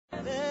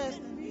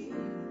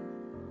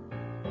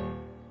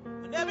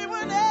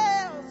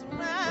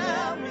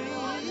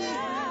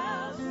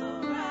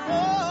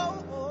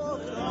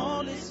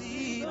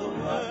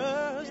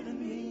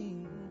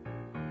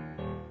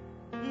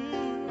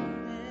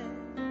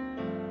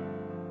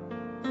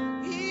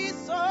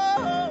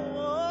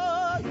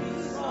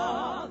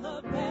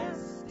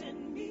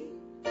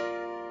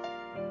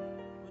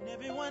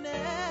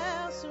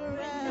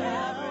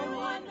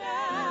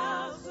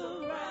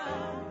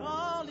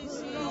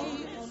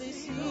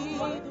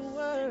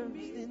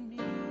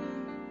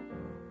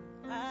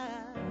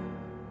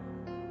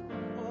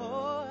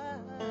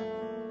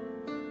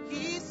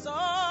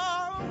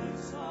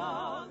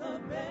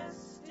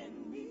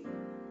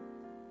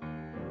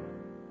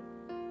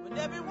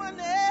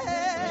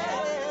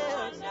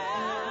everyone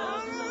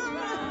else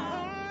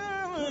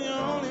around, you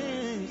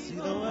only see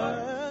the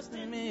worst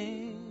in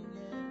me.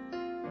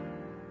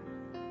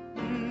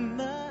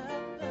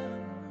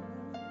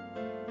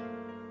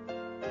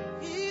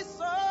 He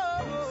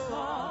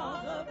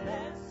saw the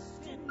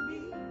best in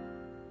me.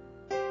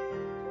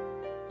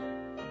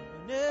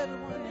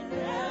 When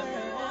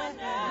everyone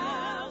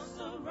else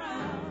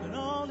around could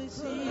only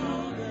see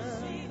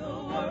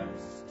the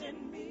worst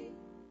in me.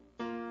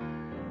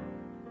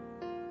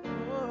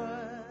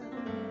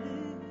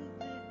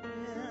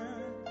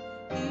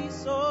 He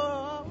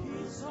saw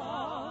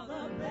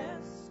the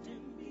best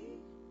in me.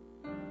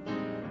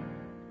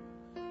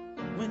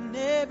 When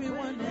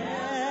everyone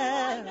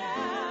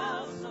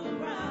else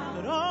around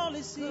could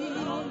only see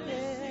the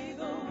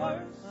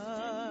worst in me.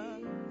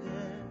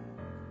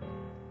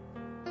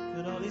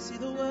 Could only see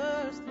the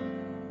worst.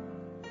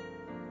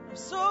 I'm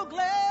so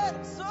glad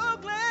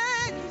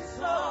he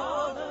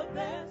saw the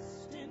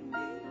best in me.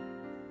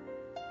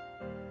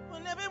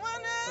 When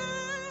everyone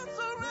else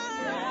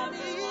around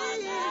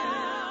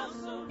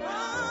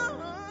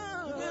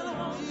could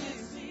only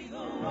see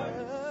the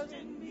worst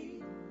in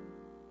me.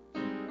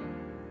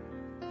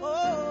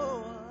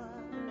 Oh,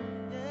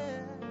 yeah.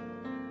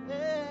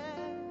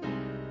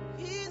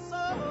 He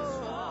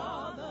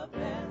saw the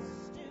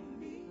best in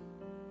me.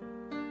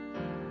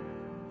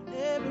 When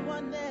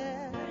everyone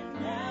else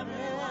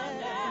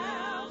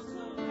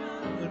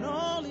around could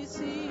only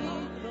see the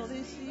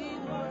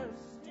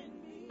worst in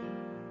me.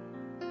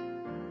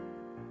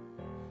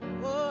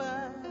 Oh,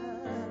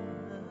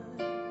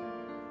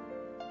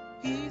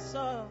 he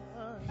saw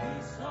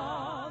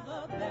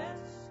the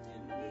best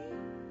in me.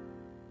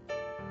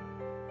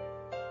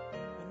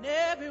 When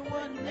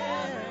everyone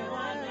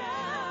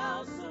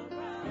else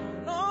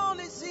around could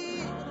only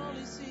see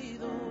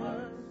the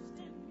worst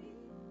in me.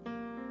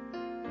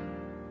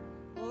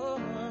 Oh,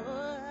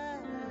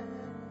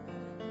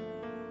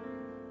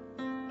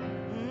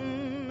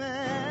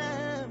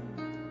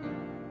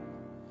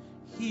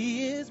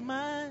 he is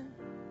mine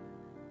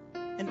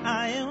and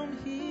I am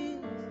his.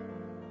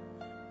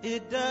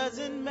 It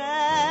doesn't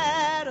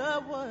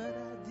matter what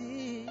I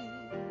did.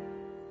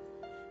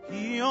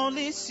 He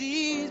only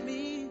sees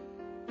me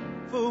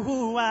for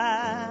who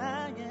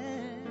I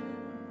am.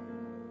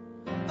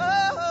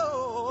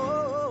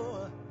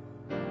 Oh,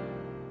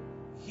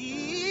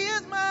 he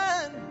is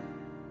mine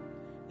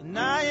and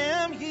I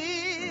am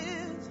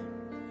his.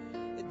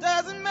 It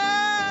doesn't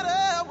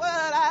matter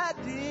what I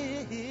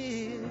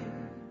did.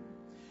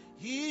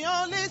 He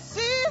only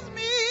sees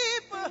me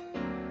for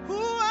who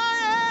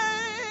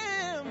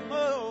I am.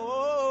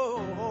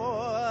 Oh,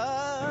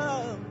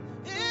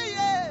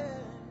 yeah.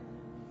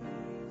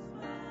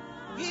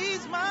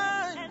 He's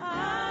mine. And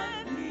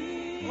I'm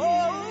his.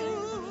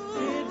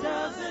 Oh, it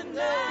doesn't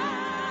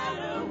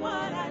matter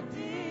what I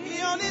did.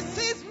 He only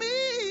sees me.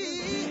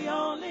 He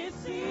only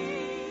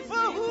sees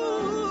for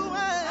who I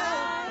am.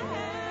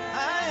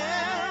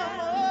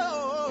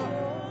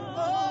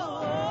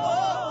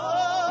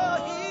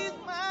 He's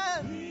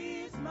mine.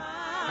 He's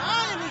mine.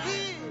 I'm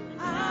his.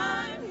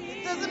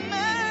 It doesn't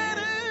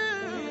matter.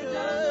 It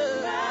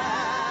doesn't matter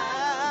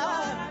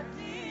what I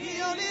did.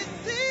 He only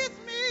sees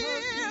me. He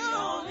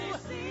only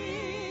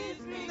sees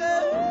me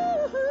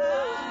for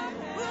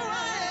who I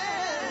am.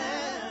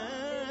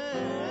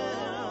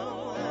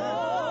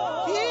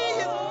 He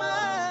is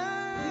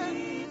mine.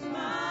 He's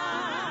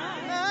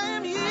mine.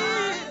 I'm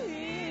his.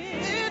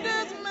 It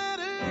doesn't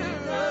matter.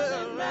 It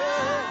doesn't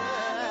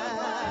matter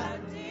what I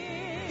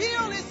did. He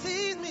only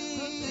sees me.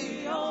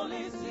 He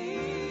only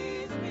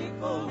sees me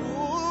for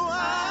who I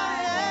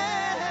am.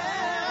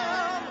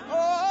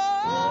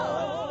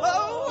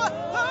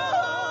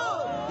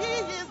 He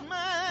is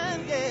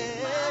mine,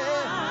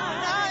 yeah.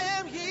 And I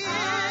am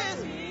his.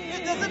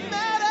 It doesn't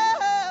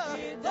matter.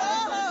 It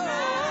doesn't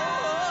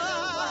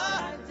matter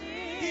what I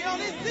did. He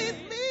only sees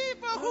me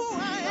for who I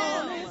am. He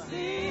only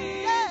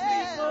sees me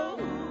for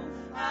who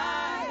I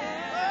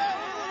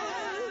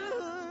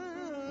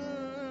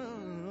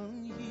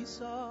am. He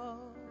saw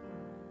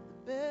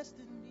the best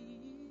in me.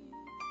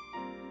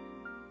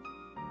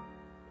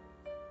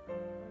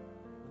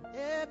 When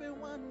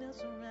everyone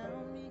else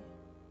around me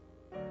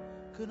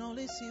could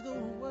only see the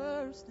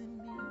worst in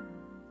me.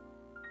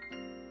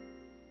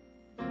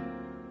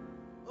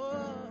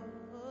 Oh,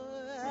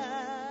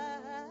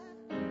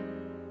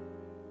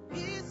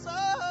 he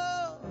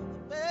saw the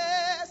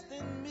best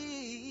in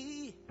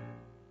me.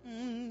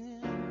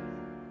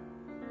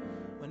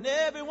 When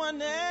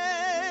everyone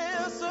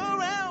else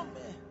around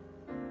me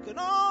could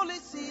only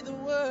see the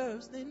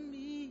worst in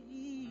me.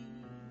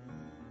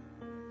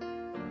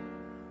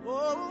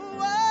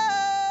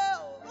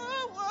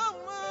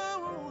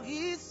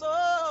 He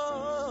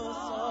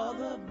saw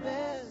the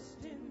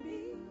best in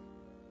me.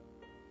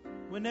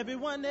 When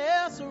everyone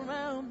else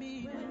around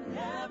me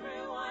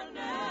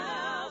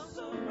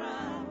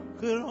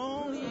could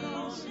only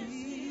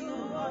see the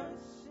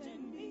worst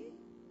in me.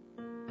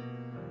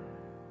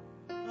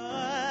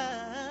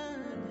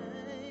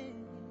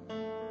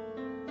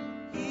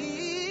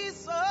 He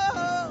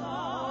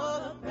saw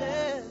the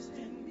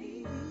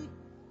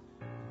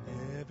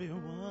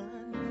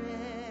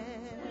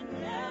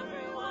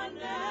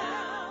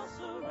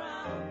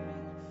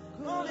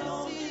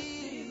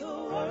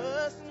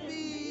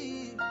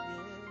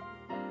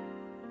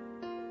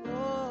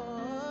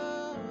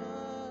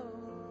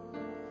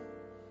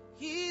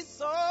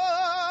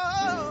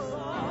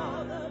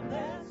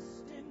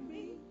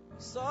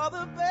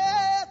the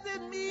best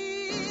in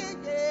me,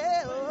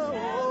 yeah.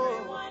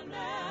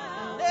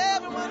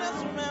 Everyone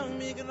else around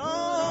me can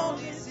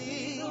only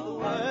see the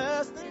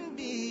worst in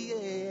me,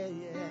 yeah,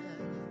 yeah.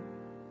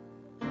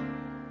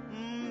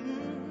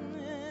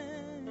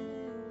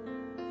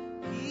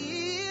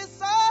 He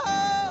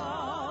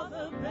saw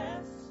the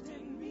best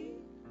in me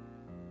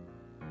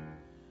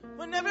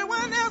when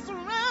everyone else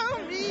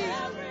around me,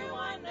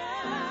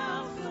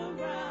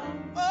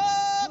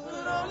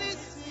 could only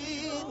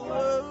see the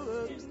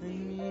worst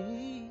in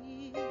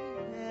me.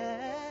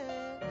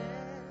 Yeah.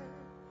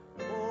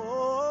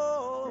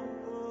 Oh,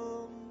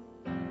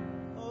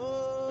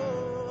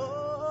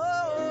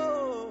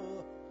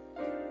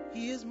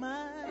 he is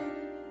mine,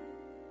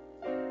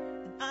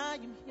 and I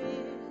am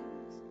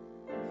his.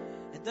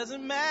 It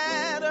doesn't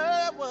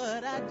matter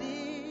what I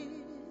did.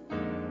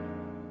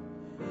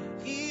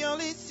 He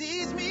only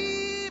sees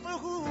me for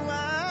who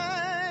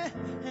I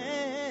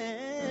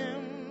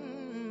am.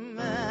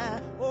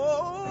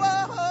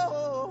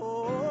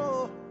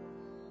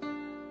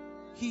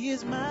 He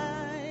is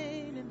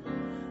mine and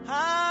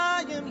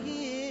I am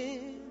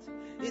his.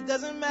 It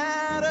doesn't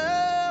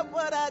matter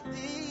what I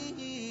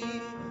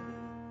did.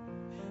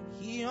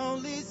 He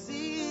only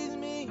sees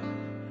me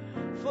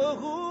for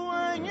who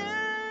I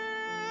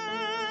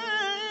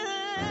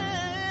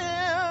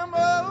am.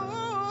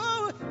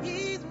 Oh,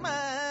 he's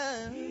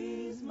mine.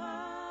 He's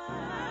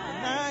mine.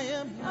 And I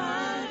am his.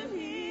 I'm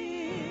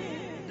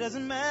his. It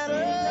doesn't matter. It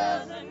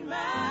doesn't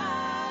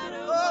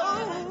matter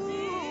what I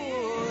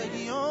did.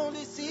 He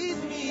only sees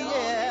me,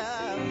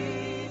 yeah,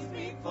 sees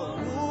me for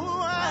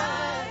who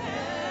I am.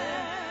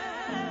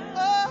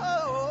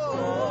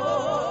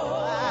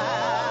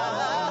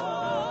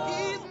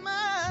 He's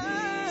mine.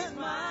 He's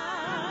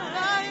mine.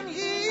 I am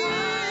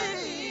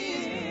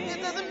his.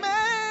 It doesn't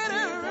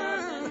matter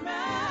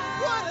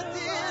what I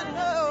did.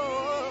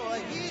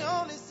 No, he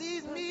only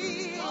sees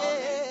me,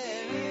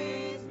 yeah,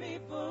 sees me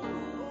for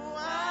who I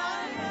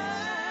am.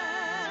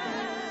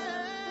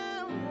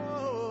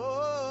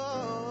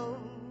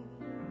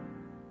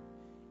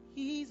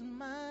 He's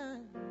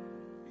mine,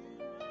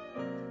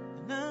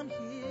 and I'm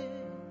his.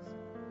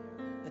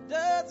 It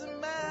doesn't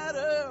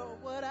matter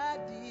what I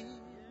did.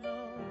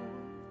 No.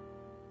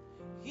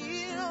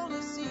 He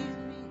only sees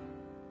me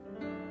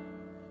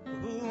for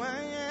who I am.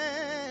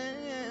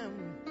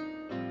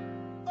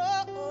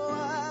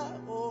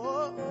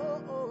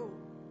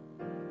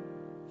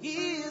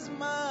 He is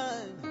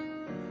mine,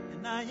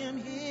 and I am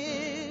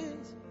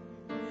his.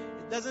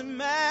 It doesn't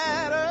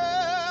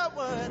matter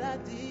what I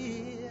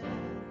did.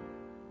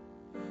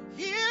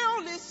 He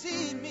only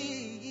sees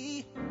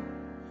me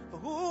for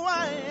who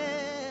I am.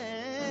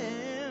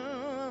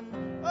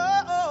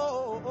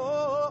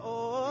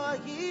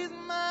 He's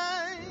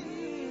mine.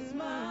 He's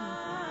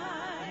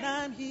mine. And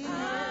I'm his.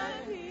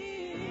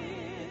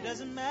 It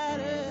doesn't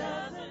matter. It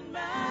doesn't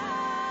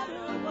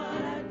matter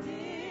what I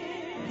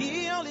did.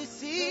 He only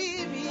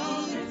sees me. He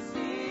only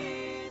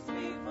sees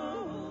me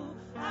for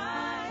who I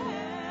am.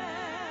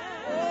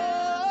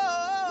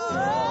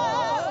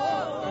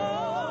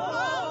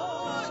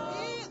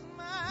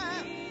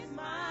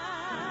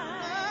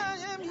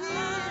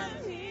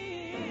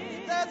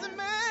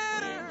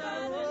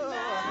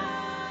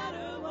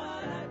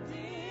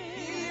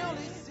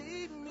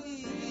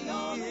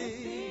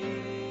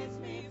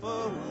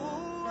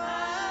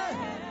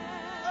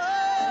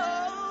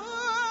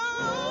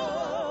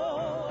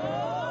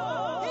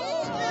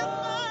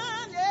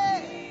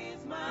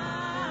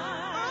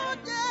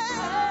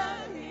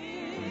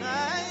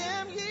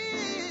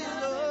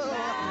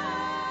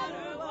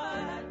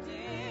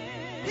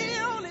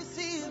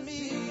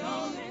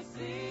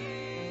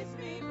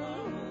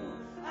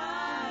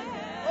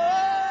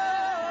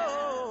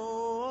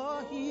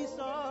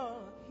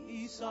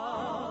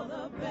 Saw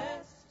the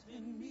best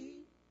in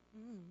me.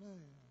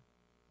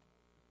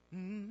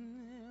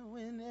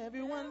 When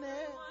everyone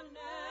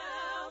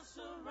else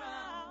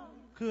around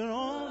could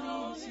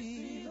only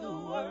see the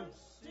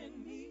worst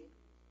in me.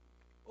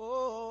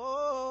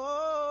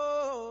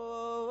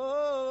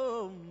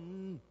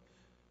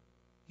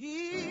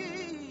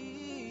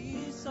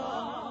 He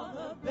saw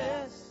the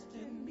best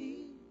in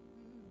me.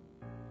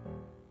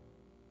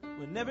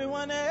 When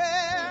everyone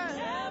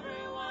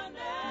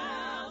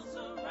else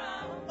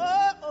around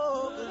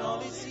could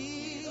only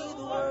see the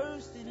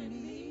worst in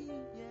me,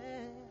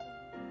 yeah.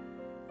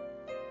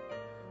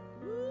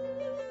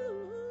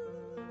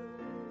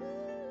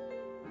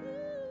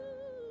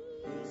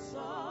 He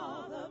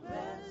saw the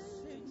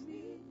best in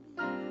me.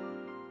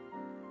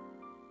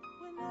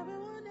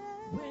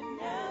 When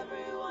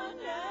everyone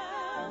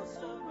else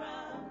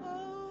around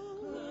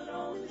could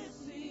only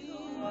see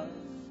the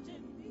worst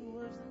in me,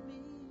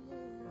 yeah.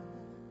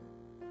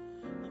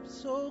 I'm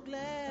so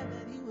glad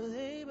that he was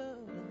able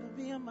to look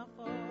beyond my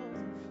faults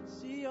and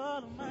see all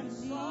of my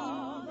needs. He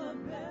saw the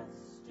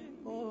best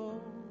in me.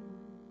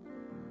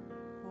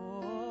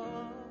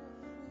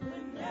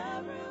 When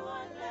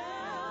everyone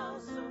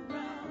else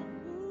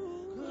around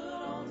could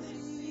only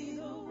see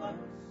the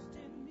worst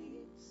in me.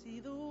 See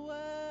the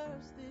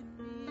worst in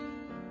me.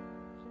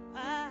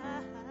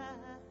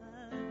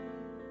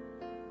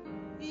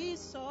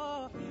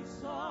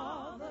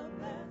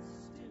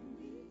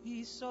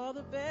 saw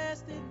the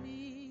best in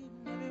me.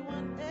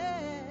 Everyone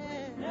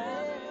else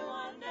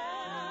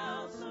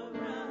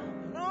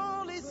around could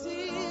only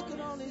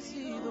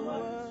see the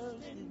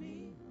worst in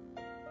me.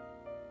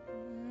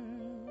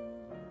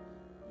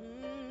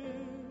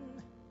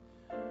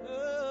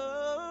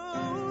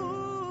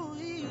 Oh,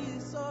 he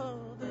saw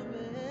the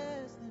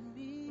best in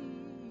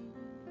me.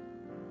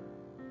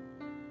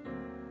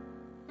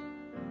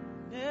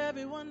 And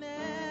everyone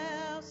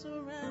else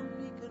around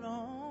me could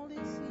only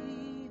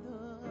see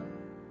the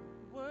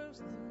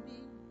worst in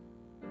me.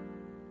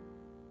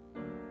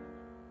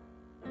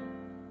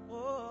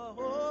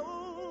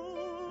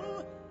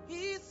 Oh,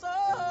 he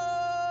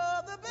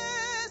saw the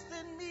best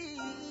in me.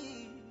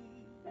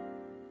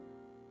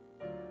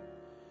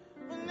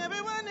 When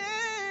everyone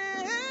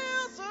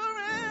else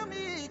around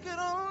me could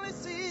only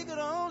see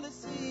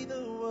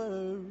the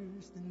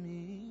worst in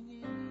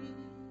me.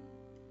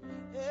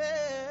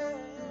 Yeah.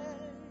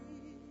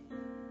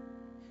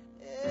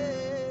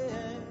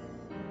 Yeah.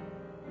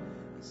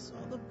 He saw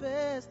the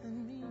best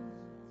in me.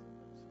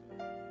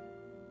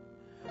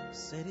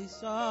 Said he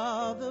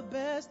saw the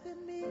best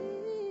in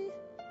me.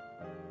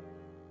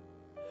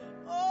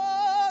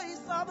 Oh, he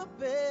saw the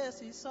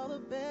best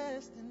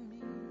in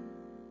me.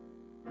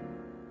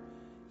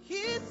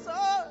 He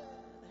saw it.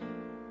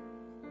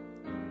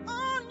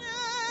 Oh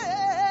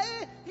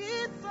yeah,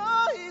 he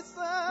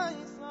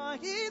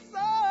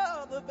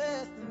saw the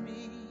best in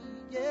me.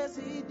 Yes,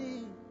 he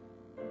did.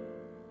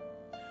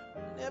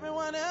 And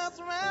everyone else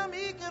around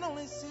me could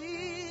only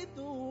see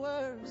the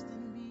worst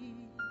in me.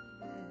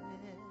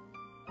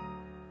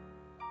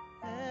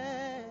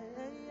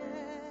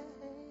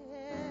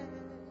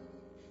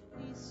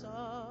 He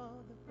saw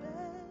the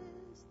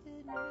best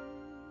in me.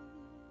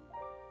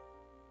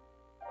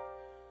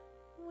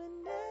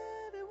 When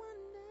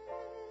everyone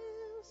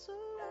else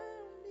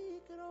around me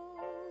could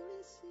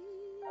only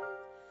see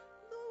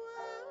the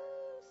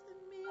worst in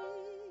me.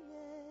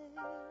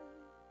 Yeah.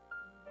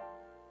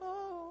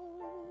 Oh,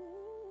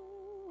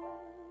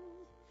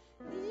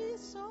 he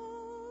saw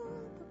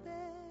the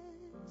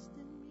best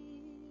in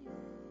me.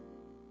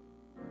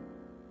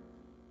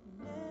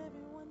 When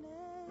everyone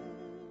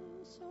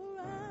else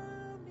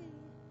around me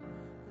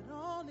could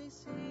only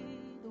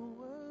see the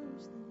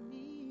worst in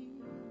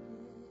me.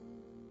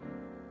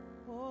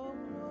 Oh,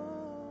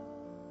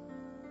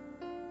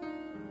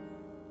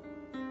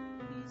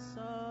 he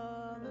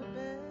saw the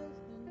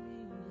best in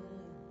me.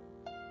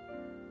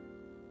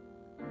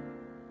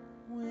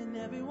 When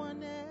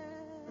everyone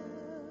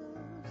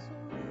else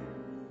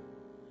around me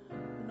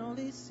can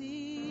only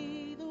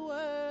see the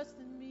worst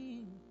in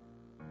me.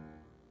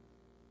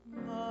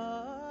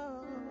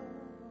 Oh,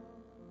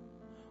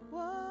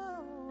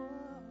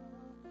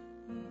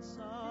 he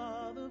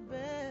saw the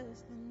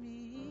best in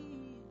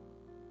me.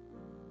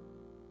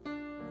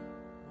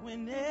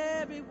 When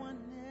everyone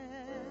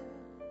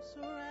else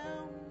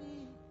around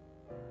me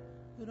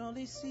could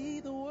only see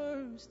the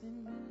worst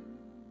in me.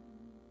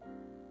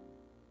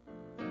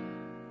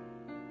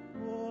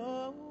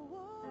 Oh,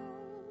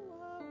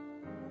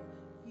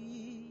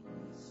 he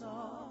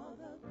saw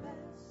the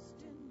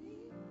best in me.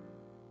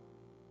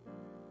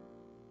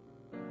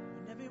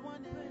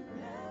 When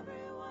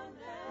everyone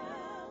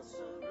else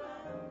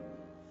around me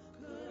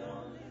could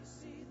only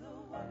see the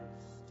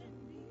worst in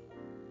me.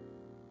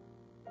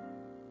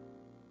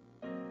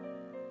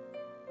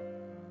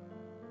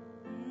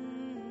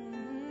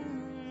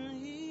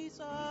 He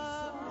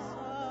saw the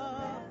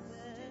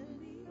best in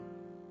me.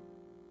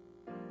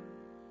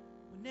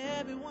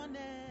 When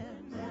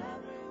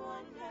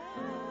everyone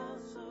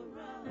else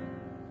around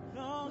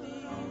could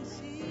only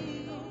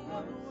see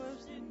the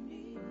worst in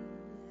me.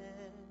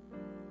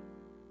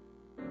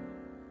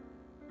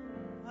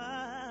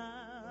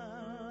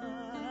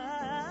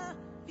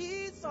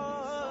 He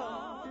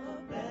saw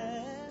the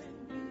best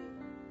in me.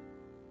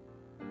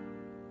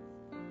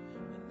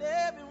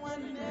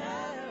 When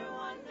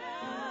everyone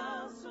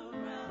else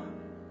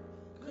around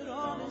could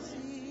only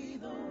see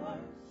the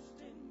worst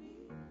in me.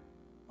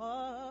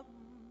 Oh,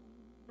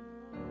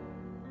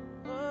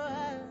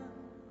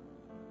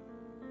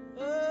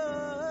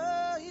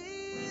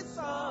 he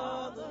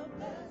saw the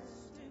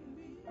best in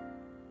me.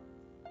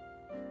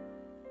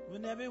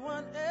 When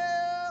everyone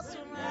else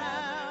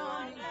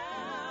around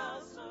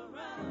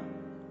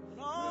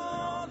could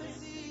only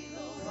see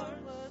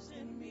the worst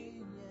in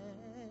me.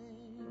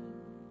 Yeah.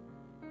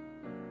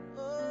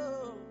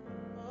 Oh,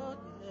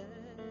 yeah.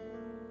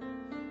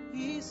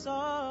 He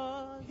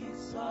saw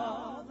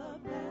the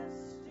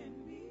best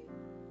in me.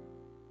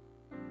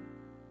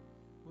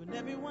 When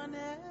everyone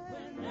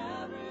else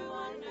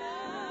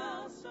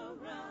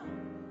around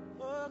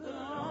could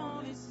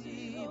only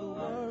see the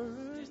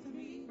worst in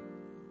me.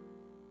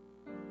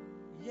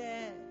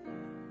 Yeah.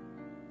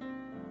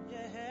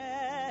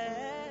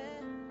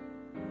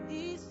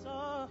 He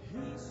saw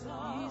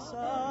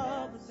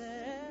the best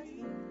in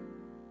me.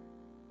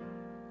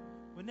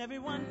 When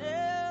everyone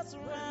else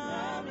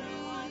around me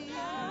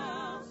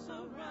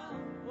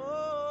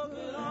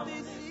could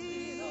only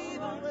see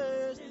the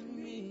worst in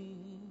me.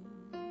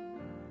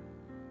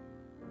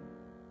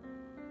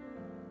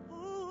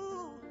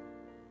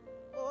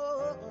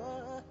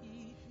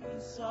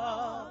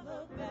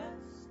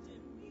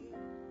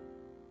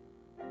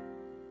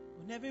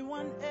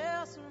 everyone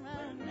else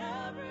around,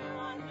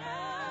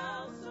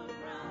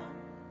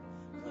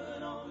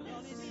 could only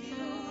see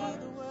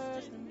the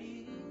worst in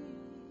me.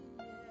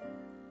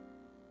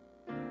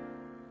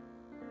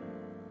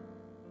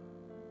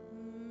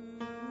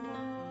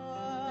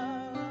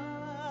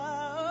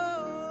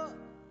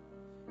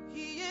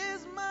 He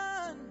is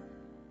mine,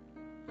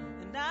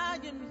 and I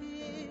am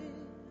his.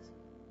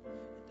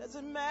 It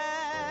doesn't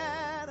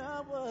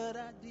matter what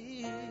I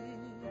did.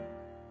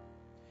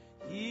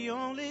 He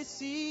only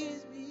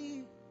sees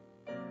me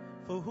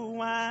for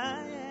who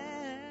I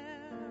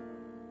am.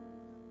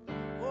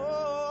 Oh,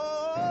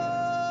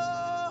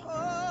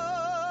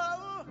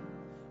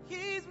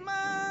 he's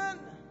mine,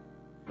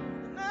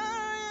 and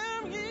I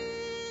am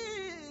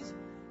his.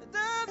 It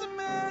doesn't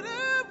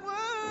matter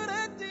what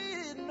I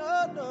did,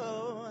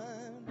 no.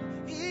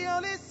 He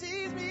only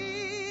sees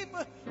me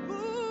for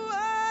who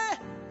I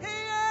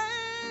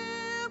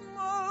am.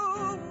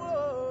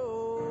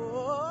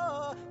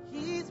 Oh,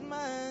 he's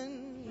mine.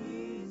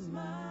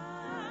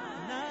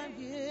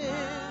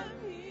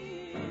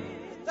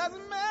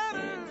 Doesn't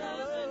matter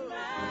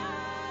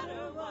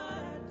what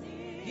I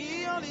did.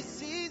 He only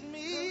sees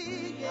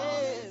me,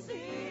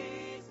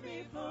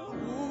 for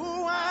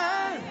who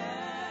I am.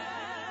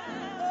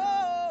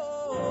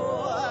 Oh,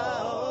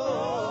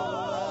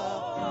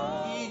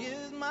 he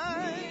is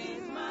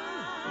mine,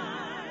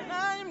 and I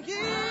am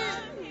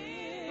his.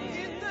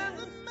 It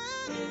doesn't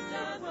matter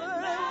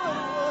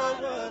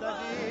what I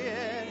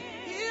did.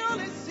 He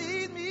only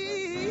sees me.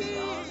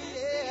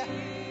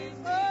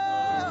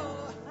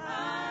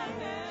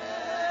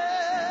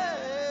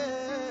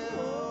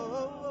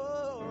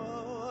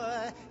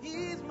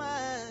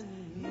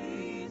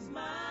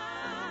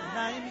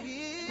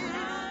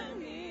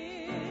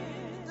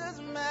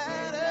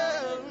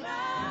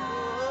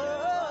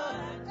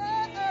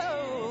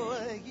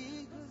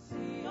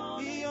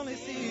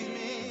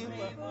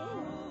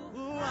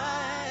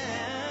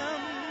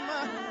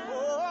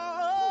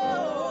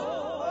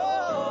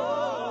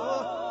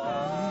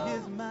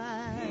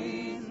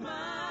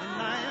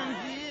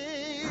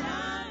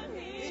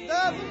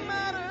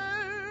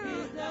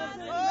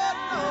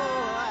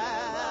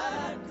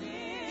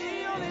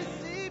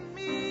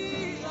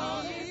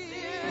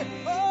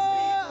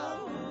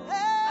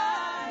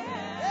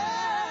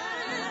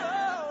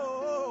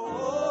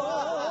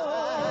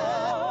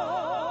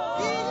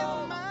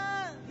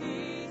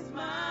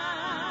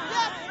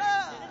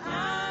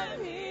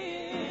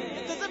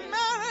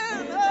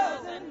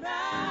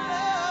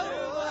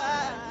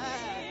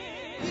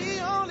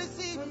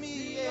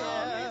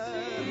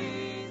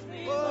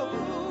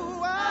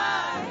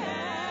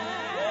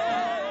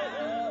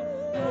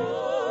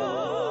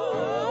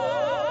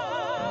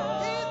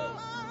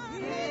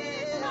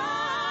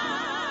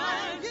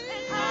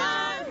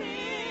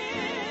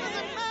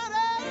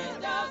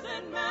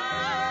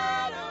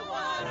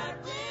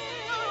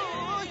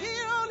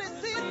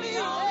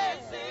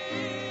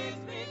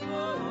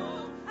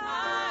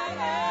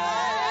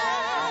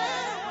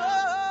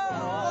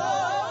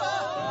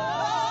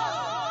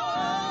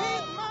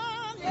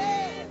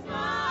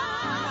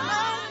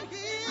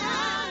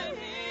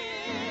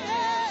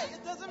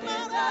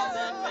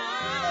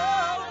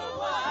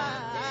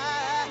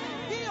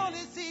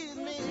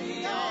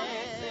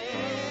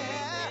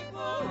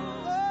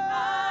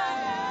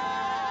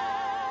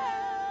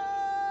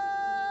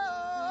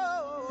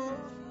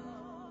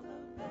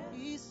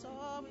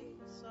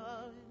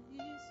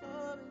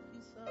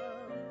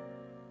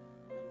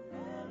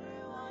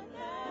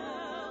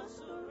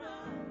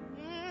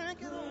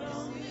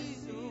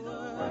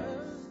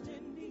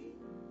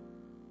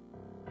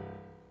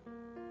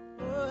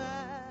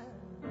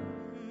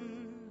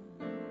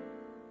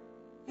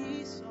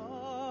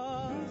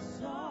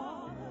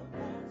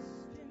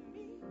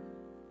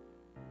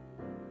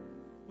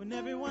 When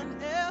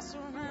everyone else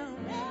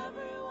around,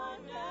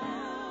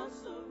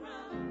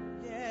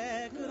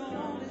 yeah, could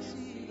only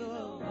see the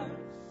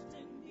worst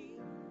in me.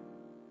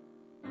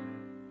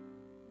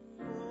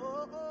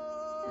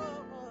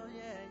 Oh,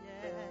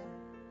 yeah.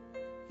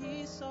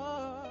 He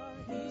saw the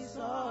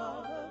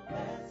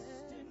best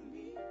in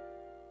me.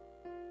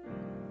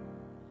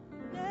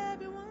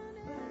 Everyone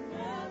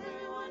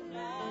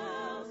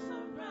else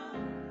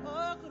around,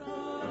 oh, could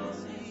only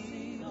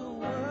see the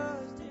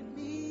worst in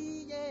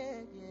me.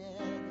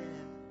 Yeah.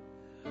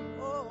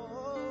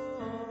 Oh,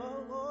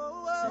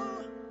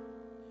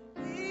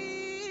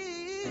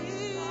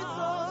 he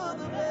saw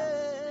the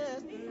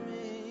best in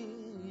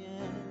me.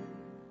 Yeah.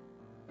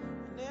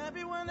 And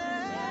everyone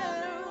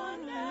else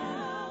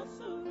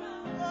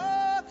around,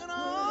 oh, can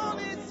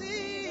only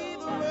see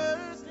the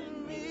worst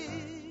in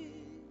me.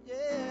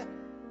 Yeah.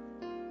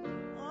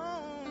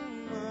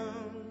 Yeah.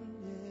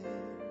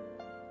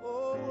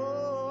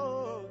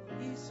 Oh,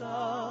 he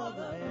saw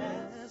the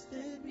best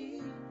in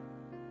me.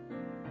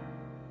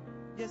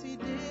 Yes, he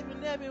did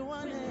when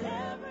everyone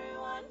else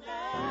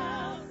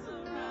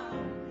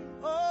around,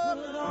 oh,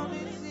 could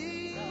only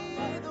see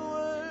the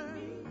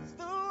worst,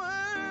 the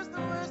worst.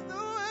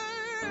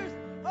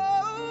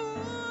 Oh,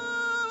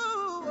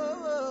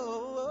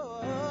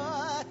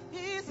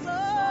 he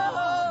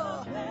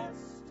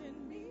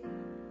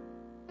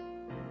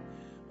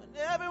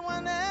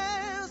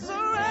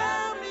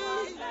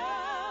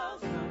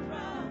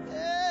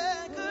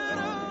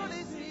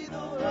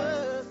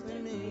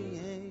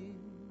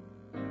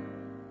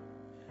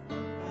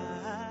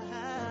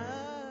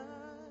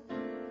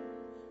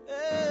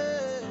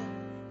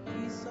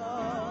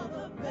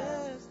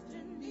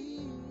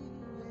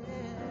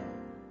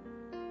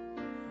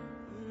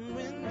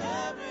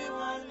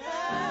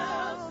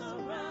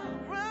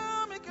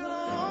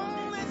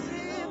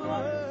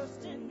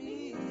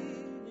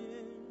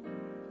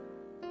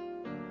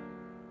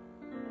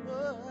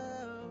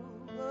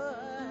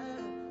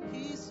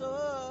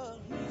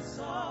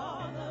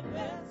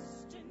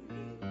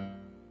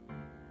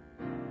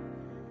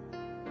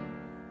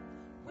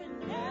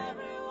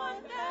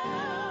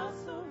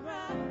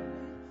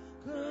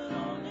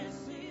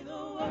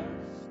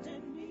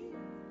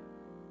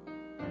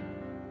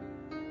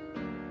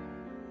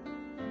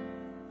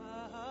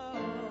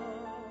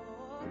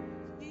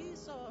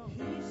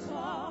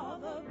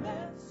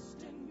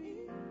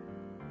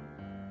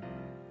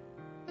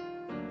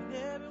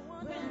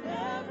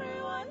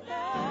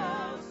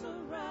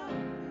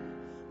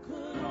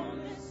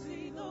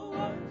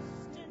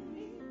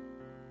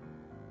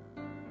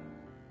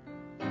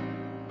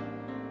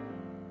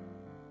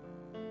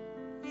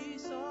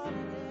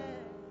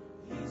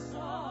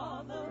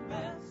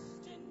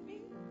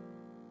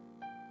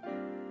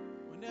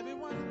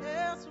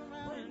else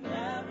around, when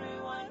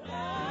everyone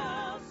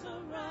else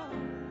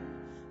around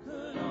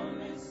could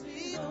only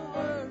see the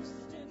worst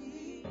in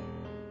me.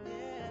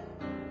 Yeah,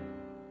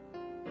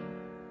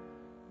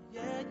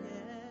 yeah,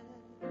 yeah.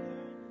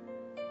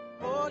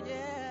 Oh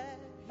yeah,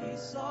 he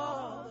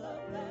saw the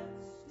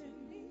best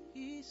in me.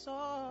 He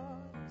saw.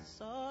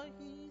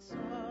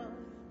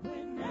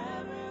 When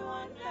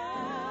everyone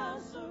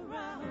else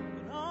around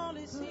could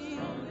only see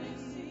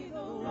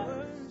the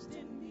worst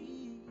in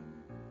me.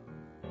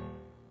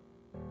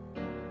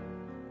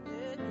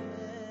 Yeah,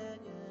 yeah,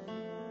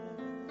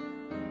 yeah.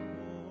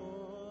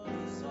 Oh,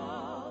 he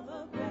saw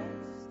the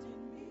best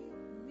in me.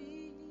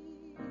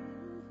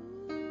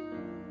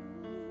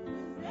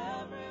 When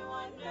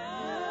everyone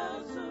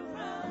else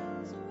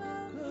around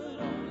could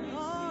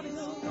only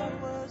see the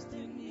worst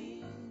in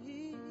me.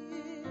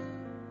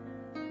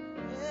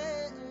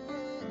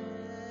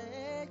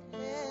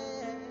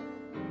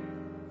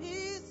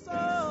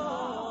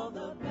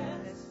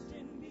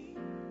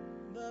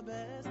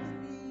 Best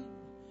in me,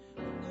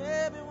 and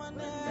everyone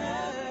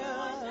else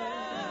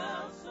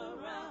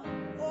around,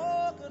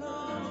 oh, could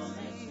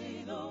only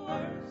see the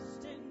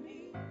worst in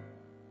me.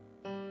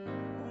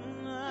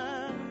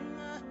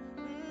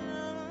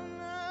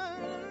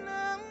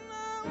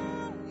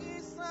 He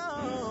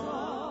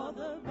saw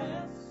the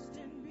best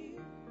in me.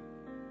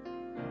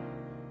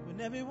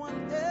 When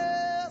everyone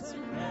else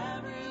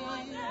around,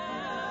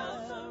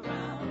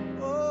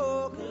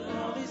 oh, could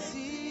only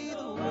see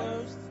the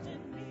worst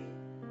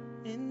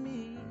in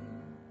me.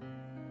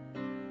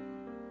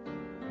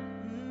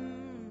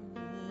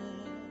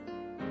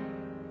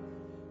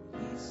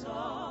 He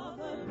saw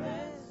the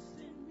best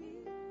in me.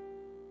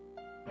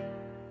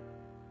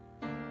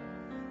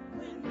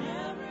 When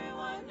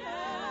everyone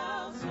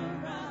else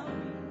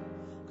around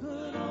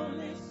could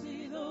only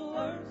see the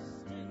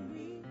worst in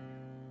me.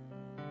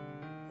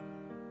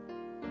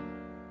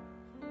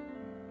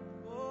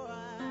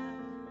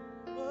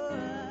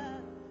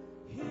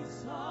 He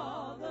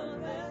saw the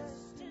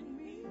best in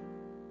me.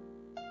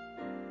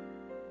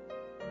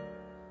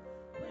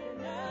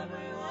 When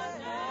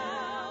everyone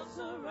else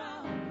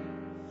around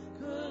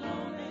could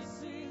only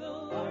see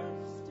the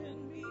worst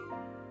in me.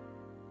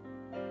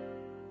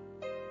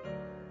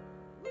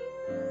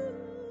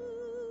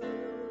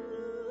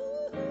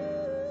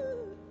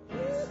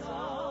 He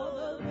saw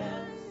the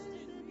best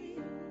in me.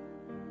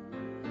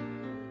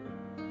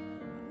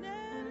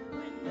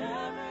 When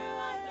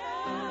everyone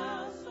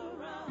else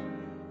around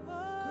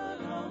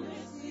could only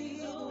see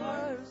the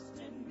worst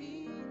in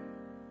me.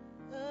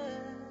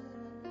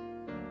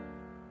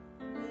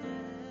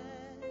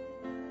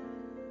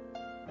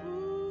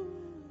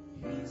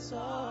 He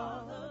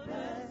saw the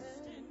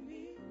best in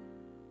me.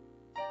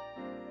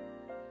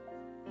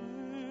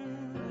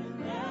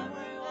 When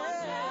everyone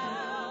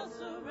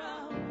else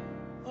around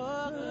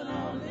could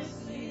only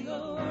see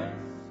the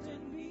worst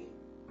in me.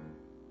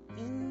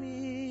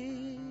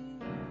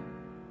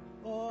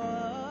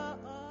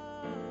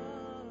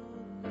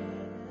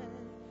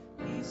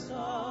 He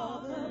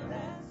saw the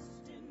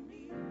best in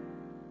me.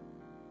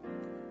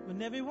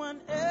 When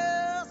everyone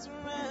else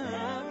around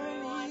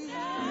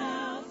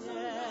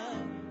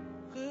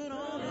could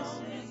only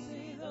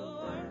see the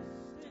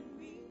worst in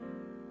me.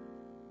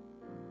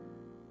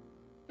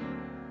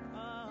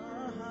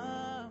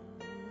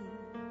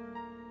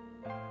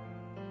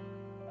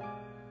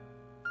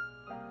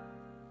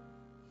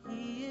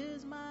 He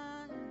is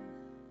mine,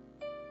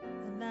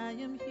 and I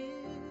am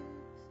his.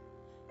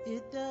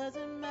 It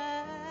doesn't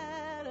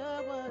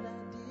matter what I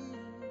did.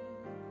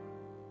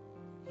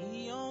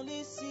 He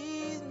only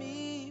sees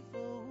me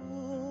for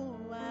who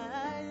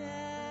I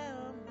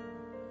am.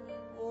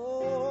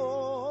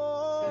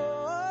 Oh,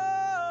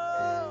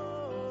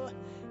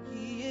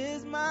 he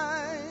is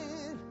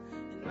mine,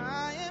 and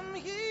I am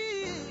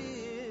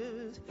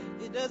his.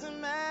 It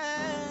doesn't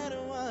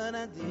matter what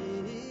I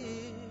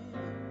did.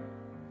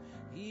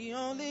 He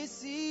only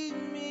sees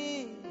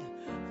me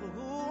for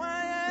who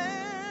I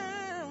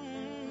am.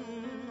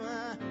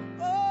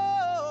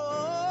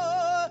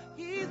 Oh,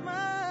 he's mine,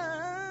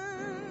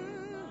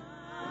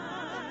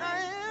 and I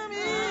am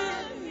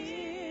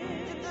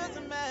his. It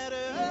doesn't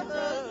matter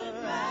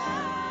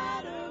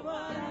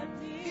what I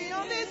did. He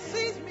only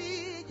sees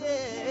me,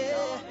 yeah. He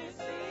only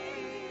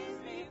sees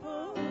me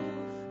for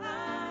who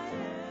I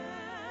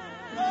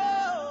am.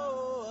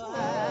 Oh,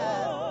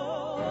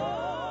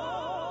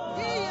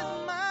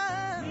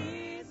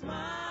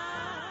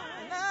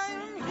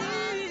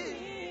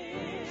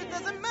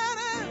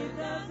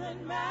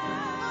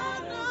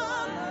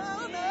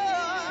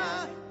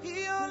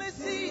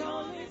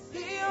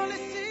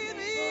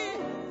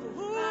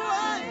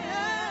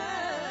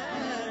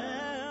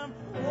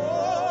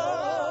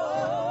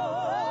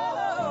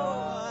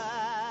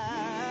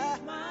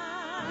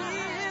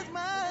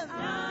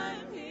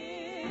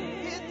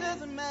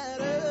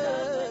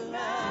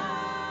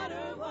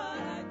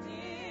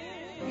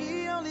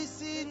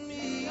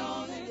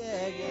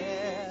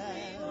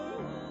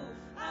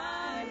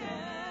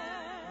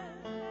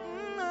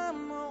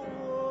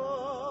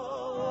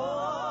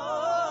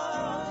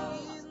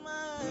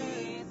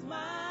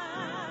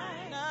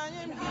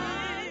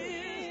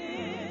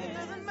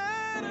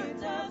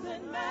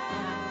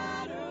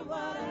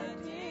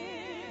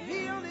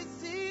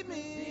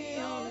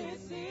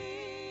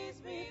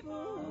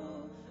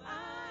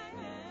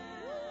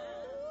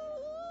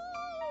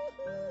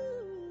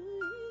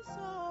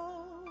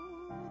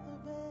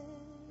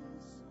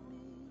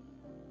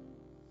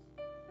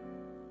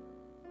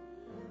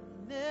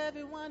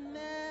 everyone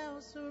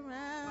else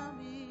around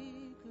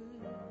me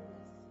could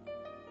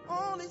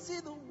only see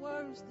the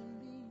worst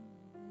in me.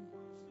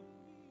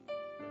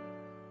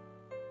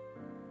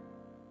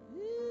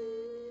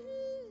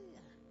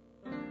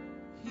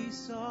 He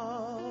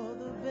saw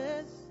the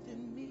best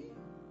in me.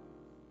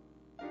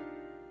 When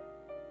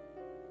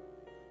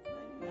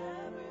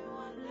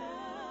everyone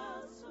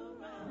else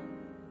around me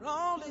could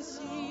only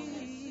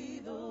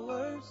see the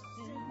worst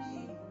in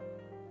me.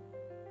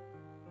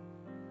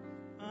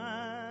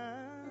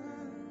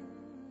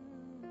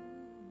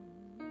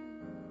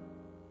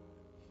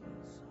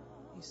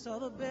 He saw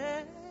the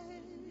best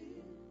in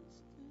me.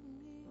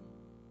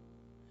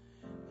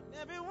 When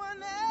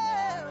everyone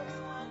else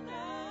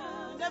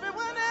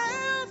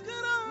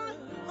could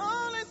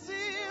only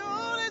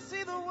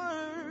see the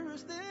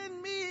worst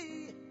in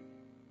me.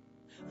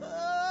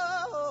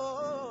 Oh,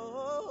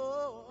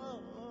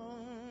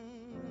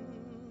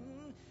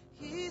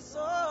 he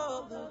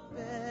saw the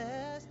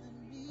best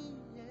in me.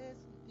 Yes,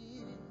 he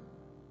did.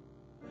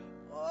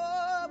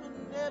 Oh,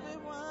 when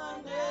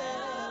everyone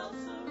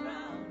else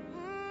around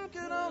me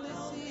could only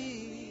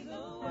see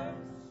the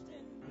worst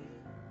in me.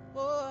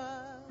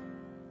 Oh,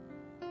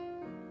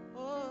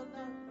 no.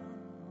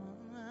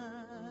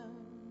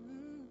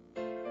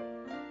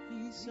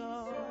 He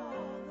saw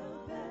the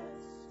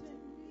best in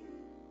me.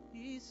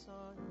 He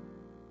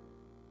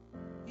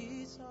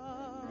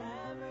saw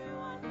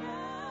everyone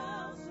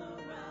else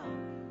around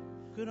me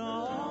could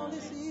only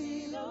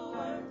see the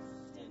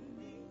worst in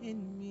me.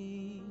 In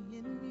me.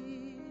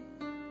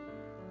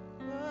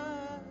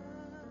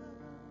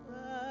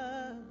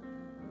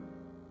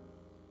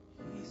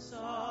 He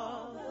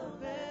saw the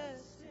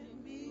best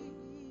in me.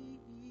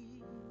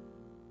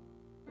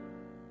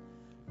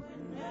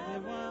 When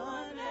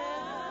everyone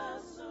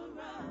else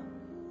around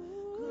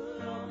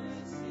could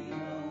only see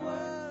the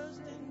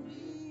worst in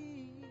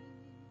me.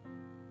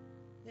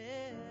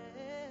 Yeah.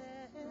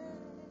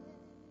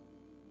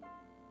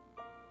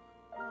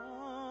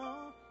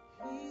 Oh,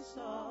 he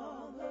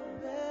saw the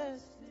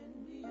best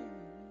in me.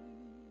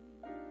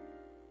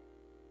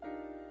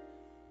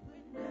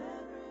 When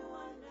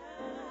everyone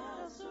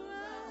else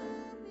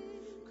around me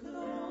could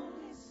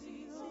only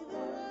see the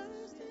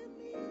worst in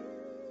me.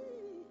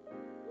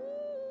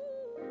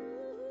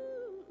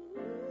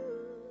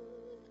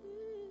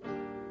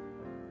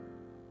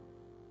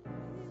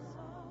 He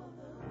saw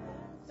the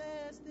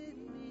best in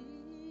me.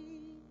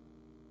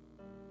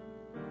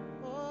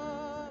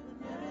 Oh, when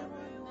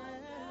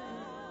everyone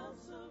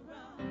else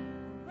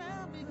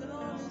around me could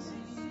only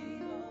see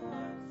the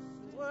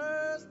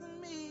worst in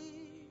me.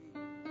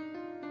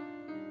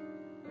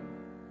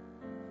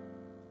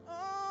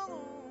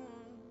 Oh,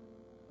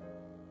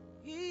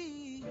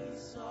 he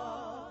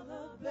saw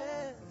the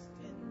best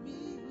in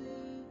me.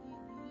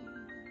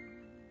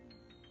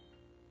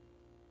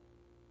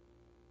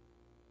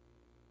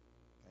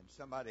 Can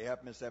somebody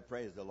help me say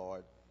praise the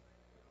Lord?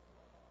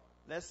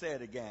 Let's say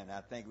it again.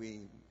 I think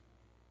we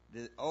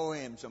owe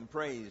him some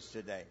praise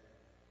today.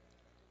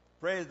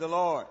 Praise the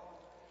Lord.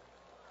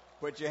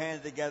 Put your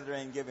hands together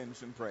and give him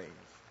some praise.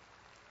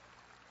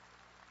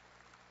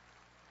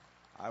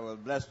 I will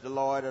bless the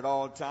Lord at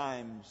all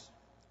times.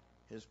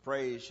 His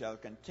praise shall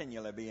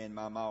continually be in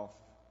my mouth.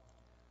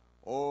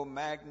 Oh,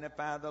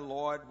 magnify the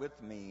Lord with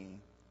me,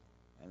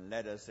 and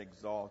let us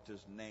exalt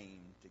his name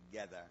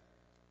together.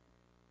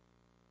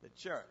 The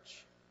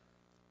church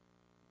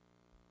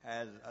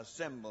has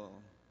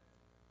assembled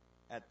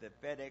at the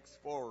FedEx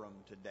Forum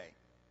today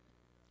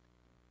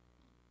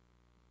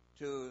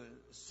to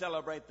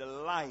celebrate the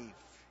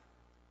life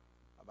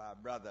of our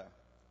brother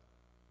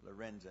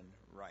Lorenzen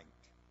Wright.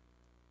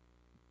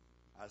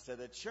 I said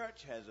the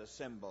church has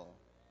assembled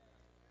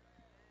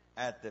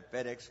at the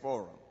FedEx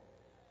Forum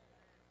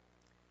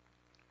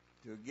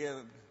to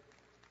give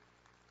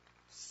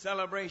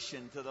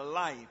celebration to the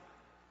life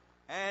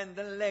and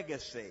the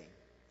legacy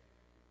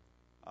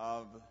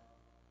of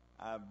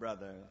our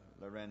brother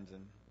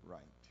Lorenzen Wright.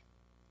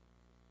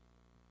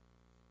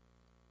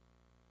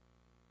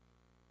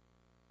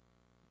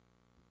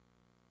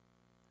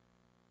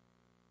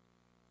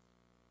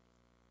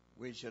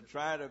 We should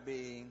try to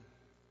be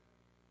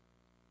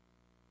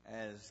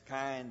as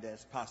kind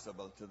as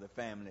possible to the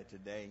family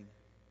today.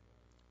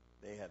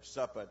 They have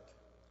suffered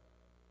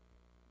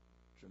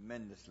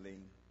tremendously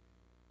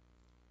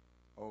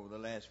over the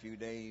last few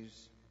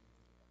days.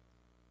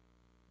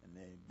 And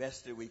the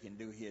best that we can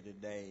do here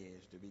today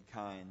is to be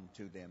kind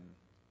to them,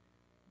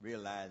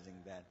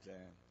 realizing that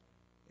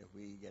if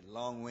we get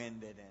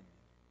long-winded and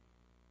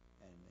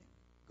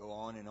go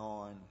on and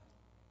on,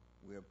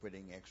 we're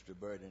putting extra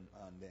burden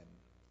on them.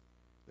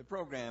 The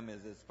program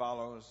is as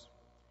follows.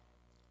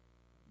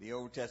 The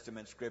Old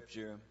Testament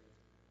scripture,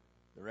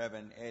 the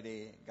Reverend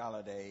Eddie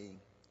Galladay,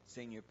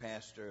 senior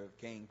pastor of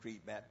Cane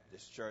Creek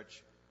Baptist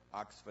Church,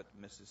 Oxford,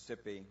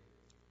 Mississippi.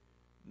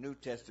 New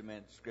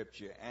Testament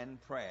scripture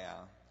and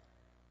prayer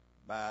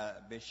by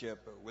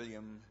Bishop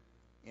William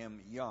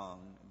M.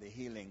 Young, the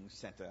Healing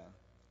Center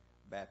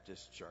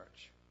Baptist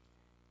Church.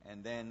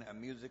 And then a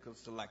musical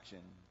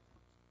selection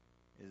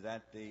is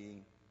at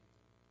the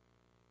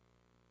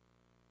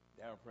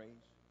Darrell Praise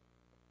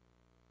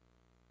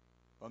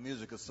for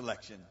musical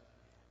selection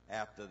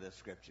after the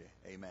scripture.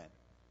 Amen.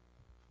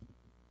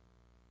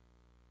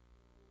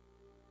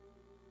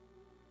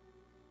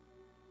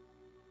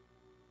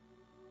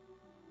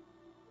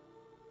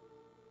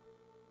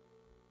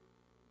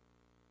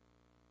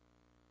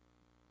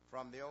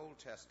 From the Old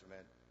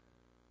Testament,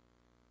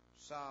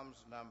 Psalms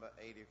number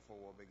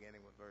 84,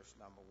 beginning with verse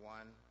number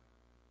 1,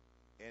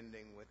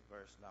 ending with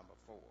verse number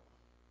 4.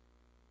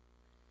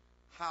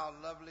 How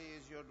lovely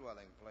is your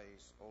dwelling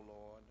place, O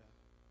Lord,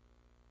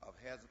 of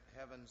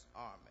heaven's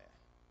army.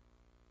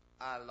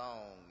 I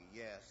long,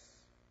 yes,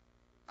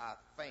 I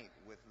faint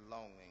with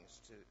longings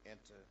to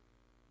enter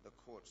the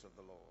courts of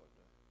the Lord.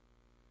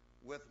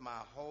 With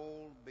my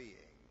whole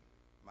being,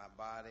 my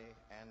body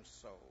and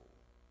soul,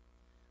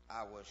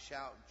 I will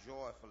shout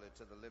joyfully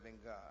to the living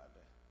God.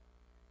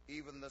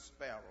 Even the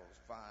sparrows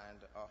find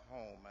a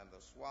home, and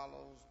the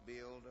swallows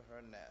build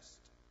her nest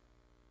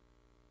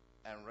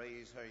and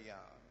raise her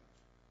young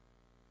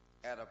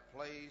at a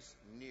place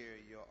near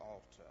your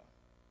altar.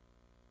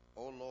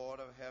 O Lord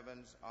of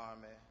heaven's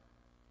army,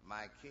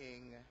 my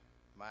King,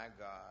 my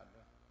God,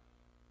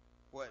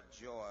 what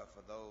joy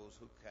for those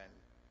who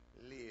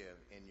can live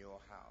in your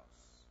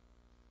house,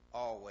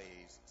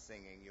 always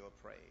singing your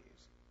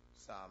praise.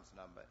 Psalms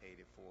number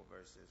 84,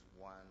 verses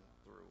 1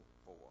 through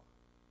 4.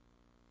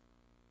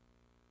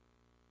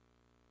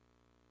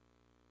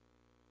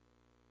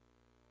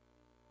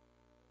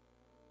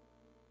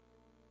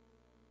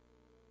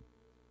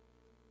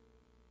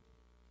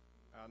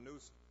 Our New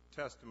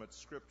Testament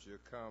scripture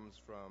comes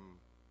from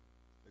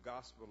the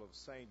Gospel of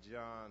St.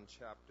 John,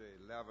 chapter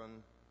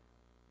 11,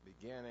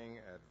 beginning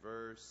at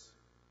verse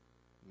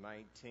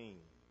 19.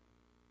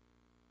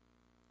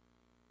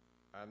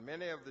 And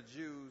many of the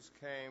Jews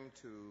came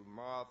to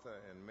Martha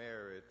and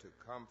Mary to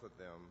comfort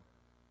them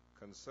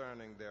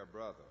concerning their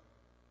brother.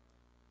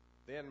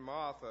 Then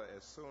Martha,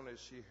 as soon as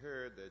she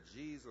heard that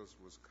Jesus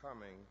was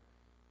coming,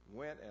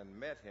 went and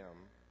met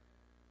him,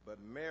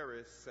 but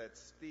Mary sat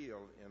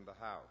still in the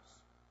house.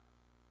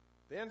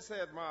 Then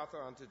said Martha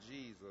unto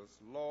Jesus,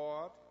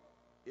 Lord,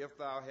 if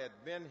thou had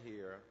been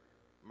here,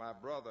 my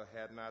brother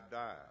had not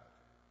died.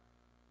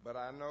 But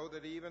I know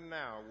that even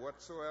now,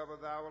 whatsoever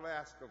thou wilt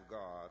ask of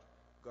God,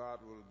 God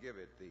will give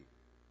it thee.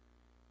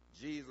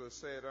 Jesus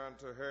said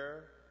unto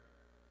her,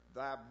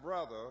 Thy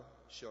brother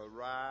shall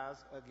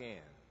rise again.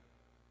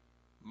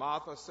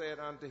 Martha said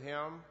unto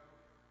him,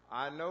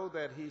 I know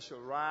that he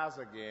shall rise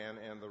again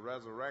in the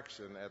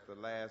resurrection at the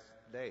last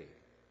day.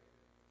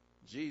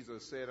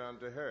 Jesus said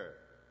unto her,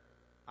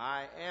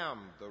 I am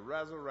the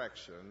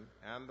resurrection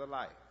and the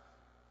life.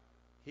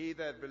 He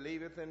that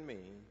believeth in me,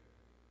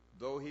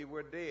 though he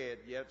were dead,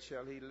 yet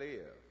shall he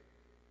live.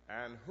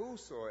 And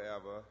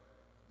whosoever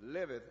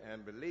liveth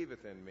and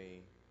believeth in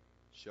me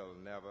shall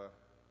never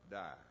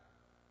die.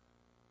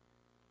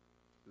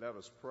 Let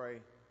us pray.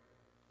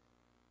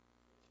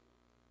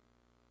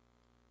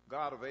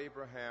 God of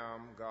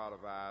Abraham, God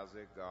of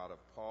Isaac, God of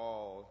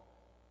Paul,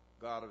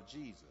 God of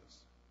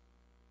Jesus,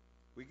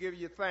 we give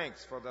you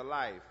thanks for the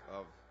life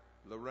of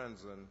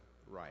Lorenzen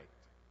Wright.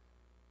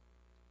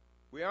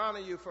 We honor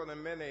you for the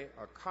many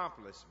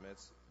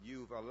accomplishments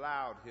you've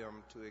allowed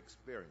him to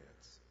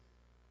experience.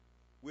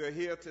 We are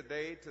here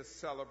today to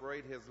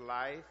celebrate his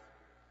life,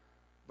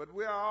 but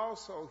we are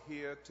also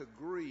here to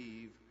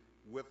grieve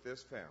with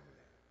this family.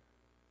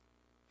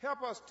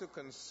 Help us to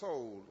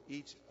console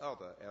each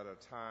other at a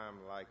time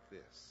like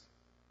this.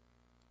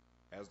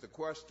 As the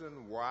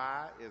question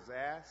why is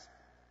asked,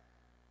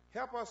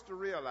 help us to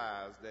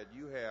realize that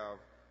you have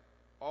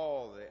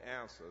all the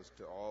answers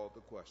to all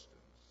the questions.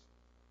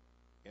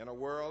 In a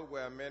world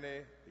where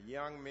many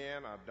young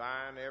men are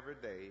dying every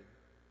day,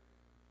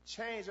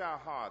 change our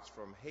hearts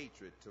from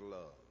hatred to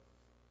love.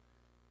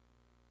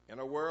 In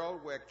a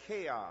world where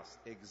chaos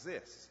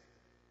exists,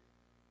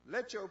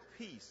 let your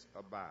peace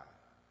abide.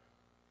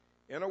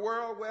 In a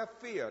world where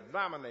fear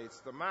dominates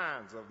the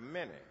minds of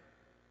many,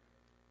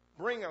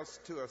 bring us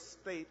to a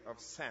state of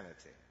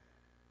sanity.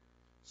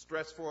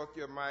 Stretch forth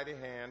your mighty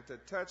hand to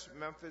touch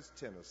Memphis,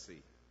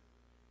 Tennessee.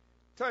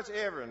 Touch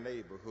every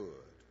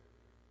neighborhood,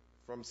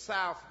 from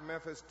South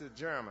Memphis to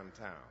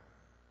Germantown,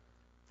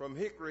 from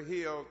Hickory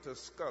Hill to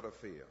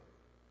Scudderfield,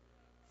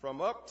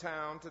 from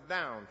uptown to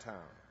downtown.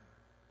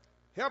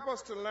 Help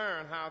us to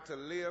learn how to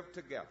live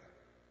together.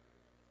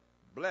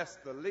 Bless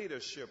the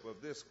leadership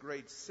of this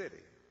great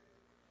city.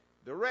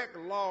 Direct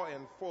law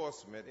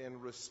enforcement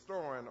in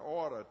restoring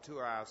order to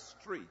our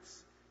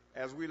streets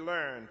as we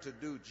learn to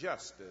do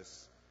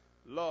justice,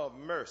 love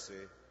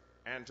mercy,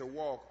 and to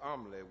walk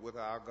humbly with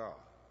our God.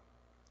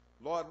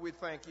 Lord, we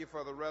thank you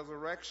for the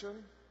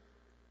resurrection.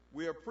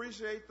 We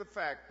appreciate the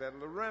fact that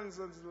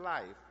Lorenzen's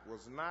life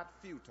was not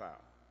futile.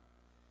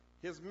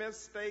 His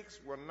mistakes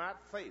were not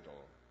fatal.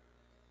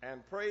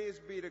 And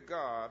praise be to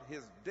God,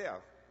 his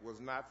death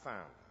was not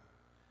found.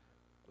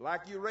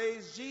 Like you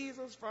raised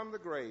Jesus from the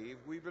grave,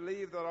 we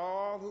believe that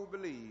all who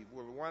believe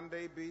will one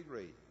day be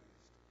raised.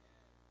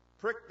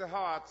 Prick the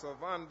hearts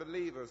of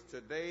unbelievers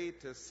today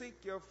to seek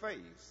your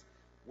face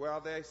while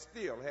they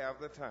still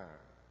have the time.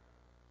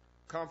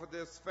 Comfort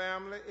this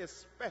family,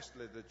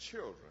 especially the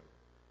children,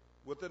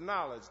 with the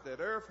knowledge that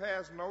earth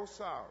has no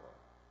sorrow,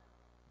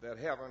 that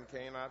heaven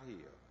cannot heal.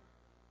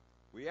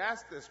 We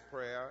ask this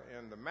prayer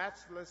in the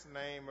matchless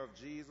name of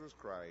Jesus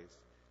Christ,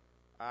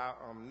 our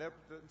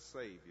omnipotent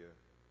Savior.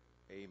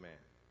 Amen.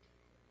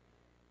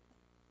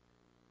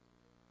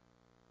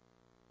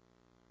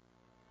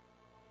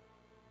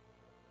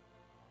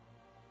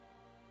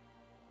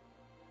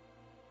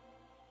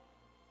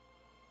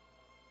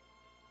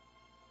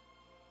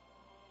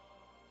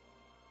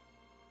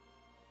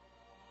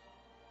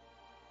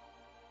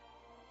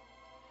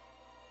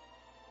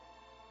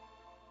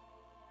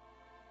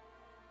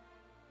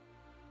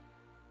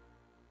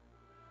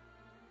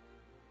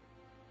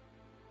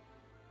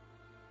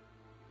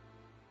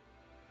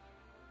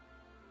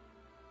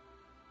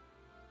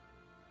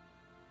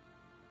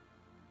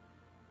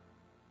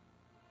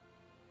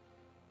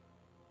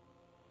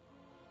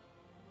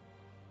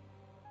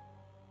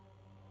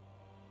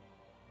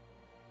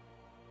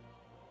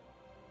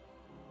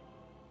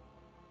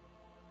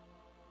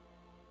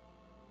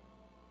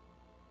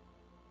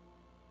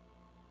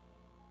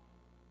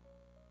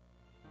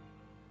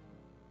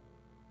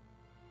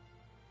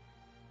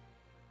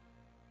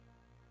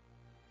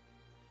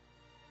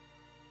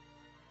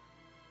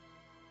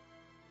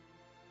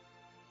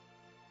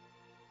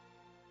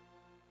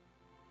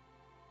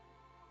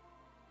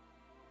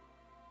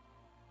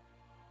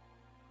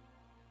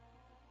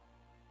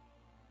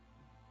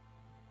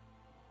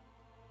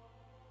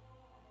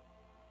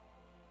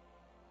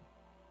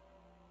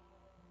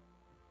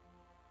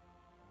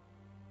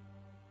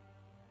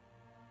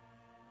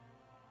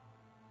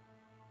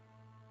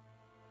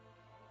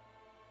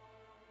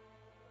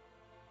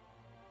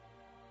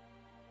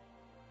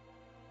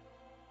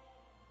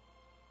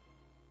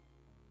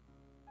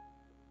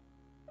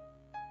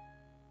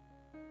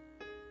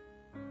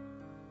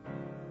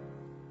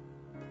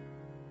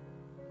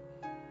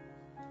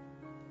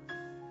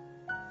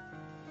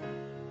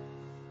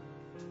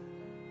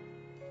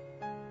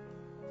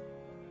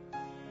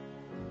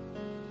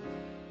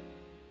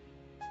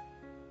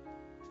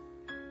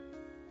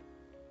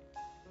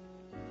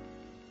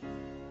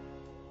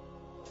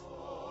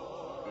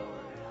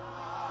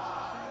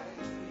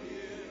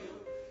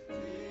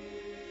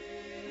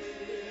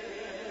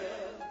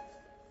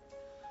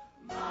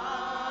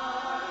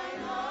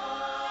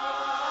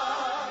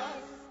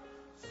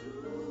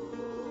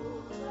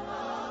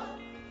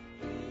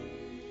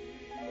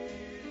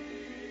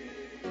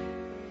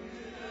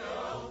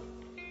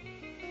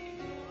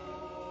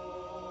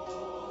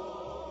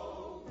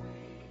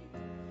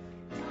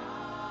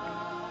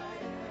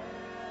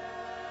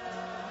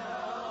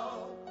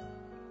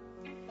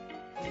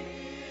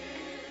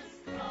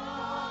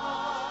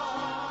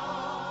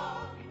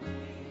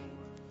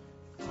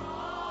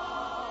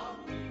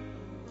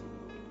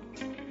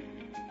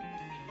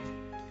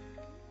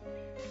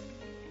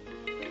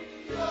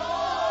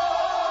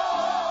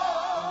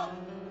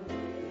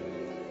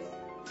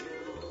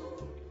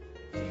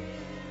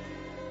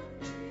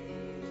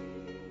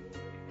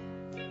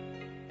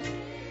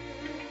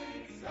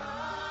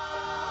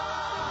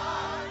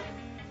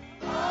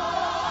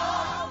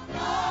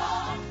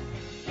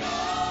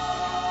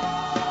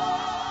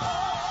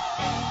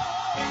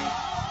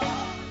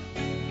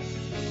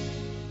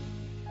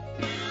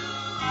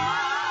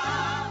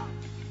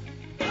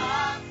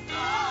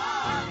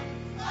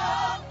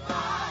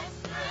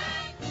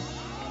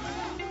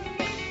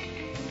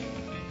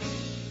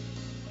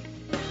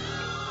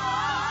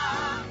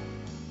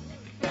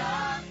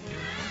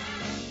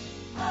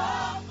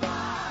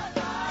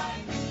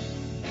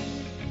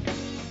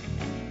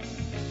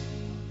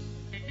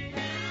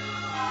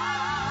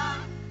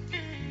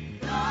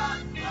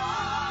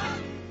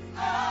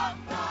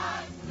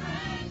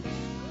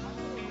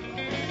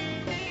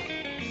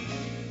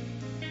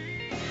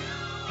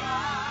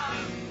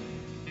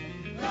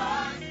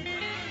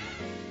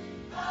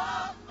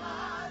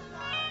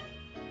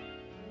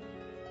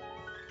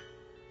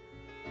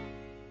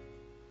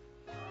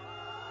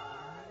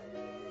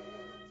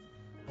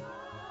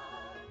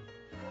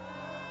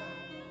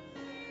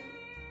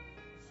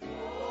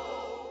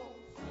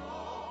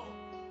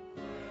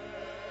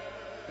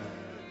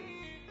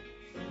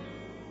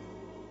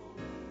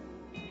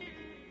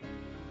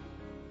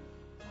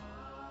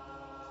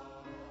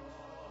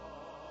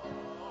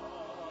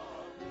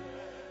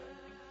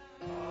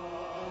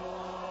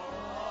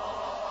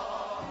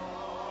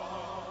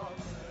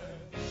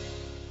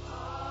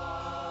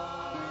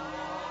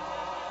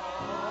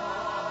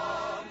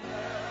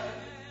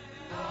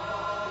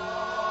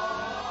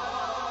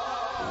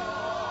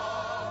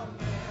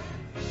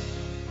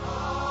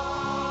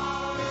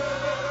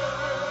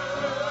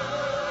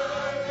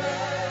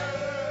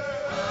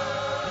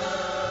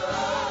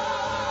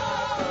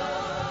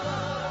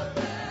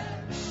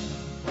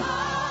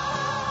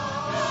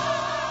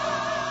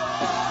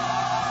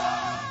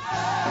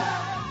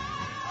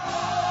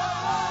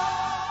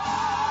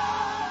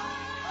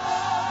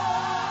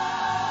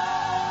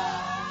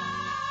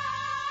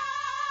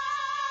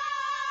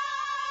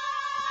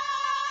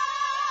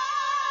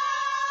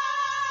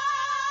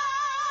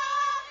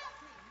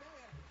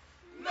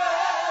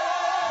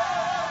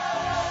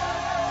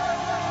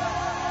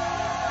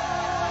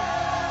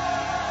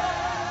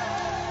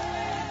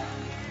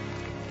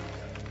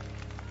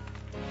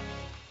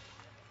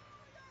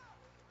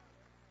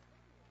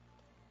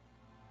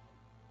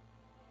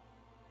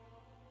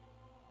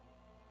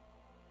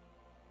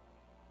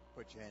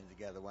 put your hands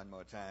together one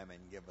more time and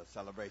give a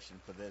celebration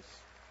for this.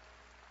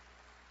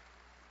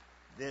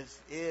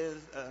 This is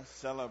a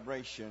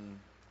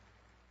celebration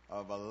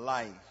of a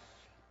life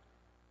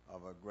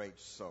of a great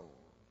soul.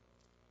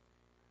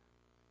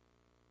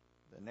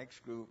 The next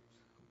group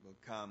will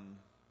come,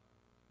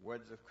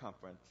 Words of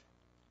Comfort,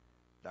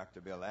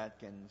 Dr. Bill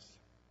Atkins,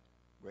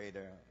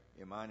 Greater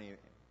Imani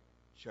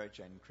Church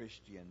and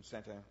Christian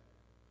Center.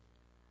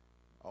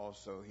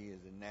 Also, he is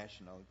the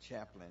national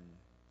chaplain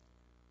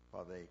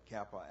for the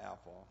Kappa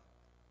Alpha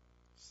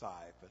Psi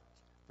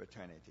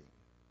fraternity.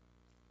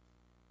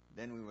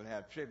 Then we will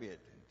have tribute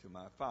to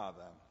my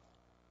father,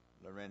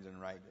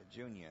 Lorenzen Wright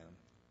Jr.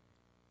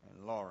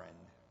 and Lauren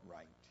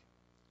Wright.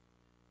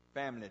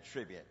 Family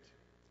tribute.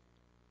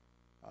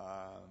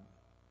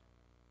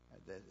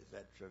 Is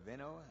that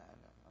Trevino?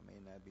 I may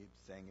not be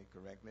saying it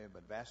correctly,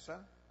 but Vasa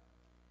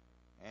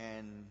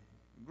and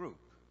group.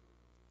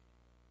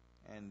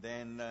 And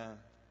then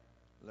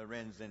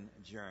Lorenzen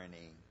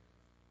Journey,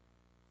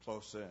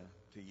 Closer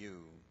to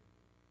You,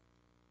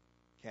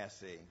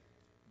 Cassie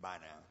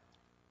Bynum.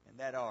 In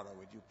that order,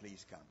 would you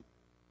please come?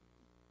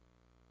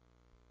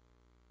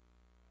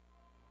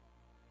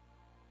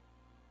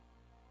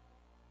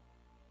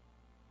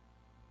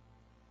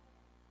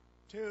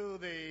 To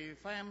the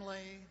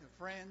family, the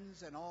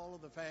friends, and all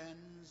of the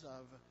fans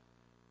of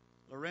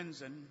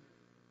Lorenzen,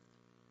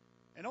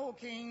 an old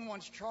king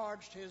once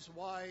charged his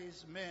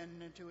wise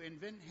men to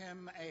invent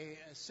him a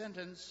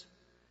sentence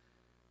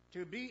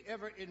to be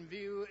ever in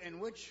view,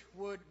 and which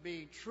would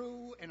be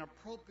true and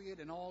appropriate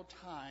in all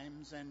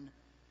times and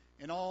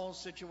in all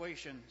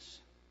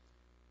situations.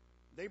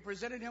 They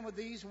presented him with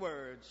these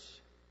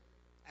words,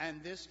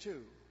 "And this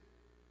too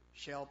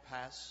shall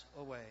pass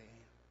away."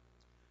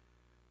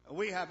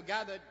 We have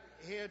gathered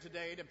here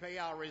today to pay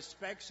our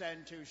respects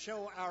and to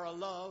show our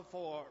love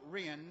for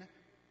Ren.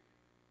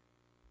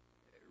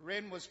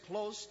 Ren was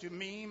close to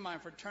me, my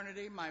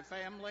fraternity, my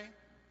family,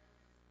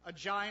 a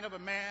giant of a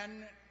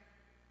man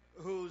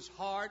whose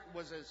heart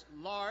was as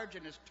large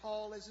and as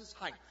tall as his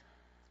height.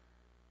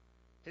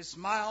 His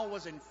smile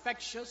was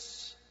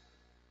infectious,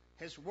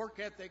 his work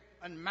ethic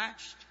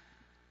unmatched,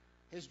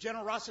 his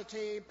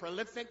generosity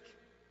prolific,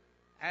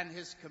 and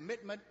his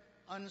commitment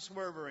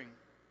unswerving.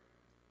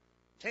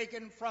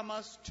 Taken from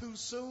us too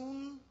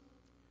soon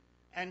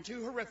and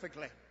too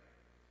horrifically,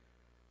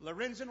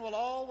 Lorenzen will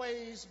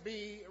always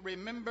be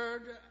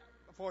remembered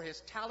for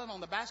his talent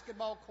on the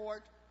basketball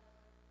court,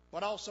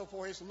 but also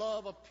for his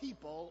love of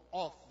people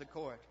off the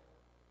court.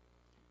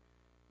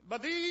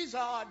 But these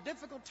are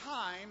difficult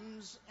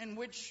times in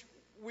which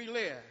we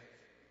live.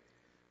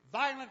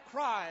 Violent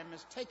crime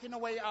is taking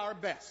away our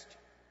best.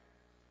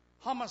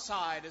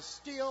 Homicide is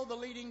still the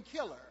leading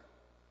killer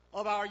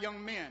of our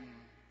young men.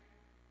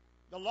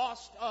 The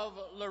loss of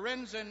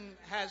Lorenzen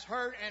has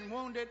hurt and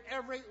wounded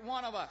every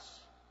one of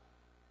us.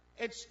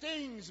 It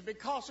stings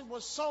because it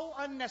was so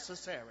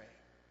unnecessary.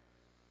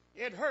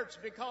 It hurts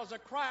because a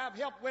cry of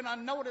help went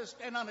unnoticed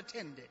and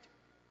unattended.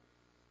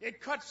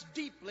 It cuts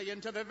deeply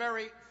into the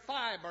very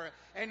fiber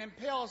and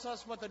impels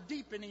us with a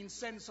deepening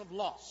sense of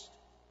loss.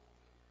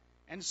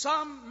 And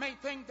some may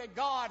think that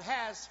God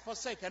has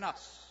forsaken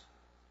us.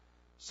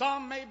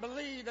 Some may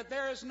believe that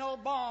there is no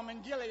balm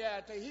in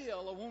Gilead to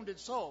heal a wounded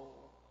soul.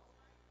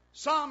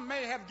 Some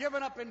may have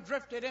given up and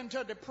drifted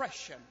into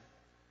depression.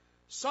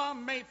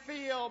 Some may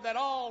feel that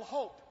all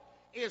hope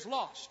is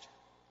lost.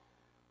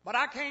 But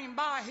I came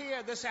by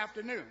here this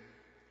afternoon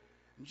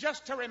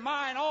just to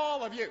remind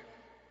all of you,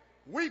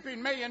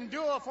 weeping may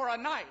endure for a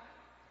night,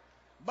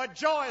 but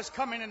joy is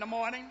coming in the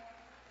morning.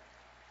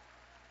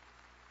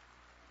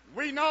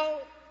 We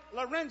know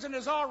Lorenzen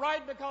is all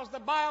right because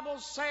the Bible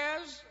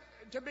says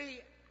to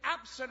be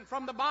absent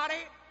from the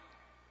body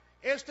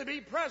is to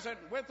be present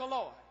with the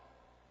Lord.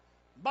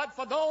 But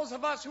for those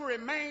of us who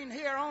remain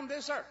here on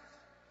this earth,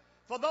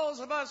 for those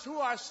of us who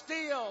are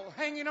still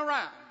hanging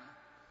around,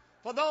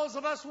 for those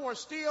of us who are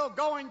still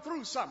going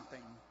through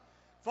something,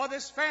 for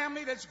this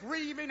family that's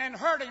grieving and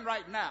hurting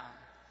right now,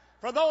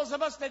 for those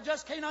of us that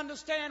just can't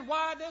understand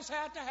why this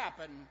had to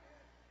happen,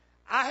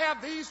 I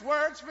have these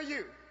words for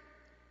you.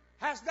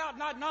 Hast thou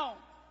not known?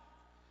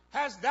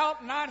 Hast thou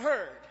not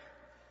heard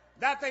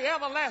that the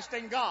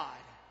everlasting God,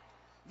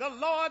 the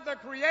Lord, the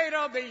creator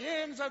of the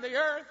ends of the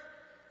earth,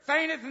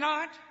 fainteth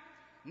not,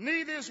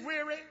 neither is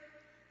weary.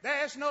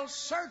 There is no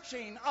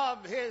searching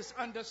of his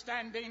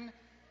understanding.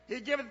 He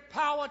giveth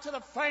power to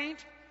the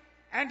faint,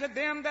 and to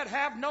them that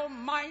have no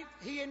might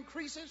he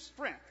increaseth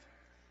strength.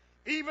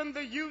 Even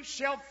the youth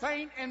shall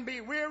faint and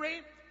be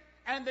weary,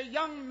 and the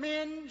young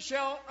men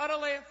shall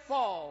utterly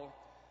fall.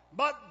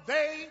 But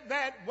they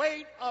that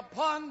wait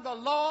upon the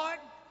Lord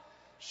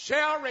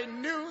shall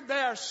renew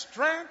their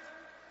strength.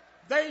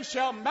 They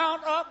shall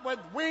mount up with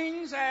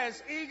wings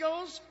as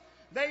eagles.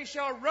 They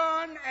shall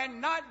run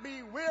and not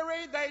be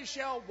weary. They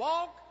shall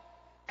walk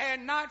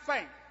and not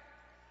faint.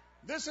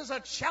 This is a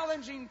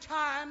challenging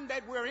time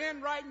that we're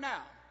in right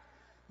now.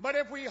 But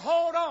if we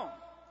hold on,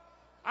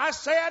 I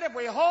said if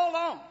we hold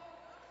on,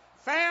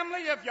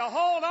 family, if you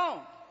hold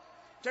on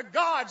to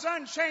God's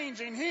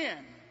unchanging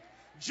hand,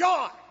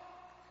 joy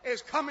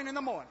is coming in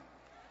the morning.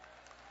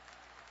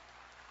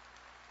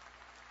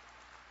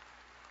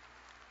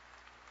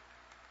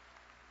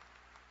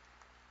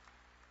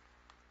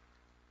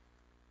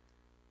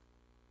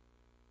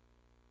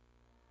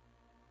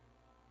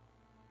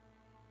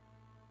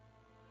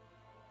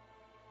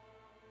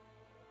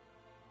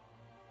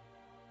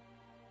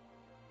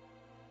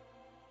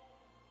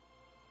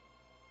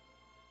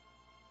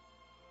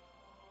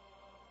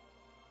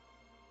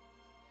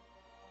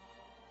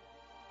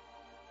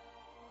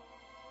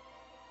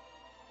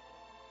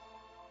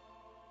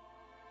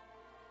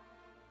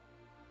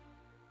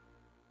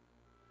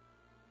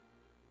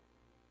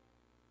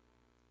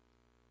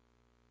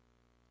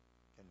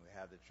 Can we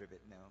have the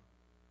tribute now?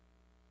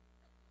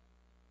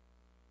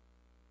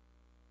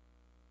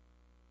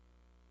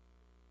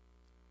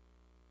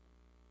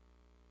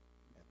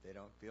 If they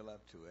don't feel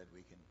up to it,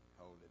 we can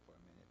hold it for a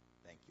minute.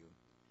 Thank you.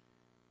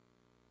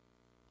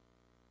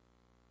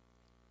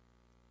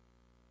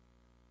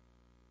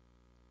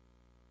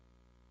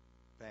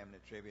 Family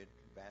tribute,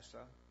 Vasa.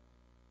 Are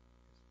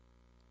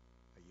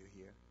you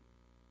here?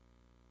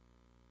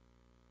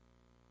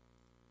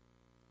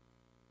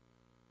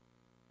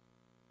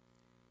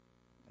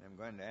 And I'm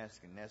going to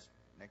ask the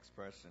next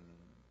person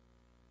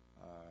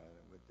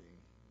with the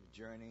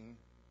journey,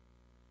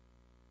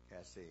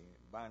 Cassie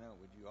Bana,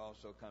 would you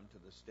also come to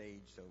the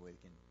stage so we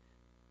can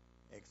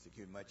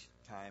execute much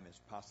time as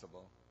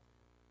possible?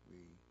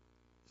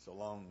 It's a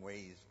long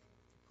ways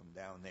from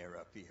down there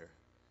up here.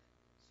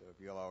 So if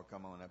you'll all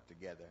come on up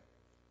together,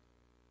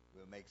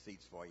 we'll make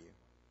seats for you.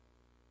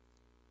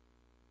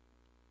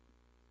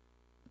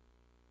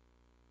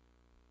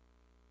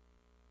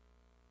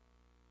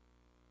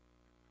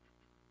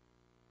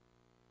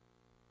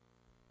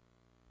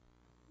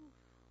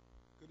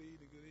 Good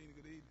evening, good evening,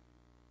 good evening.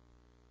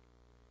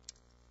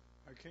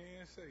 I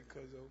can't say,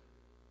 cuzzo,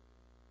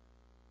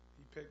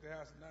 he picked the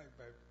house tonight,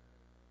 baby.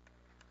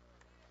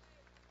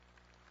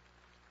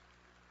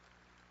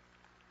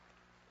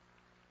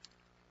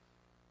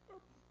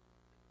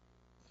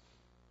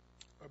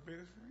 A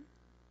best friend.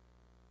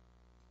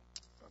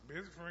 A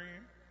best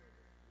friend.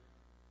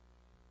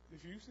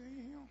 If you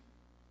seen him,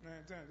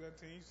 9 times out of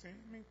 10 you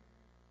seen me.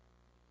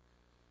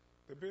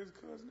 The best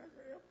cousin I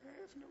could ever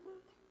have in the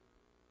world.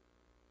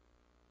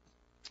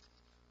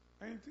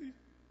 Ain't he?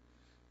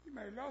 He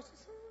might have lost his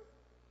son.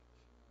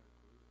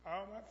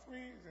 All my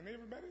friends and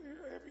everybody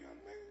here, every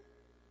young man,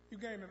 you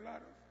gained a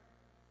lot of.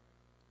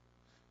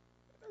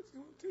 I just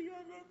want to tell you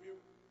I love you.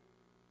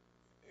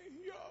 And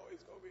you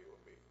always gonna be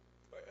with me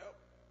forever.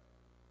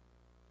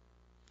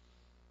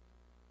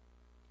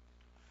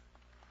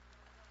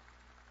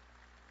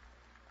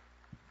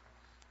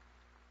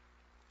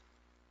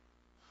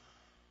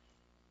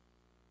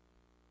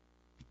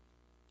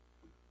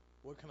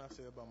 What can I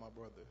say about my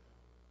brother?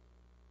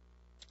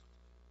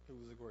 He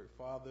was a great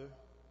father,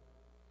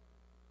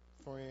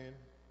 friend,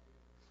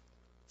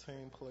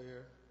 team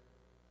player,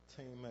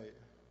 teammate.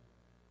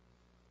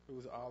 He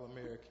was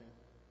All-American.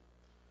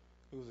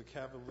 He was a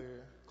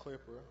Cavalier,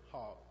 Clipper,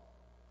 Hawk.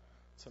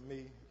 To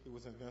me, he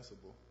was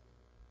invincible.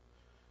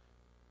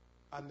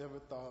 I never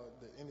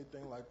thought that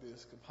anything like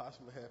this could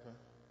possibly happen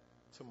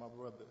to my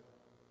brother.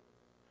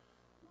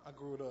 I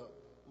grew up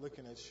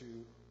looking at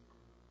you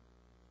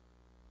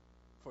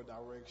for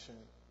direction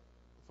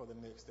for the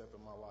next step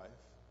in my life.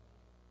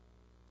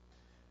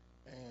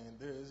 And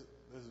there's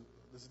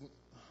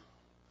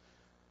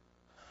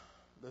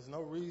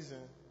no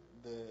reason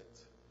that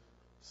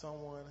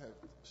someone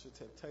should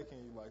have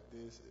taken you like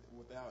this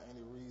without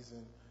any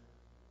reason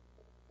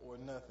or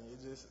nothing. It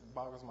just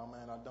boggles my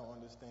mind. I don't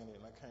understand it,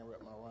 and I can't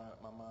wrap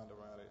my mind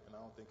around it. And I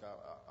don't think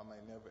I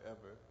may never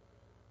ever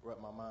wrap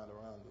my mind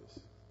around this.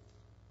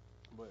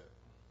 But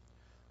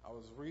I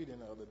was reading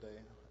the other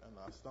day, and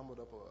I stumbled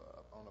up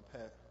on a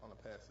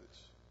passage.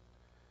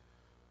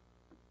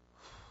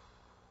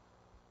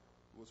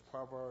 It was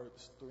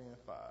Proverbs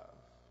 3:5.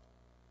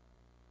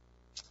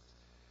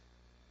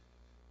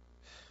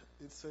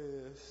 It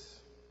says,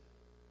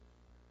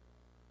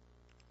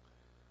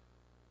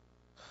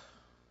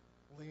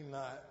 lean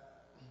not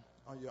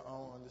on your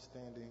own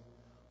understanding,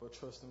 but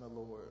trust in the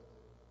Lord.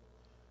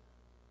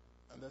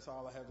 And that's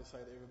all I have to say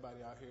to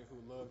everybody out here who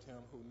loved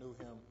him, who knew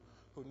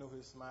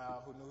his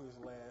smile, who knew his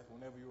laugh.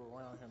 Whenever you were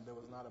around him, there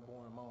was not a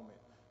boring moment.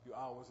 You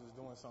always was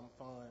doing something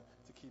fun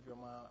to keep your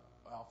mind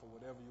off of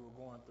whatever you were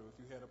going through. If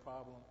you had a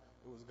problem,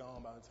 it was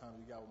gone by the time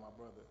you got with my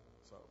brother.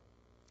 So,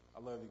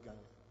 I love you,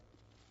 Gunny.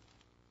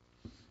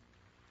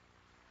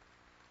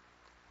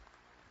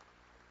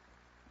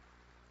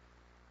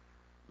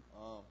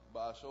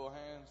 By a show of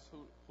hands,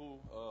 who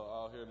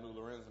out here knew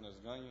Lorenzen as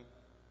Gunyon?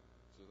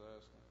 Just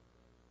asking.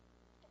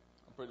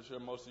 I'm pretty sure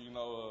most of you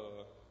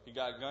know he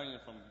got Gunyon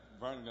from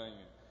Vern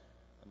Gunyon.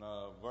 And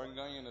Vern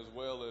Gunyon, as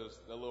well as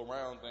that little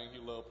round thing he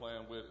loved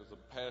playing with, is a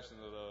passion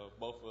that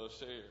both of us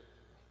shared,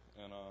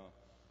 and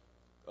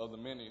of the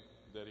many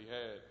that he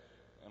had.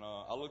 And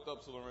I looked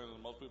up to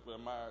Lorenzen. Most people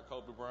admired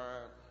Kobe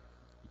Bryant,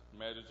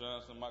 Magic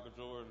Johnson, Michael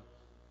Jordan.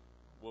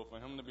 well,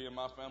 for him to be in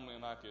my family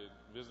and I could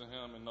visit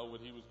him and know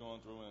what he was going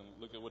through and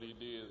look at what he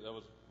did, that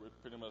was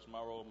pretty much my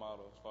role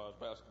model as far as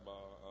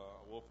basketball.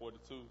 I wore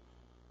 42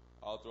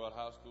 all throughout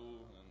high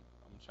school, and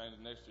I'm changing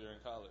next year in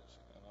college.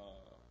 And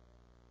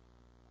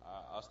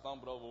I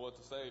stumbled over what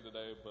to say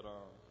today, but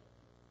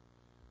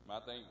I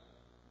think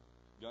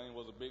Gunny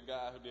was a big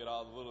guy who did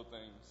all the little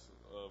things.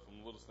 From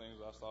the little things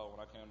I saw when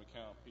I came to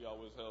camp, he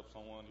always helped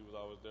someone. He was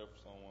always there for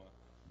someone.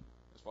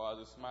 As far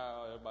as his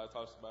smile, everybody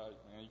talks about it,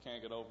 man, you can't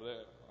get over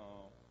that.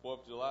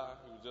 4th of July,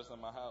 he was just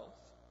in my house.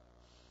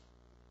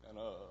 And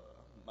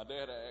my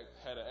dad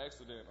had an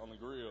accident on the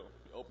grill.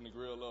 He opened the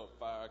grill up,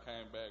 fire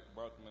came back,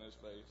 burnt him in his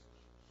face.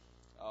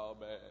 All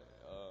bad.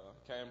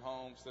 Came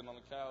home, sitting on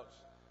the couch,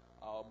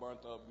 all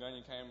burnt up.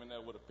 Gunny came in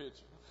there with a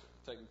picture,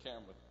 taking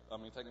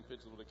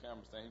pictures with a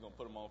camera, saying he's going to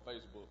put them on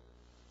Facebook.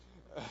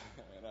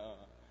 And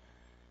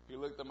he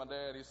looked at my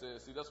dad, he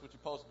said, see, that's what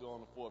you're supposed to do on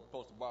the 4th, you're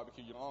supposed to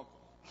barbecue your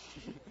uncle.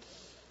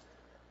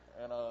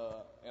 And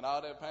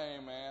all that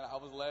pain, man, I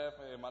was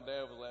laughing, and my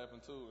dad was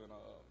laughing too. And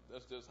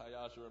that's just how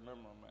y'all should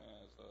remember him,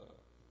 man. It's a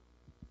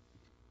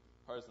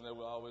person that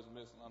we'll always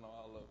miss, and I know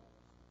I love him.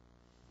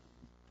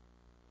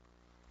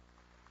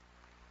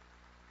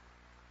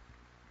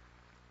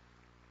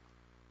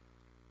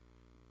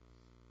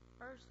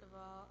 First of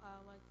all,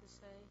 I'd like to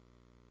say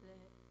that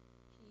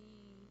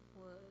he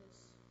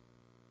was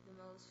the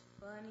most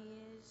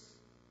funniest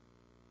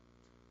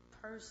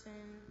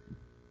person.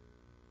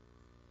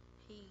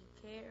 He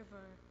cared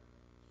for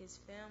his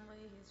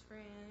family, his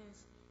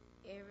friends,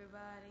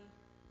 everybody.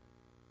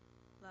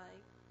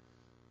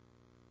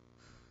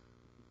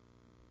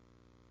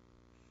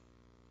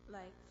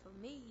 Like for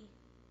me,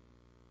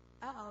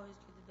 I always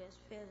get the best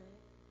feeling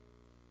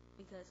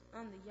because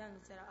I'm the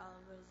youngest out of all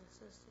the brothers and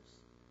sisters.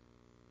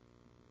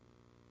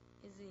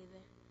 It's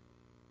either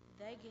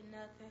they get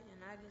nothing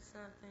and I get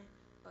something,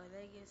 or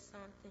they get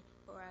something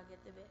or I get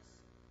the best.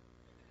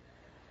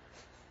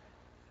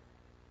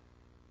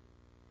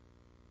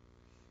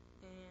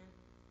 And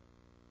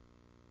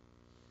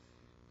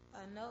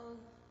I know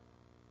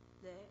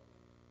that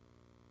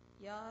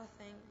y'all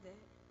think that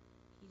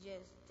he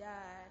just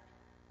died,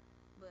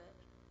 but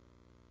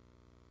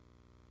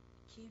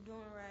keep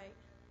doing right.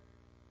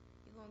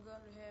 You're gonna go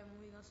to heaven,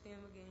 we're gonna see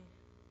him again.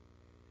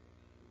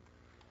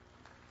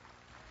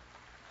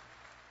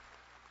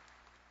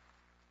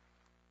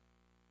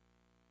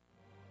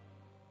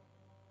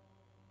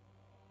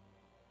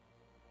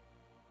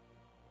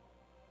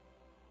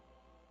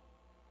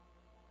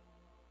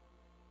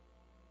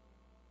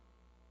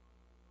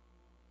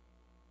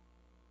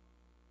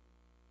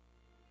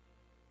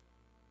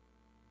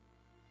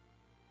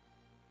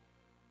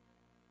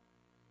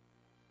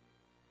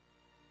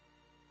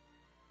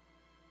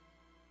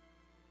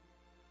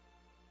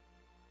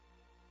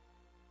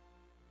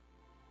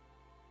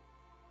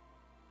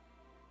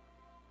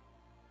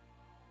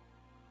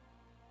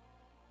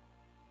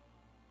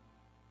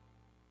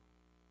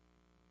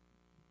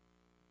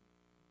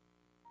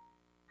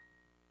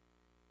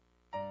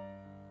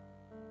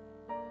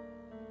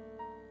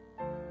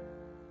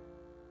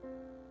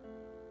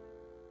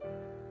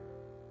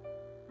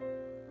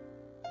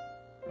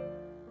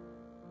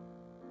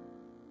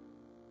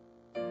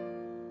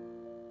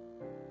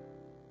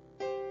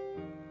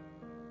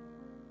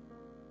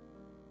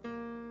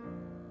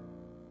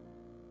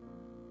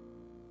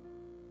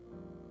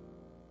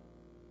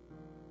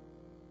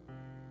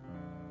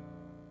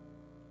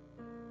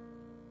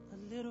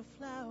 Little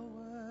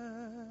flower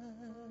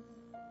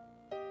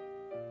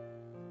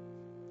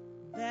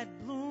that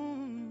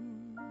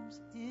blooms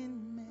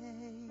in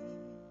May,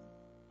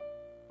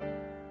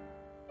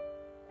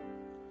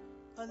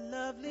 a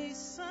lovely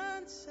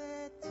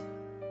sunset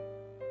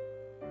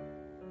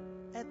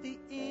at the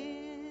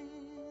end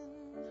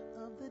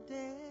of the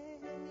day,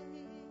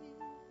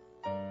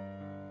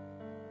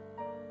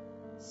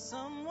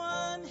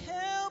 someone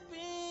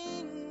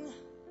helping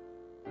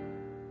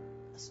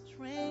a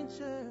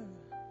stranger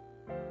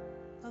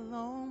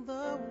along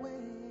the way.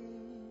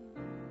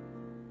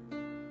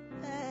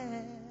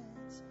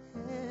 That's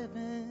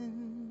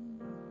heaven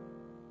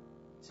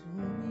to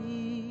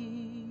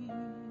me.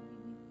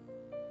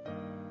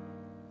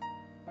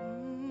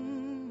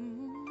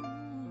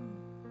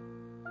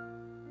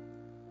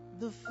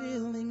 The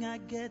feeling I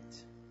get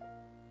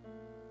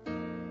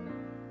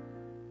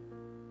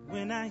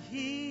when I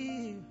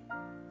hear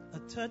a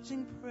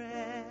touching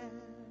prayer,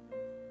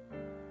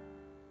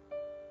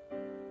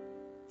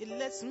 it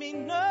lets me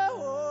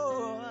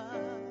know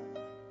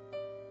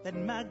that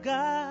my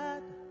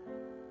God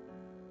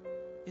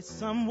is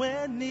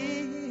somewhere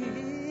near.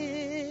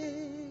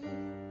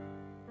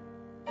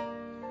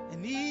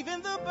 And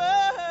even the birds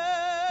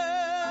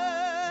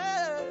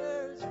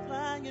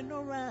flying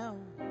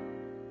around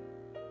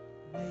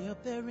way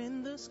up there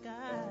in the sky,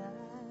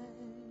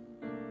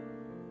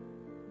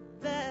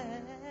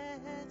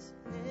 that's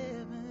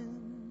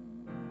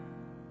heaven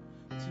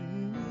to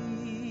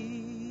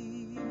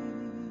me.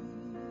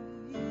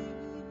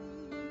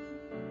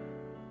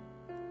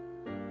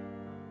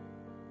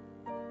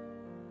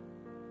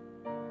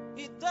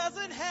 It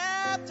Doesn't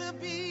have to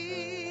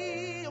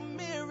be a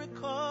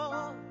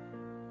miracle.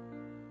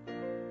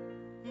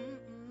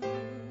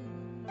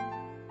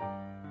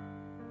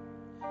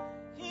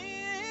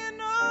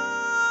 In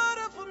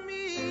order for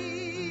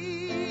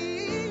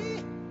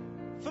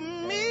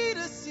me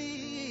to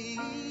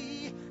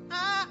see,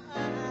 I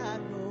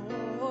know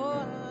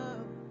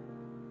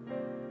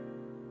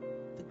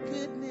the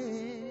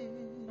goodness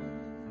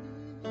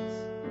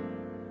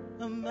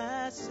of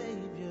my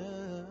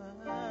Savior.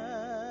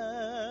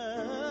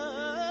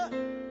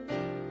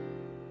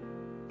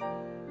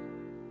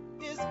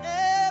 Is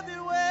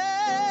everywhere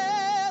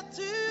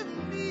to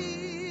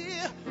me.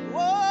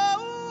 Whoa,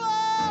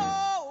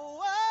 whoa,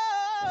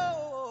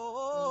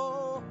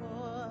 whoa.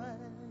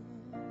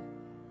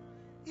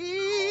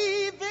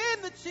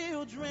 Even the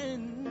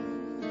children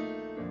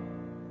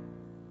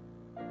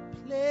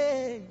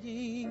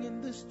playing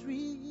in the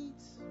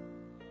streets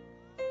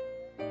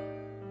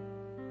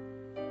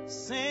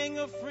sang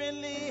a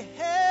friendly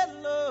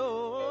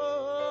hello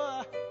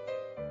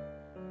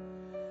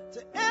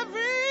to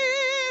everyone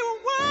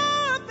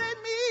they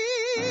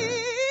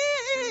meet,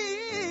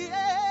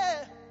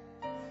 yeah.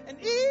 And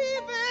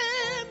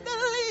even the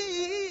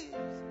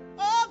leaves,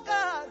 oh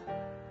God,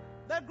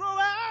 that grow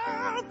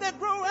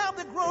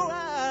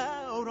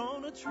out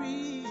on a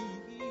tree.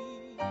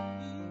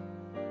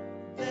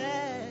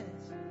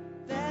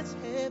 That's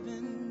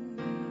heaven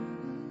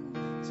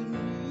to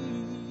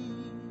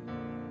me.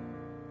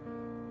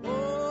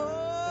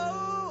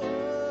 Oh,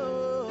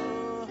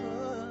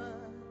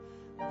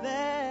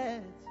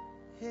 that's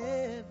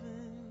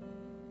heaven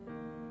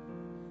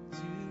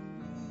to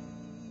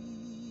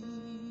me.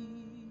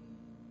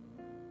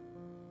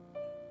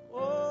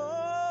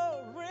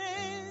 Oh,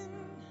 rain,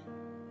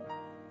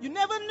 you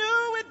never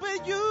knew it,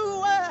 but you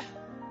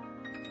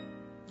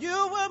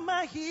were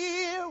my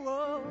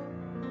hero.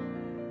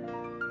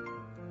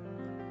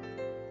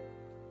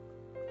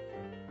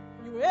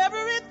 You were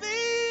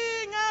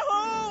everything I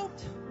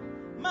hoped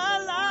my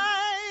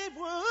life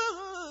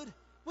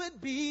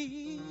would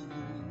be.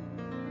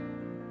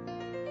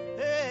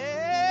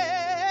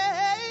 Hey,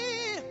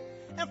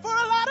 and for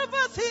a lot of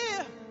us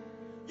here,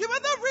 you were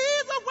the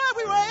reason why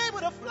we were able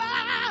to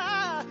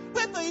fly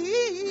with the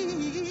eagle.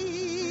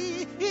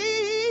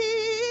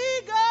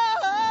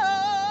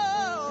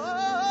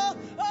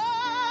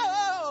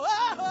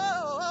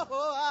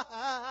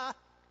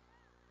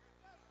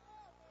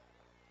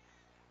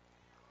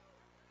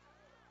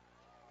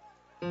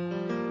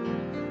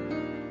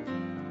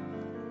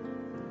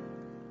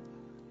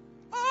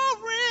 Oh,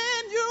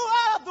 Ren, you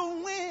are the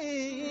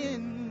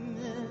wind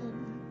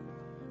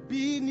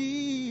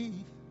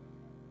beneath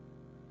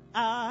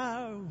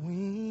our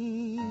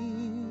wings.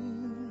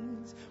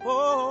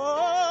 Oh,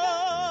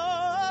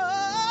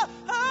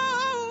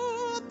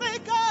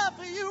 thank God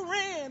for you,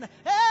 Ren.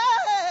 Hey.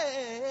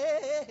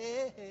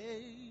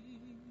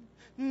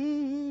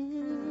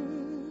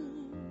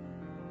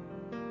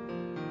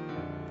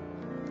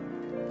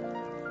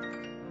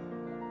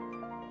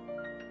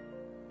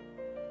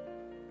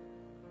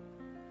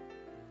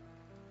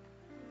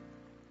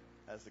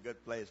 That's a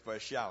good place for a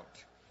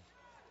shout.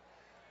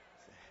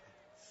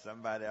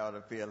 Somebody ought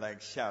to feel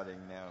like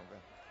shouting now.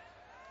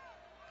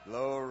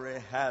 Glory,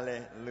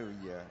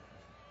 hallelujah.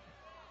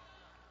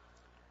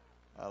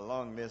 A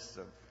long list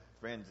of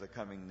friends are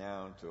coming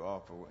now to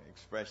offer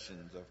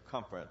expressions of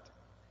comfort.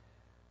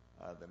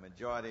 The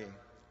majority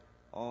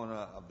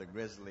owner of the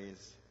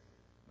Grizzlies,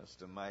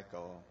 Mr.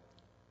 Michael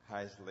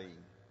Heisley,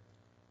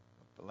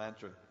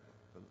 philanthropist,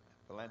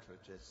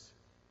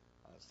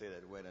 I'll say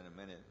that word in a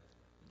minute,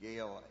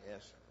 Gail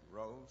S.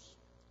 Rose,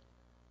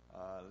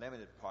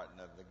 limited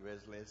partner of the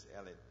Grizzlies,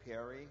 Elliot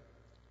Perry,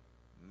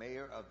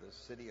 Mayor of the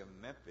City of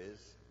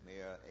Memphis,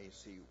 Mayor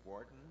A.C.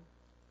 Wharton,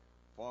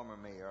 former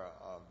Mayor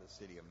of the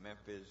City of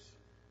Memphis,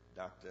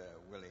 Dr.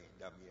 Willie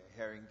W.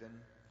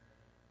 Harrington,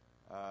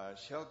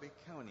 Shelby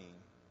County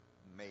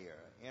Mayor,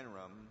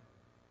 interim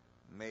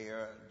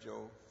Mayor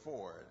Joe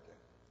Ford,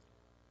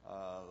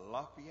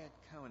 Lafayette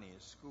County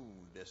School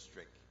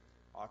District,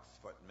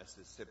 Oxford,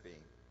 Mississippi,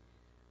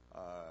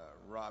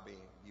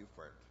 Robbie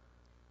Buford,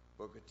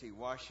 Booker T.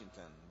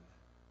 Washington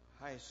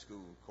High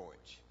School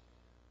coach,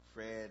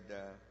 Fred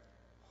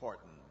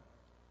Horton,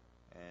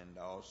 and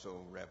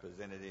also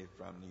representative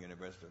from the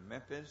University of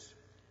Memphis,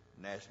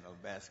 National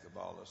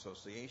Basketball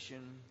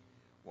Association,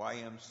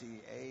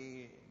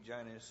 YMCA,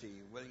 Johnny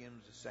C.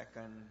 Williams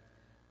II,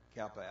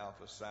 Kappa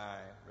Alpha Psi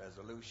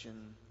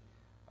Resolution,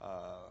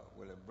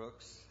 Willie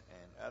Brooks,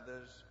 and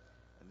others.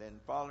 And then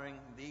following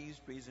these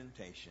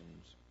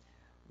presentations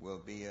will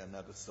be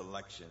another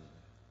selection,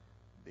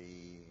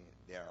 the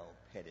Darrell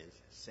Pettis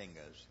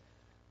Singers.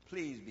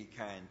 Please be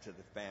kind to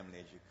the family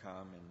as you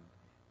come and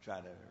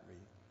try to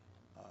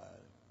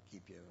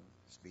keep your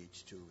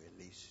speech to at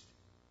least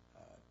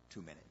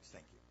 2 minutes.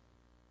 Thank you.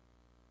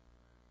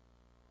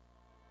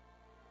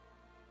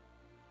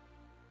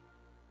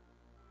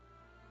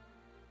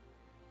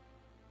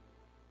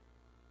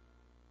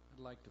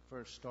 I'd like to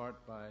first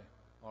start by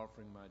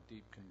offering my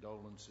deep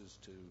condolences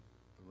to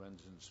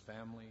Lorenzen's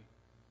family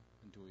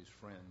and to his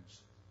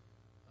friends.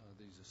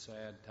 These are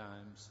sad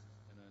times,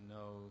 and I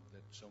know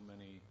that so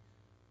many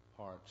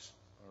hearts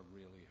are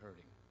really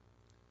hurting.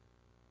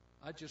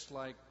 I'd just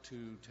like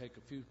to take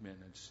a few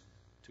minutes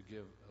to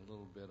give a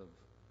little bit of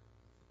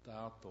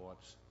our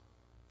thoughts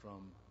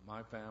from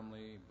my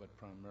family, but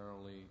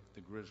primarily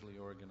the Grizzly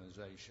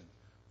organization,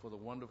 for the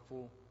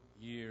wonderful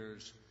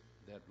years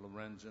that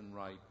Lorenzen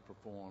Wright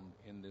performed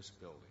in this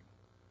building.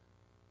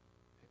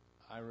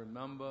 I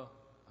remember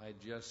I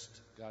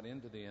just got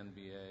into the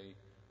NBA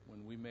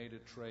when we made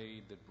a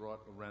trade that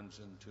brought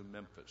Lorenzen to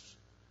Memphis.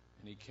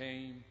 And he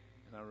came,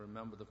 and I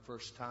remember the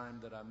first time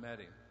that I met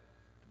him.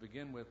 To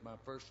begin with, my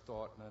first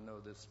thought, and I know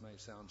this may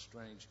sound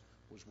strange,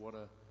 was what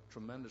a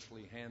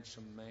tremendously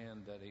handsome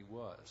man that he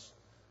was.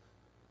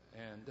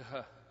 And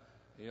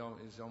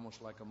he's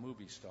almost like a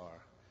movie star.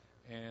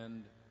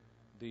 And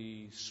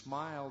the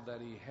smile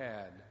that he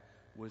had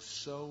was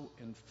so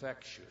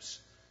infectious.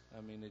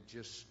 I mean, it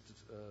just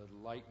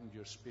lightened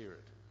your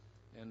spirit.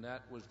 And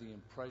that was the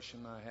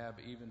impression I have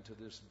even to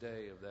this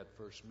day of that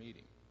first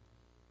meeting.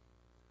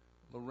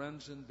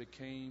 Lorenzen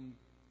became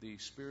the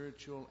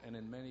spiritual and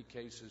in many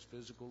cases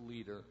physical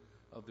leader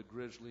of the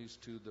Grizzlies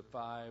to the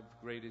 5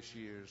 greatest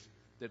years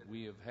that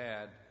we have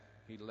had.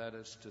 He led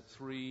us to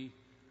 3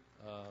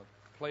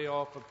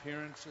 playoff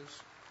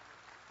appearances.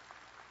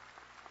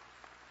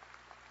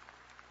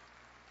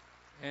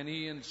 And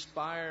he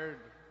inspired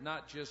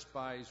not just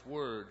by his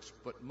words,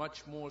 but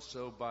much more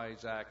so by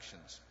his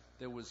actions.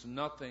 There was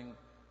nothing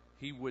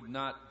he would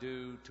not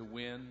do to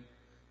win.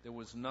 There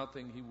was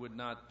nothing he would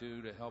not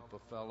do to help a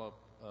fellow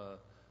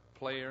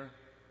player.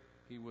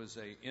 He was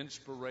an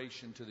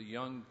inspiration to the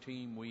young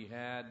team we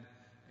had,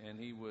 and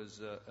he was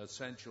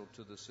essential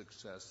to the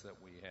success that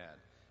we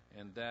had.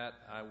 And that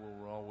I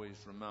will always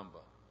remember.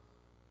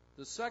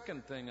 The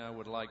second thing I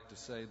would like to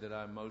say that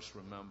I most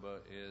remember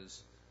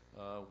is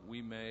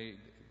we made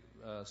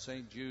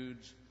St.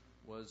 Jude's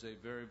was a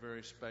very,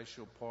 very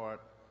special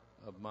part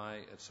of my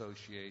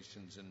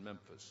associations in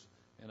Memphis.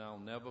 And I'll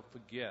never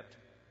forget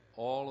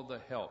all of the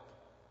help.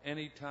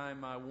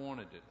 Anytime I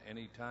wanted it,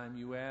 anytime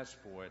you asked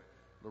for it,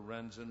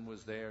 Lorenzen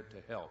was there to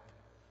help.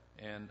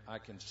 And I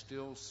can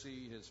still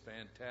see his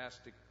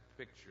fantastic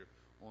picture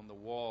on the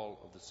wall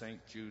of the St.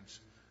 Jude's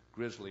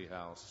Grizzly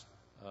House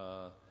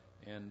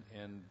and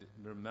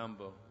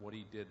remember what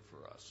he did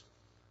for us.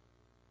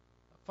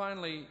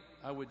 Finally,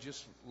 I would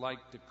just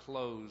like to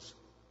close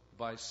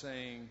by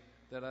saying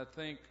that I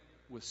think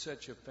with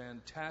such a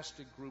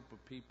fantastic group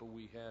of people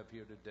we have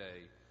here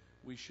today,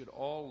 we should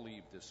all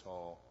leave this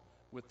hall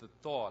with the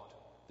thought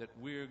that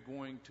we're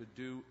going to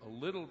do a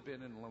little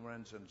bit in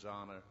Lorenzen's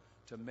honor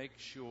to make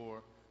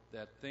sure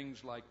that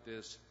things like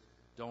this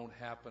don't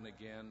happen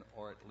again,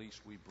 or at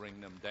least we bring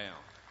them down.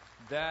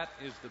 That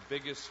is the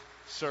biggest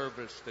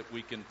service that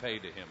we can pay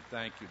to him.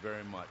 Thank you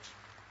very much.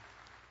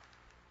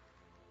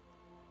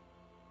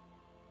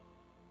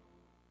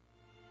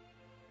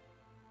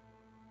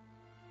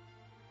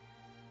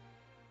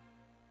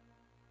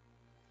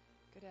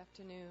 Good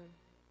afternoon.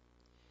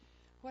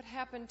 What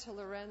happened to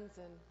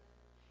Lorenzen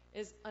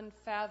is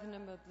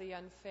unfathomably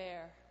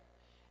unfair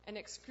and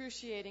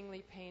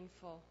excruciatingly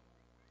painful.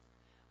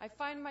 I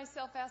find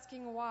myself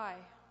asking why?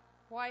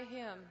 Why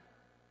him?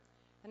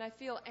 And I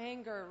feel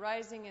anger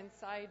rising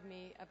inside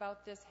me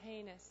about this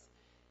heinous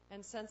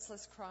and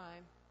senseless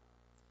crime.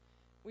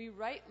 We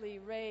rightly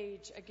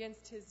rage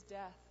against his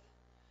death,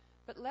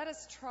 but let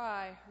us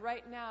try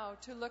right now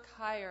to look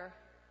higher,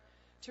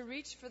 to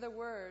reach for the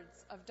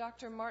words of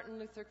Dr. Martin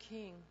Luther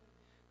King,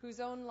 whose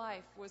own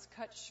life was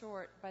cut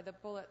short by the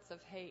bullets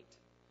of hate.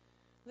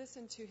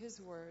 Listen to his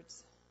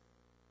words.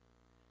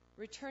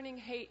 Returning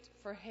hate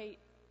for hate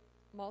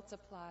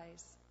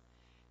multiplies,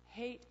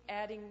 hate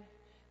adding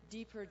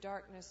deeper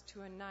darkness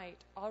to a night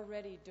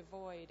already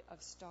devoid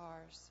of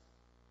stars.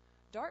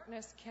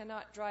 Darkness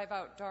cannot drive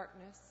out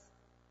darkness.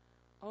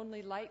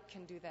 Only light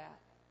can do that.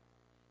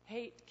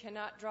 Hate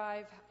cannot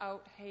drive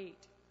out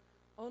hate.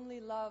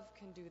 Only love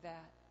can do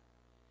that.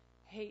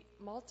 Hate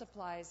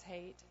multiplies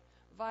hate.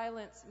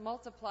 Violence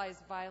multiplies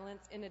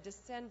violence in a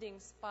descending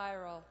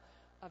spiral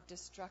of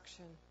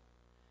destruction.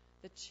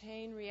 The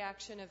chain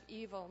reaction of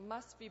evil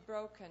must be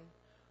broken,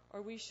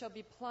 or we shall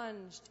be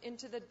plunged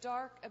into the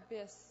dark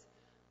abyss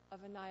of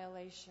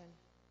annihilation.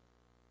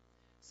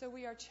 So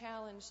we are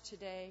challenged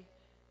today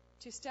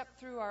to step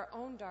through our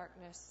own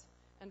darkness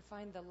and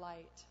find the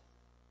light.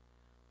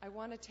 I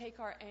want to take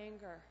our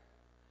anger,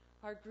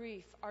 our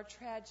grief, our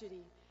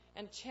tragedy,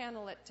 and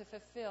channel it to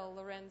fulfill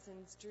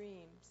Lorenzen's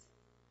dreams.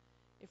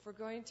 If we're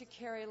going to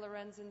carry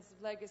Lorenzen's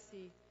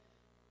legacy,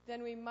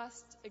 then we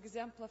must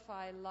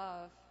exemplify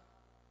love.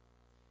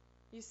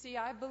 You see,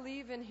 I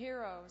believe in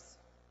heroes.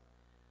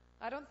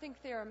 I don't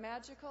think they are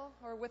magical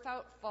or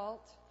without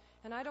fault,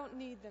 and I don't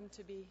need them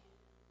to be.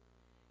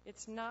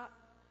 It's not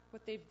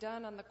what they've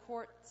done on the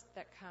courts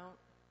that count,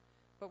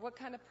 but what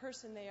kind of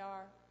person they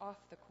are off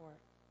the court.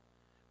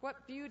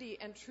 What beauty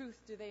and truth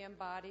do they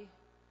embody?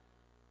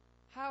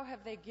 How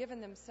have they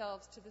given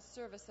themselves to the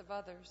service of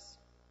others?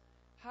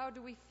 How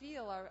do we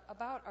feel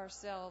about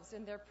ourselves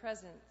in their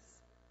presence?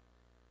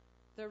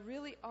 there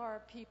really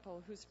are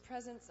people whose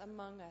presence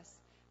among us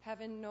have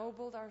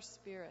ennobled our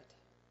spirit,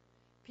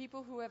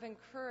 people who have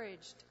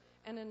encouraged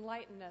and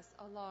enlightened us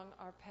along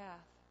our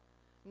path,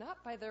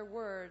 not by their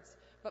words,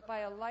 but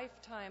by a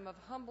lifetime of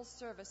humble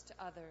service to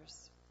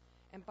others,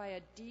 and by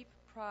a deep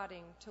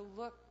prodding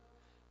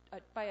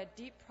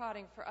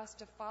for us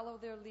to follow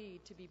their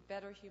lead to be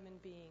better human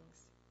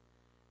beings.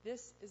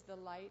 This is the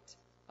light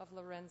of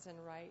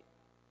Lorenzen Wright.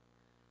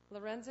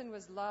 Lorenzen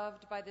was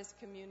loved by this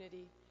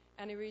community,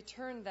 and he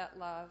returned that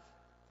love.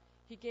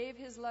 He gave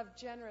his love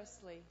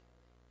generously,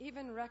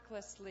 even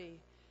recklessly,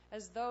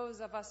 as those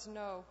of us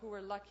know who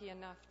were lucky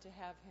enough to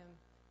have him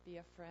be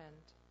a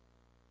friend.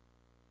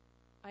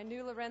 I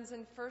knew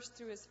Lorenzen first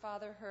through his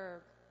father,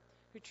 Herb,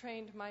 who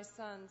trained my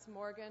sons,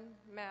 Morgan,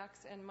 Max,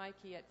 and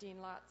Mikey at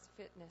Dean Lott's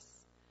Fitness.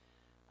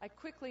 I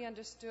quickly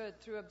understood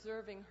through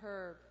observing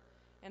Herb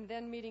and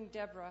then meeting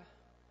Deborah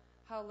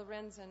how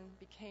Lorenzen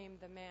became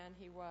the man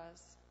he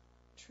was.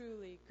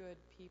 Truly good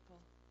people.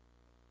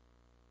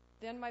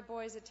 Then my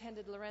boys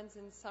attended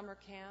Lorenzen's summer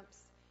camps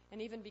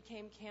and even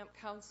became camp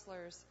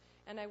counselors,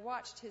 and I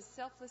watched his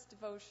selfless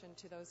devotion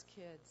to those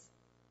kids.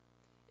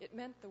 It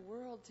meant the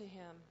world to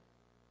him.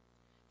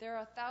 There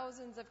are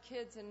thousands of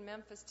kids in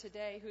Memphis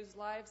today whose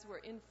lives were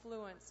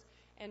influenced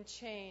and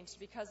changed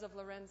because of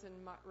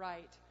Lorenzen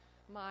Wright,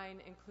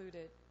 mine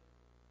included.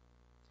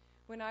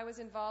 When I was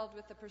involved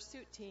with the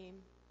pursuit team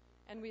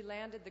and we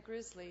landed the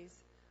Grizzlies,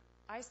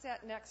 I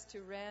sat next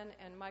to Ren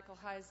and Michael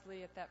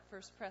Heisley at that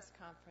first press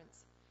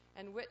conference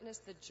and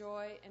witnessed the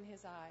joy in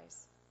his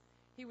eyes.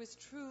 He was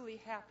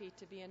truly happy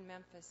to be in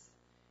Memphis,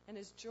 and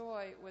his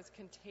joy was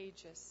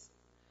contagious.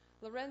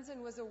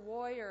 Lorenzen was a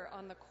warrior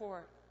on the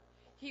court.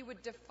 He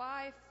would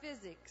defy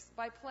physics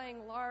by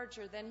playing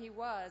larger than he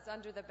was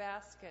under the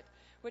basket,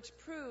 which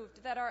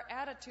proved that our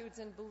attitudes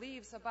and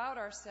beliefs about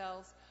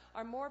ourselves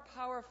are more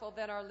powerful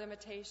than our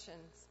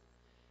limitations.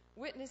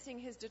 Witnessing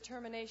his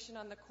determination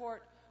on the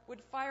court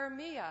would fire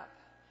me up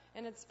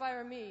and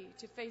inspire me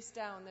to face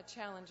down the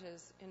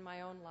challenges in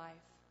my own life.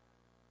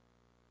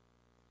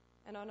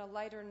 And on a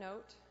lighter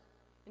note,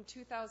 in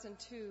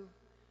 2002,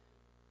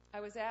 I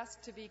was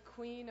asked to be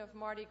Queen of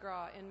Mardi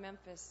Gras in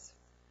Memphis,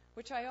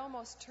 which I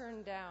almost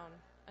turned down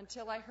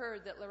until I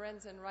heard that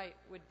Lorenzen Wright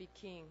would be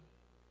king.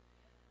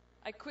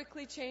 I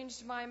quickly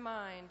changed my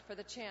mind for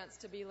the chance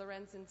to be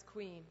Lorenzen's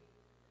queen.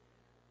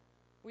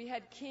 We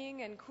had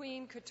king and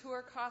queen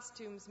couture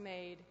costumes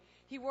made.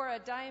 He wore a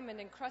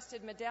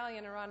diamond-encrusted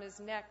medallion around his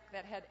neck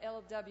that had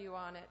LW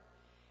on it.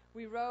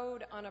 We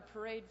rode on a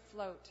parade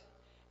float,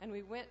 and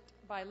we went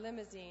by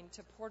limousine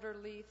to Porter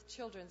Leith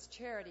Children's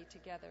Charity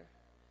together.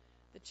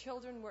 The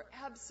children were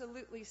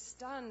absolutely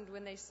stunned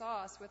when they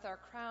saw us with our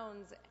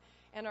crowns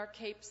and our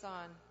capes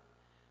on.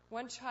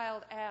 One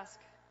child asked,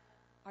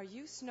 "Are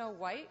you Snow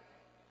White?"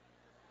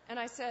 And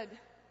I said,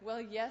 "Well,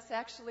 yes,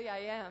 actually I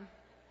am."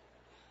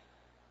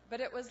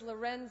 But it was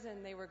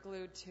Lorenzen they were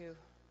glued to.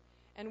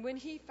 And when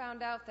he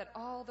found out that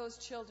all those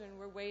children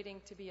were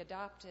waiting to be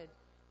adopted,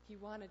 he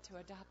wanted to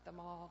adopt them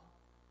all.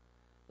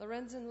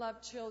 Lorenzen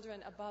loved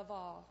children above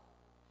all.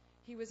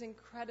 He was an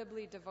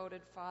incredibly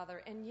devoted father,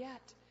 and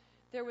yet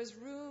there was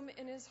room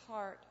in his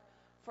heart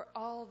for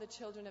all the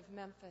children of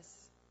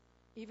Memphis,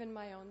 even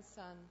my own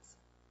sons.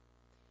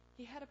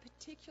 He had a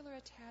particular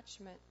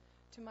attachment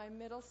to my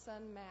middle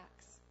son,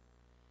 Max.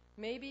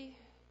 Maybe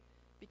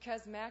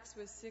because Max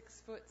was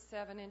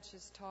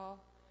 6'7" tall,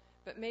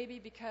 but maybe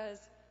because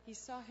he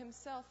saw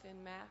himself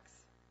in Max,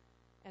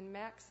 and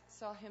Max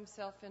saw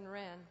himself in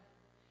Ren.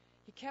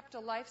 He kept a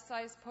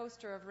life-size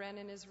poster of Ren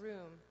in his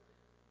room.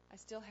 I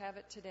still have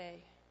it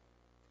today.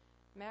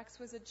 Max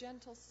was a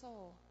gentle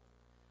soul,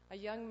 a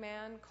young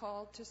man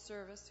called to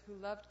service who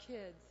loved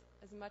kids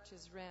as much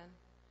as Ren.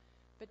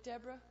 But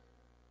Deborah,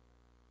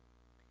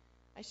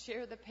 I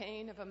share the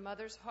pain of a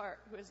mother's heart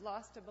who has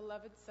lost a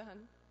beloved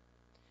son.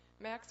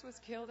 Max was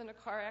killed in a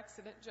car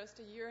accident just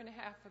a year and a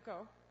half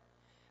ago.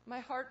 My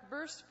heart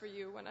burst for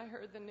you when I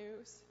heard the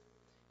news.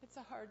 It's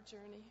a hard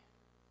journey.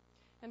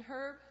 And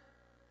Herb,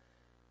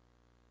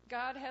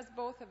 God has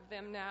both of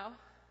them now,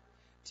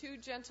 two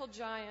gentle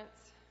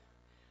giants.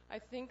 I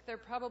think they're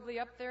probably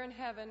up there in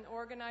heaven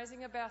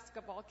organizing a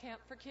basketball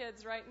camp for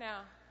kids right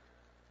now.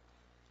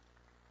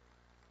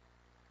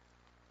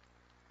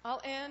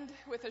 I'll end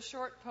with a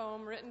short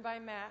poem written by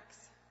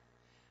Max.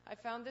 I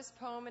found this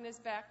poem in his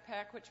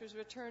backpack, which was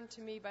returned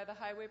to me by the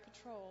Highway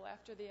Patrol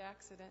after the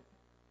accident.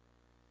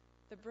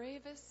 The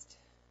bravest,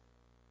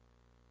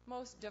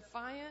 most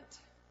defiant,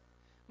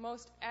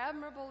 most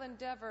admirable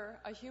endeavor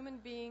a human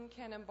being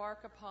can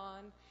embark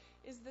upon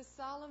is the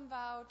solemn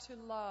vow to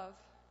love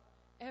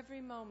every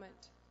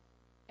moment,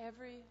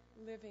 every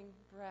living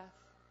breath.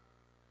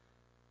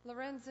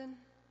 Lorenzen,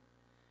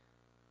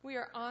 we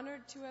are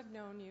honored to have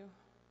known you.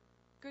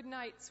 Good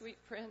night, sweet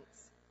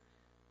prince,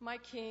 my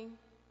king.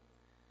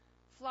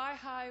 Fly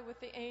high with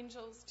the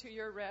angels to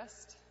your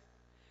rest.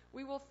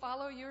 We will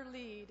follow your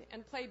lead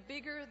and play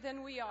bigger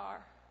than we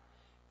are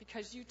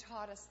because you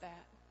taught us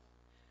that.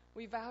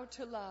 We vow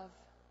to love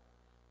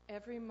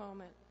every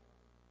moment,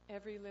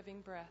 every living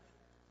breath.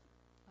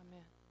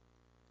 Amen.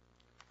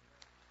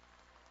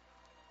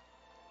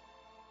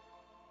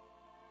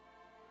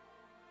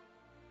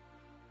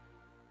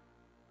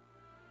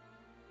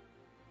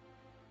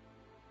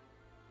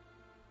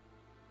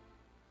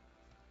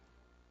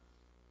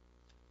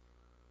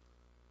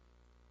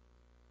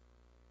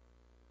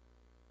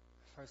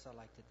 First, I'd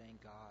like to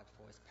thank God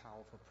for his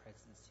powerful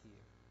presence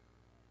here.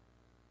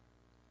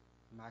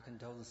 My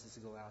condolences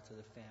go out to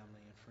the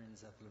family and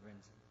friends of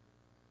Lorenzen.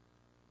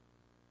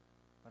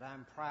 But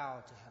I'm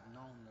proud to have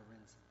known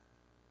Lorenzen.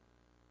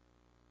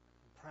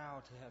 I'm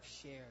proud to have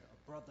shared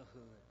a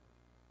brotherhood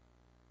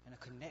and a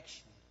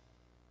connection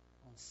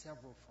on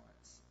several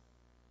fronts.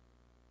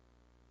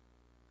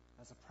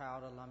 As a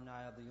proud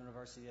alumni of the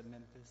University of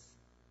Memphis,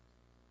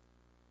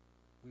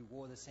 we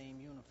wore the same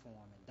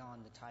uniform and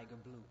donned the tiger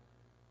blue,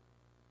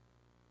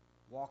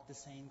 walked the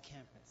same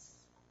campus,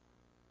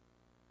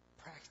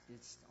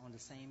 practiced on the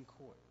same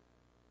court,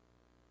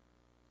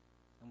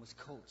 and was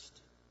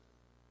coached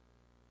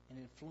and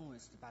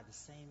influenced by the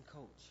same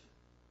coach,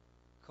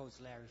 Coach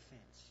Larry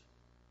Finch.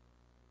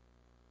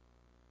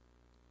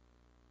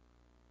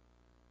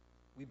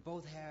 We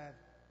both had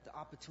the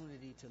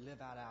opportunity to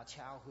live out our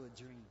childhood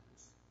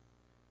dreams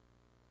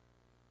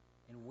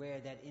and wear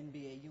that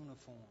NBA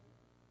uniform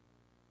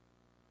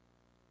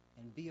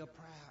and be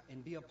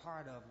a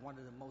part of one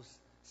of the most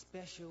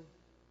special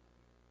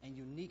and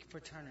unique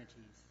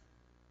fraternities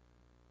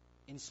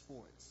in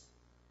sports,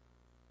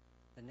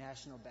 the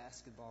National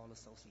Basketball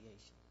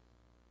Association.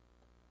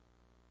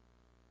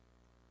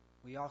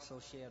 We also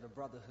shared a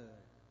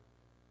brotherhood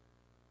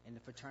in the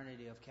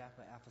fraternity of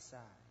Kappa Alpha Psi,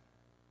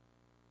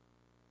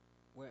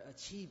 where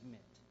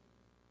achievement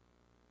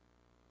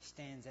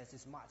stands as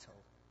its motto,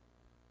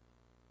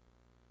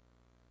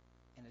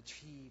 and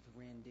achieve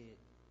when did.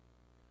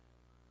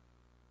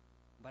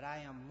 But I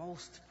am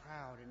most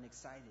proud and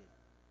excited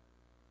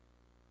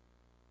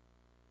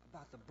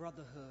about the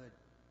brotherhood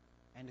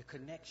and the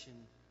connection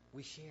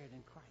we shared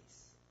in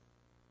Christ.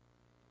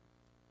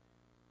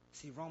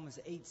 See, Romans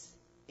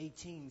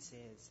 8:18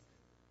 says,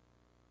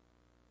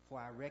 "For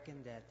I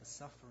reckon that the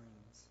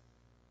sufferings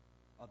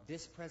of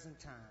this present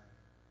time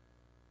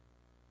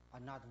are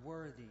not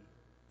worthy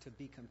to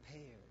be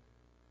compared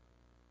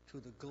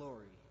to the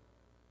glory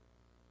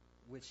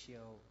which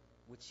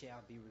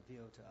shall be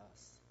revealed to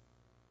us."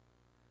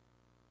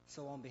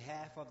 So on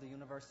behalf of the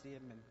University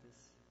of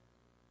Memphis,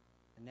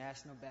 the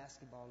National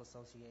Basketball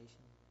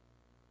Association,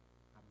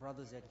 our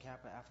brothers at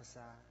Kappa Alpha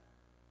Psi,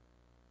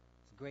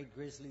 the Great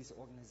Grizzlies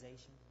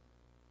organization,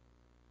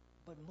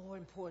 but more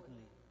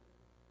importantly,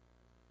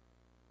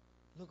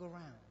 look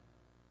around.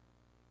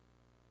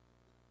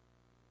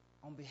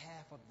 On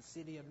behalf of the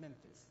city of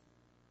Memphis,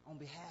 on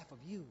behalf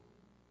of you,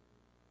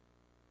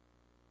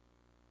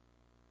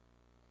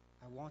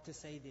 I want to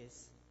say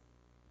this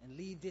and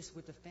leave this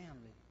with the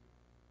family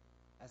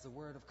as a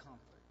word of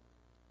comfort.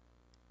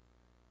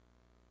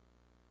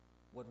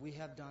 What we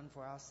have done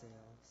for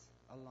ourselves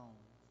alone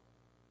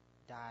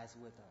dies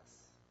with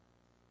us.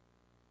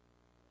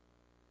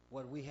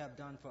 What we have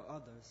done for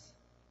others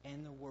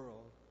and the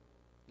world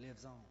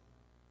lives on.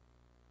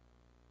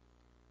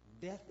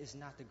 Death is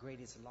not the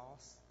greatest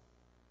loss.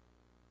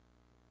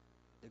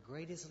 The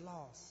greatest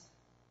loss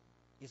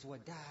is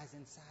what dies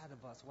inside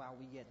of us while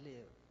we yet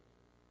live.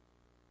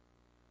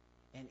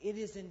 And it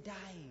is in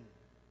dying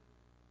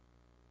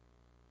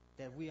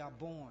that we are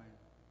born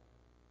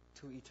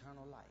to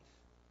eternal life.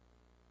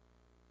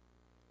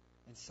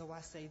 And so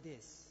I say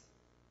this: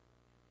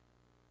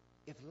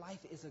 if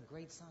life is a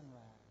great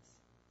sunrise,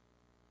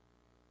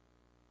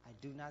 I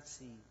do not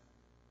see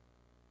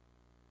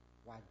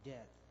why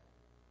death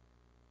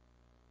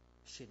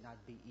should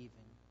not be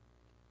even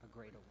a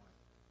greater one.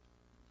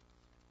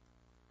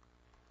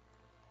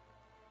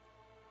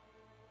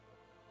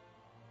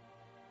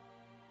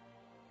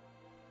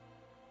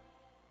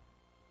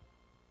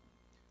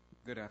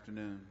 Good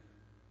afternoon.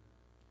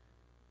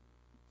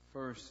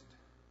 First,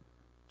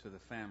 to the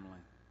family,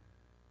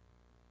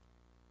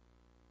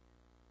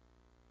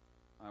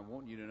 I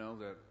want you to know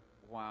that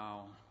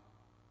while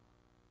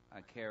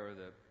I carry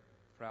the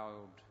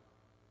proud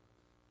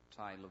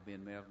title of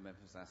being mayor of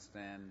Memphis, I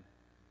stand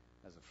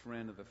as a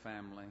friend of the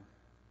family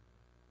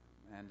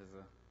and as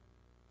a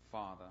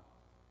father,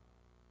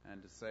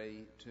 and to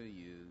say to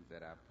you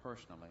that I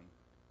personally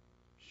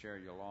share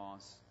your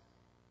loss.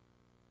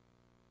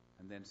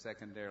 And then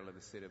secondarily,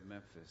 the city of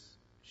Memphis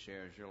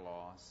shares your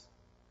loss.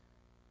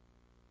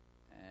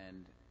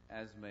 And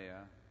as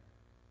mayor,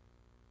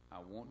 I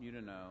want you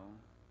to know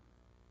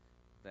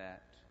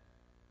that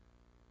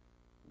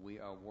we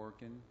are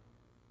working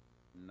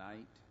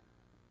night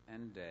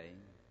and day,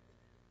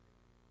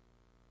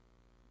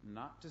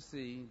 not to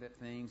see that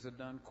things are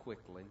done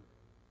quickly,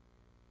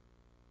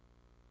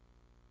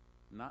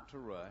 not to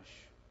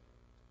rush,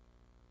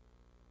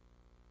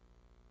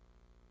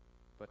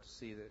 but to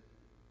see that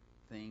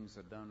things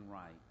are done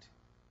right,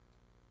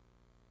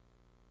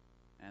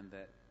 and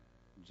that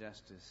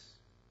justice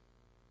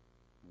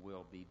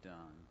will be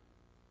done.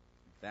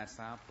 That's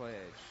our pledge.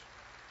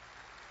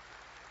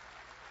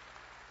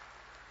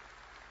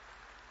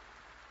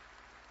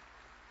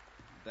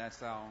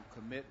 That's our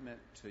commitment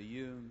to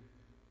you.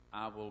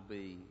 I will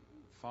be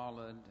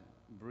followed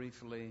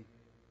briefly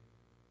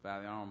by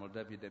the Honorable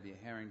W.W.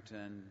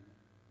 Harrington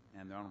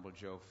and the Honorable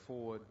Joe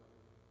Ford.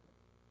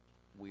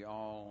 we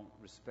all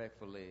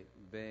respectfully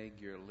beg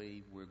your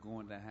leave. We're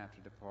going to have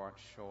to depart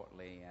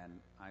shortly, and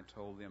I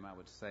told them I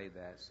would say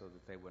that so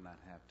that they would not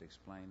have to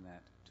explain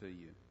that to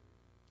you.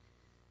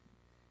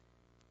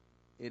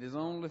 It is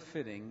only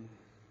fitting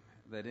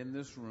that in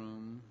this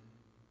room,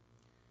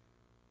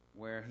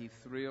 where he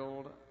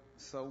thrilled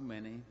so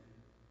many,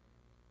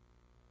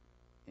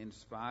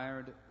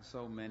 inspired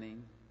so many,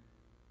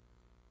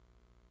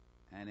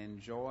 and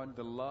enjoyed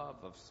the love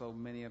of so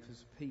many of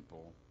his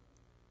people,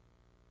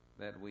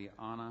 that we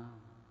honor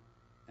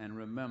and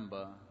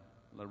remember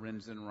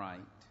Lorenzen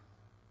Wright.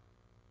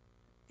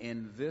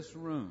 In this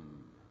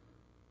room,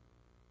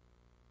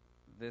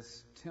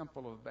 this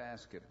temple of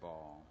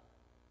basketball,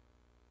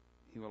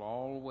 he will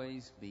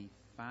always be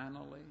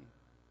finally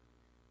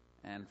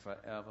and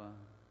forever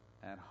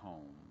at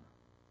home.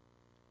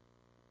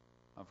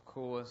 Of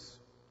course,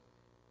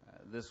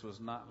 this was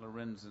not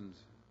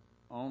Lorenzen's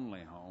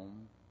only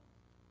home.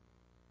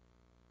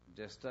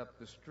 Just up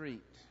the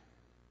street,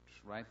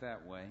 just right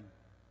that way,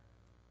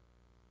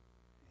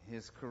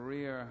 his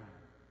career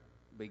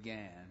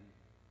began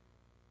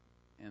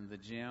in the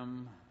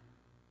gym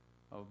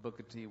of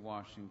Booker T.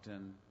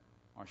 Washington,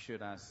 or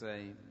should I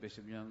say,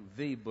 Bishop Young,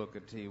 the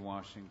Booker T.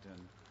 Washington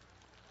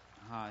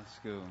High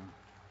School.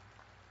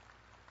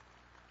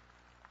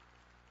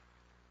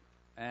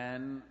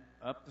 And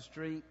up the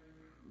street,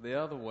 the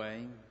other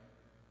way,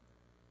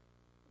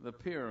 the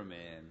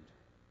Pyramid,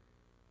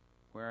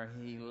 where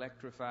he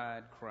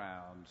electrified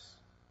crowds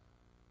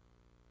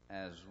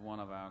as one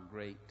of our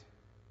great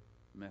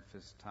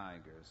Memphis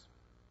Tigers.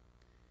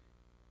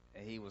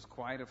 He was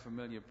quite a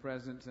familiar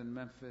presence in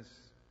Memphis,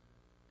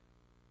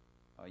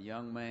 a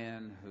young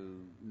man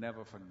who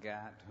never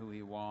forgot who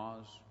he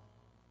was,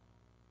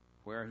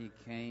 where he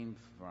came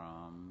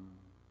from,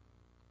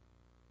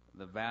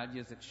 the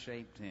values that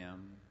shaped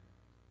him,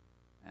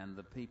 and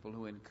the people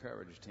who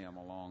encouraged him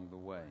along the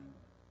way.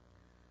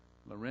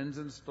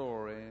 Lorenzen's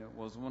story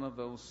was one of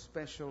those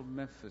special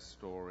Memphis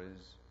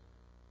stories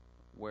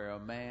where a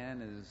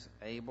man is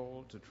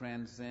able to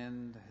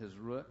transcend his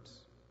roots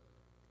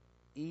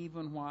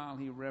even while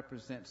he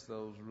represents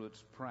those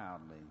roots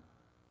proudly.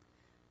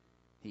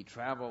 He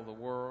traveled the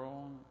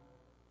world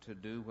to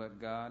do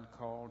what God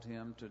called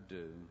him to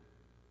do,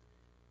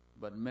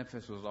 but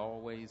Memphis was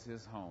always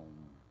his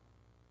home.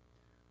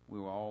 We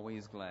were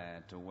always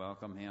glad to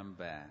welcome him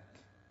back.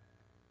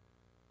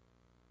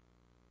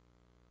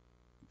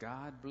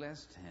 God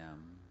blessed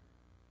him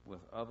with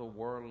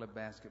otherworldly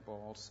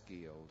basketball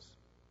skills,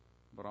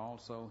 but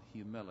also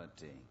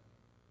humility.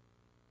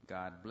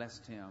 God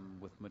blessed him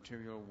with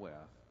material wealth,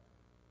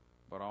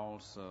 but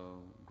also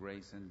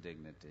grace and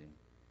dignity.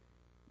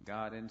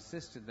 God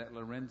insisted that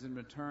Lorenzen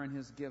return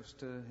his gifts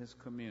to his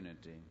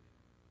community,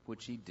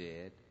 which he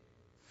did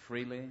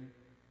freely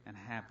and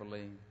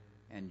happily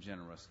and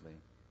generously.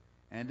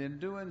 And in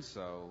doing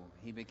so,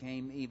 he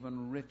became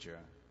even richer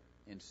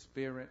in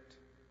spirit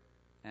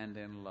and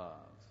in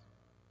love.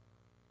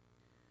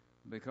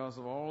 Because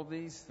of all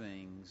these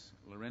things,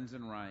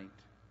 Lorenzen Wright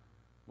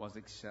was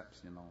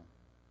exceptional.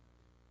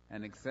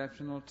 An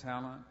exceptional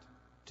talent,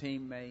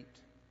 teammate,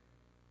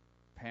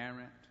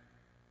 parent,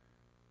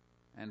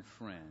 and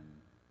friend.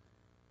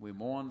 We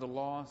mourn the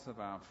loss of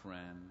our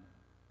friend,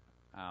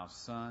 our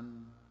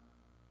son,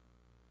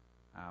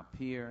 our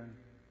peer,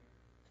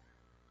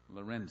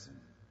 Lorenzen,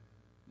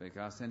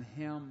 because in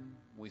him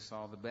we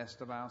saw the best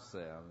of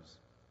ourselves.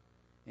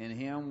 In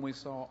him we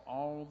saw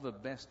all the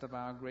best of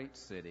our great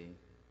city,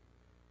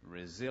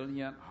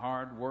 resilient,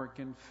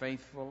 hard-working,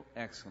 faithful,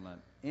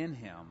 excellent. In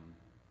him,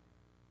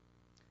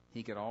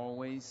 he could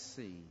always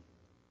see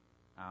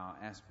our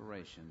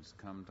aspirations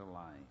come to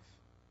life.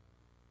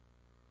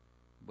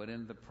 But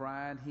in the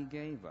pride he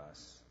gave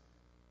us,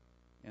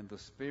 in the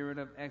spirit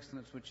of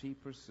excellence which he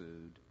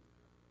pursued,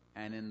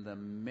 and in the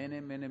many,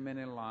 many,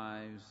 many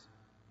lives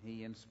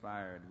he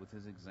inspired with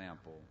his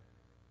example,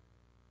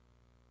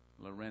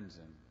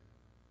 Lorenzen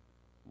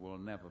will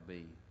never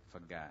be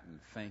forgotten.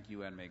 Thank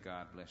you, and may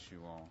God bless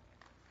you all.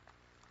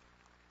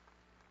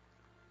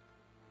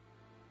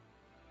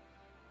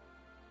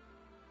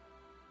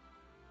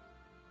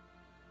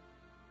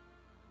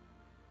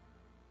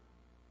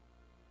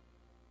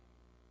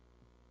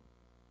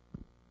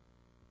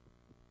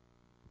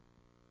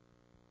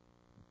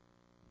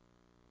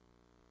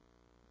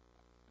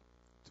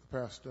 To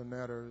Pastor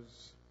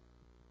Netters,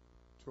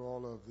 to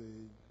all of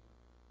the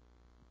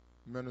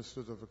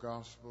ministers of the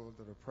gospel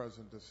that are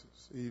present this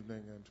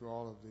evening, and to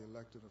all of the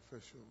elected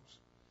officials.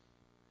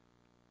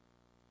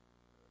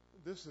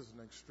 This is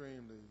an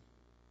extremely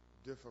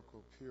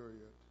difficult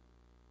period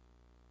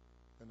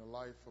in the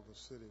life of a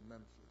city,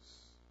 Memphis.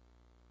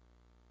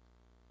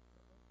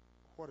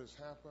 What has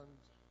happened,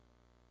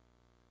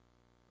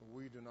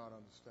 we do not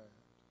understand.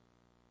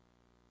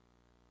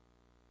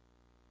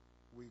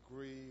 We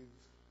grieve,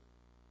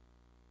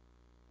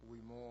 we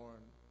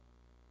mourn,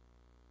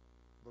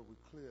 but we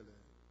clearly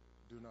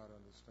do not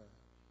understand.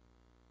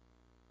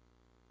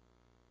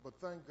 But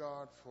thank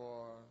God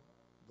for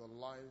the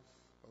life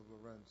of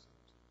Lorenzen.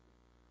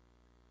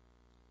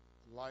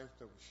 Life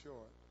that was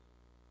short,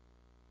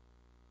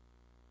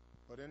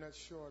 But in that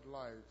short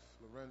life,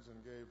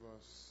 Lorenzen gave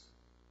us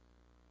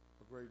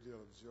a great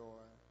deal of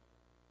joy,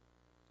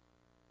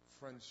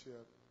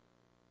 friendship,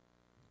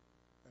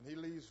 and he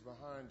leaves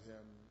behind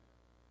him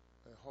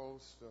a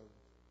host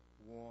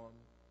of warm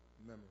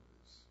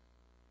memories.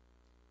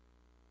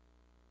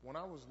 When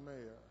I was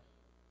mayor,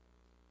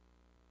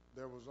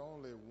 there was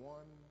only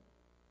one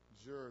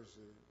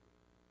jersey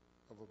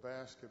of a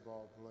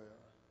basketball player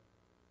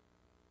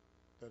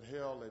that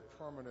held a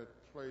permanent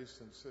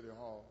place in City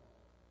Hall.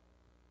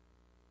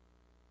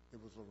 It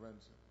was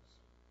Lorenzen's.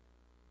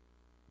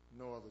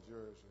 No other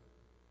jersey.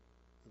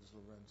 It was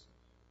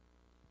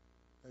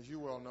Lorenzen. As you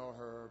well know,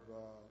 Herb,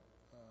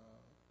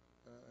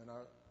 and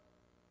I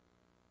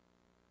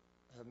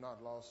have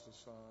not lost a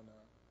son.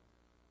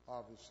 I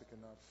obviously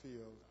cannot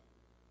feel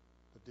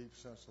the deep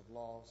sense of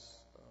loss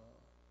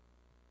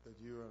that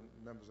you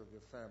and members of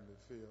your family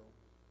feel.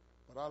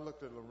 But I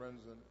looked at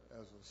Lorenzen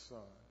as a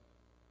son.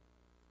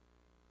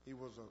 He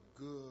was a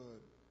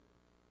good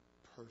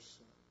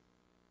person.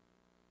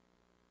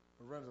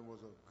 Lorenzen was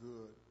a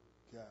good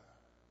guy.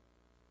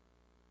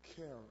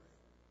 Caring,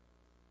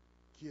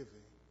 giving,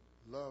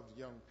 loved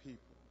young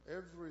people.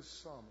 Every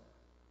summer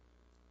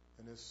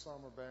in his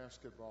summer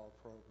basketball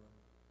program,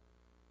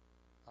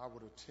 I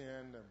would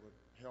attend and would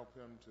help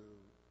him to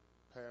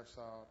pass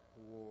out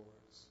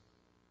awards.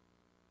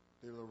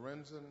 The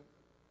Lorenzen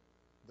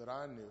that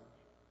I knew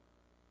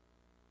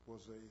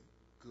was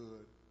a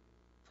good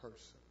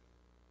person.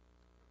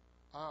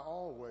 I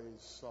always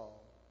saw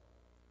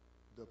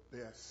the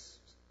best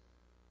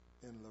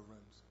in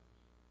Lorenzen.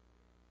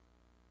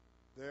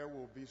 There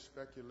will be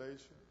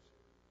speculations.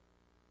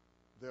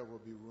 There will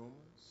be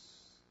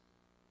rumors.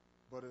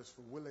 But as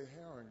for Willie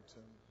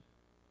Harrington,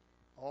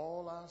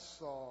 all I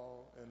saw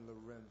in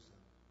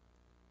Lorenzen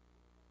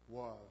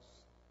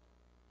was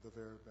the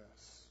very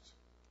best.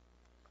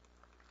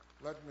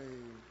 Let me,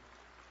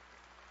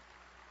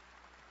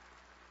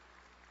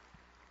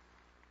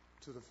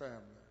 to the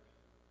family,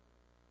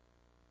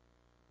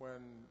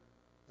 when,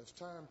 as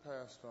time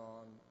passed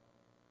on,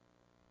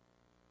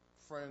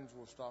 friends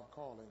will stop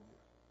calling you.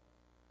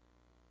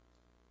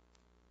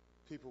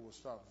 People will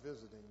stop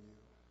visiting you.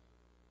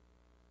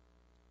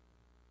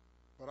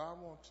 But I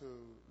want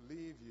to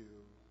leave you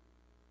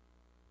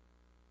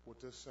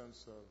with this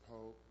sense of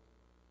hope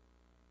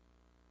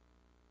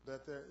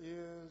that there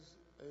is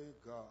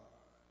a God.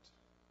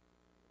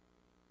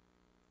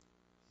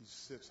 He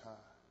sits high,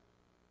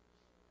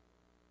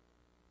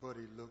 but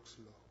he looks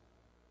low.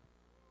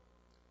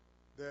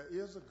 There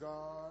is a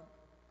God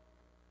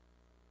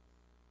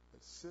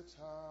that sits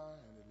high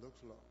and he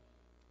looks low.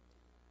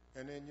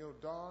 And in your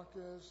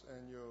darkest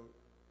and your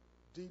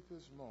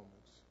deepest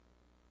moments,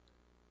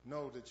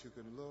 know that you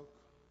can look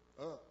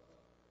up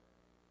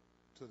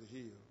to the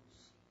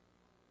hills.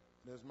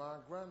 And as my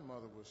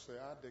grandmother would say,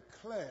 I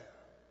declare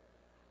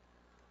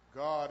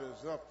God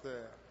is up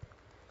there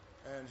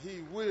and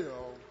he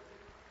will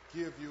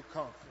give you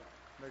comfort.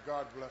 May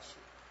God bless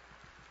you.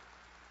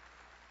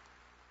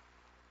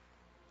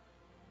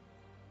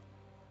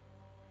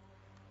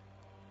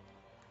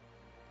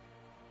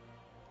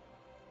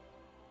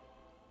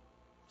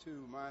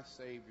 To my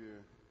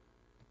Savior,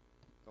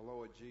 the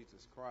Lord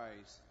Jesus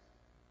Christ,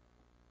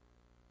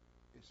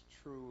 it's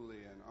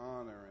truly an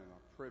honor and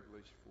a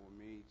privilege for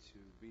me to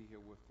be here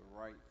with the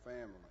Wright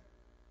family.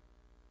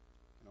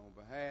 And on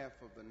behalf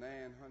of the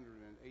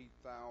 908,000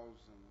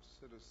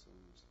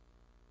 citizens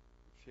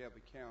of Shelby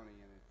County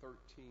and the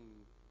 13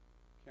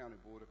 County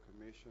Board of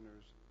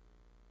Commissioners,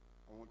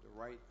 I want the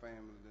Wright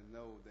family to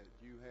know that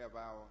you have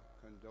our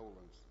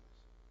condolences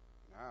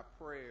and our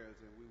prayers,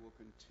 and we will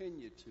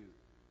continue to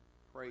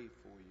pray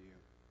for you.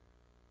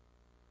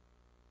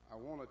 I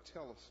want to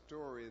tell a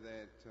story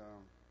that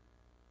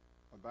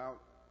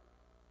about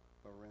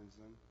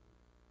Lorenzen.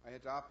 I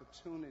had the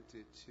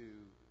opportunity to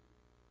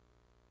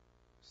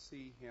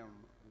see him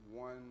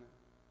one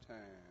time.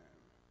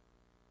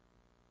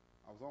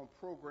 I was on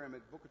program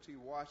at Booker T.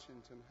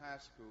 Washington High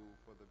School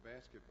for the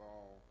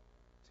basketball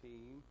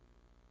team,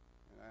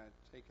 and I had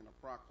taken a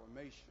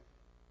proclamation.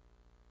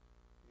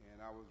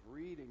 And I was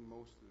reading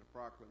most of the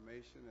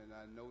proclamation, and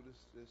I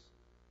noticed this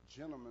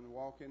gentleman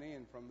walking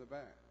in from the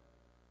back.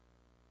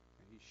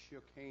 And he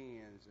shook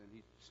hands and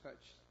he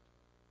touched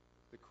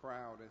the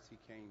crowd as he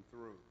came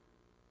through.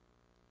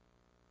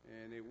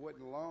 And it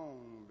wasn't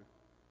long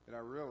that I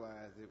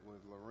realized it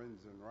was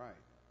Lorenzen Wright.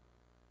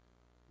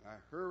 I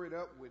hurried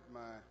up with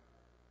my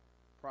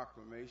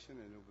proclamation,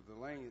 and it was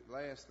the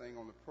last thing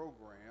on the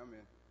program,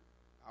 and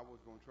I was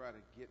going to try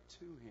to get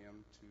to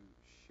him to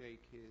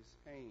shake his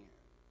hand.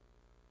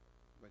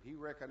 But he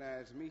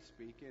recognized me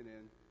speaking,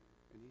 and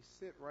he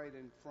sit right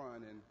in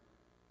front, and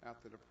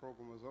after the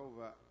program was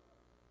over,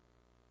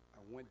 I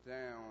went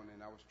down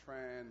and I was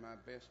trying my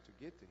best to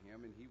get to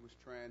him, and he was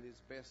trying his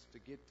best to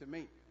get to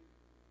me.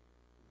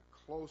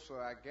 The closer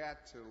I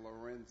got to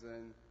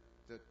Lorenzen,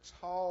 the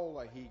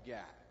taller he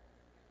got.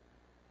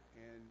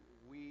 And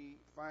we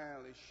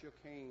finally shook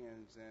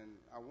hands, and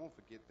I won't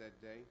forget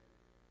that day.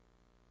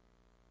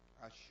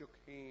 I shook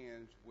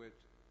hands with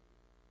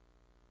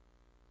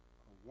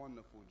a a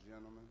wonderful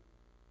gentleman,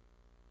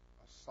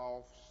 a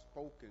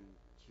soft-spoken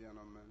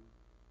gentleman,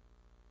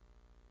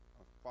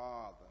 a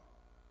father,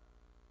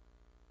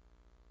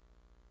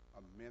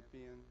 a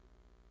Memphian.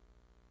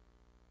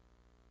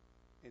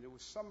 And it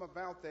was something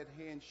about that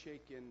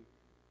handshake and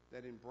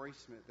that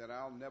embracement that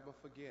I'll never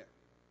forget.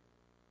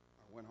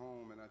 I went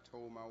home and I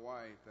told my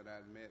wife that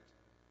I'd met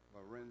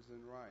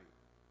Lorenzen Wright.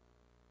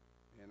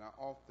 And I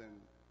often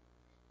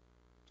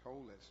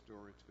told that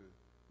story to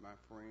my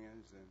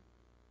friends, and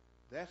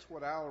that's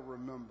what I'll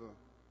remember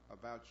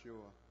about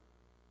your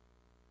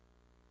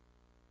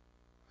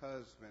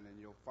husband and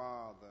your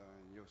father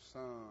and your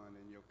son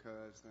and your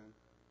cousin.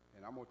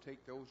 And I'm going to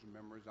take those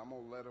memories, I'm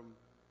going to let them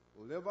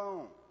live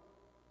on.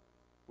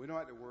 We don't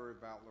have to worry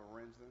about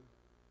Lorenzen.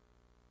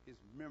 His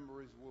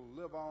memories will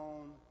live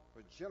on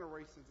for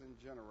generations and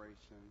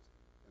generations,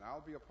 and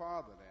I'll be a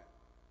part of that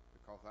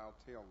because I'll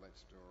tell that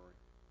story.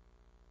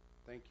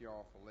 Thank you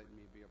all for letting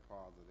me be a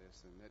part of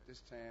this. And at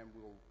this time,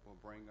 we'll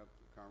bring up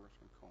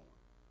Congressman Cohen.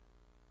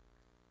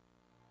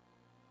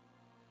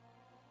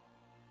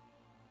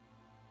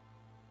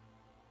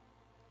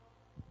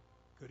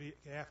 Good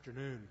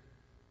afternoon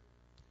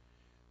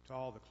to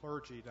all the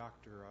clergy,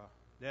 Dr.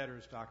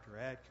 Netters, Dr.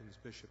 Adkins,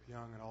 Bishop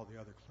Young, and all the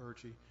other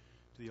clergy,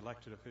 to the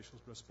elected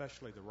officials, but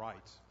especially the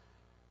Wrights,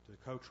 to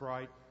Coach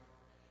Wright,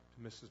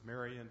 to Mrs.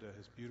 Marion, to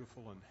his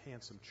beautiful and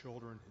handsome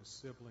children, his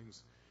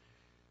siblings,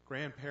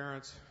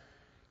 grandparents,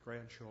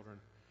 grandchildren.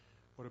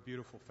 What a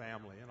beautiful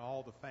family, and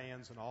all the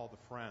fans and all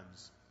the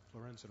friends,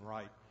 Lorenzen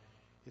Wright.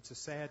 It's a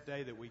sad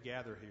day that we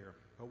gather here,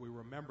 but we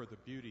remember the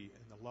beauty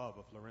and the love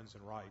of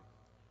Lorenzen Wright.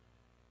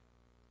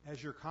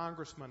 As your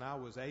congressman, I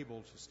was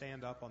able to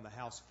stand up on the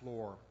House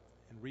floor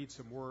and read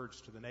some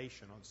words to the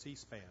nation on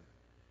C-SPAN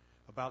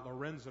about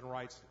Lorenzen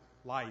Wright's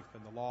life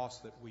and the loss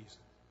that we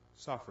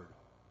suffered.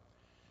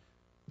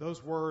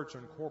 Those words are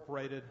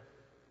incorporated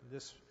in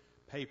this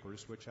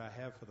papers, which I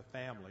have for the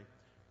family,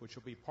 which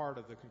will be part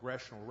of the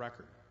congressional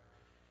record.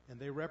 And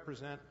they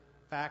represent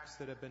facts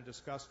that have been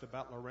discussed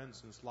about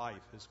Lorenzen's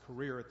life, his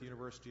career at the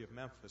University of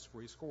Memphis,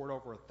 where he scored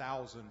over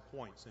 1,000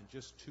 points in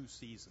just 2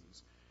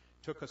 seasons.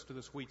 Took us to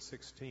the Sweet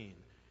 16.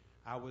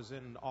 I was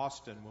in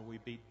Austin when we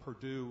beat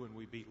Purdue and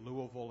we beat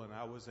Louisville, and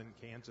I was in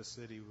Kansas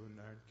City when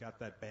I got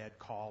that bad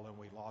call and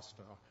we lost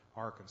to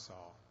Arkansas.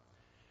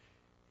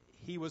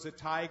 He was a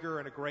Tiger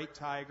and a great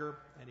Tiger,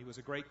 and he was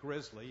a great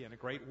Grizzly and a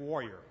great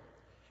Warrior,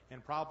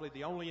 and probably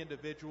the only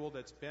individual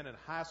that's been in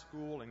high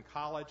school, in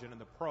college, and in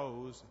the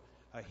pros,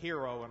 a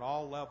hero in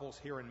all levels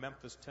here in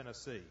Memphis,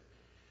 Tennessee.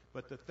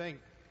 But the thing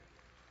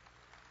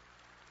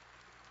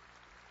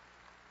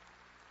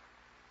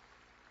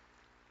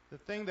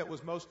that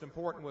was most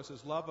important was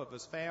his love of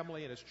his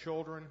family and his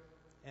children,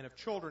 and of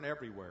children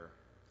everywhere.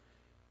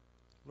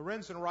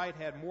 Lorenzen Wright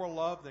had more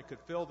love than could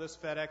fill this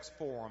FedEx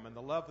Forum, and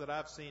the love that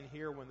I've seen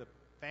here when the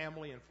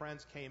family and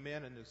friends came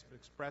in and is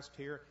expressed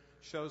here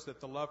shows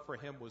that the love for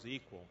him was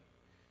equal.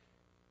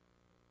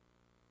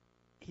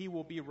 He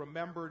will be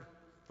remembered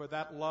for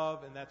that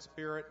love and that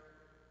spirit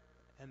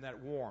and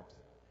that warmth,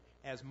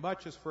 as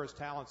much as for his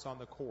talents on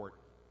the court.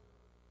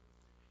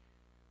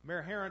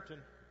 Mayor Harrington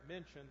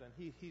mentioned,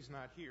 and he's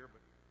not here,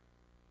 but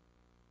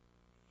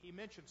he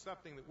mentioned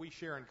something that we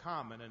share in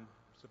common, and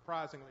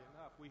surprisingly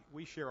enough,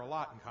 we share a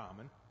lot in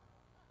common.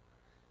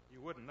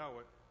 You wouldn't know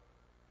it.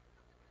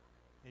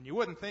 And you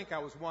wouldn't think I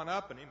was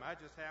one-upping him. I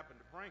just happened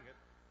to bring it.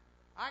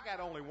 I got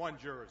only one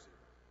jersey,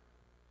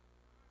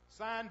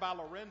 signed by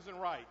Lorenzen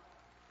Wright.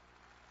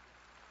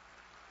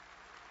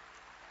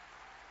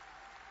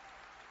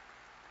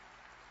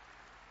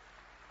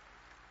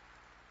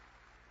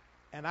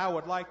 And I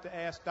would like to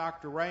ask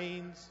Dr.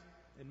 Raines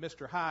and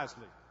Mr.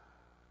 Heisley,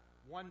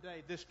 one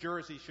day this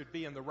jersey should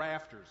be in the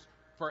rafters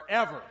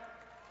forever.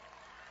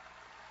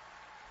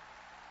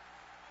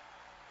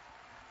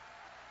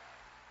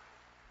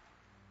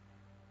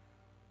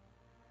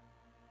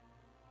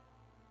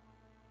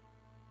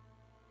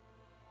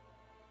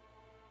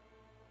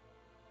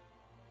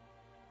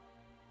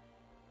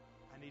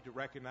 I need to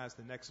recognize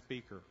the next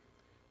speaker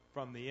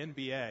from the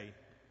NBA,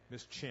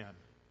 Ms. Chen.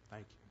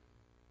 Thank you.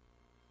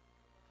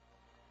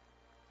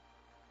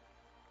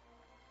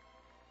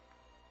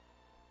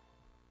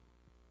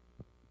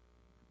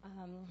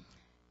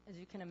 As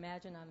you can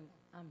imagine,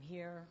 I'm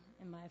here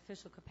in my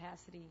official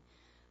capacity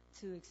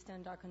to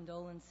extend our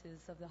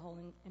condolences of the whole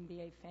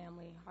NBA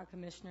family, our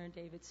Commissioner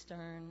David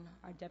Stern,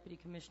 our Deputy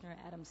Commissioner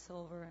Adam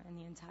Silver, and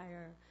the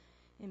entire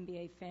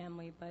NBA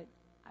family. But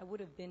I would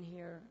have been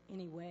here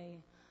anyway.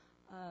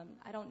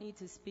 I don't need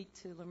to speak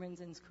to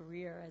Lorenzen's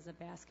career as a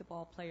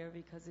basketball player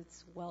because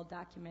it's well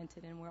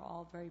documented and we're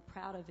all very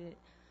proud of it,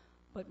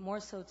 but more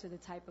so to the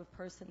type of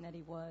person that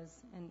he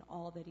was and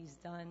all that he's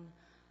done.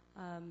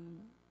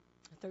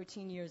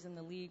 13 years in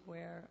the league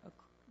where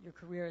your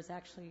career is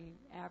actually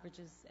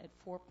averages at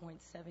 4.7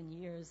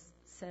 years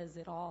says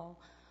it all.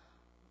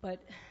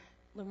 But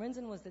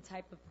Lorenzen was the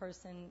type of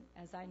person,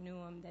 as I knew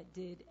him, that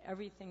did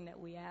everything that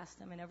we asked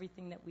him and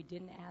everything that we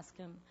didn't ask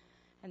him,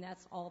 and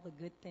that's all the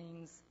good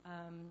things.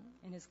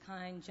 In his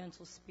kind,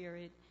 gentle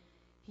spirit,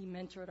 He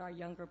mentored our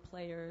younger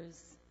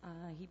players.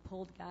 He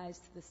pulled guys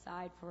to the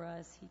side for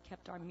us. He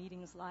kept our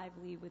meetings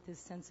lively with his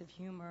sense of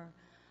humor,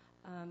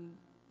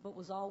 but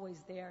was always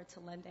there to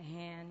lend a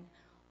hand,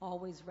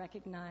 always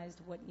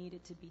recognized what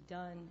needed to be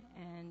done.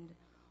 And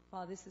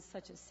while this is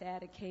such a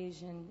sad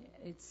occasion,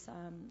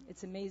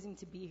 it's amazing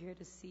to be here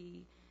to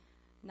see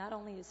not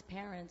only his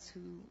parents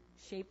who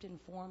shaped and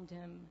formed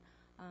him,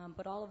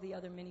 but all of the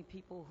other many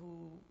people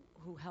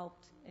who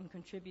helped and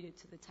contributed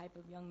to the type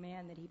of young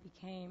man that he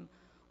became.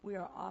 We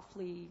are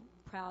awfully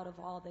proud of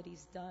all that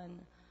he's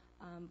done,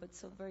 but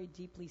so very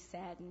deeply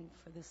saddened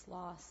for this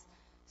loss.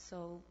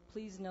 So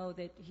please know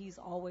that he's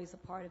always a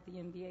part of the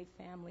NBA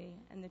family,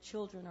 and the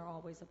children are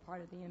always a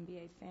part of the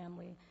NBA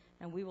family,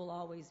 and we will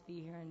always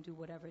be here and do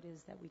whatever it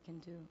is that we can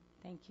do.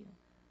 Thank you.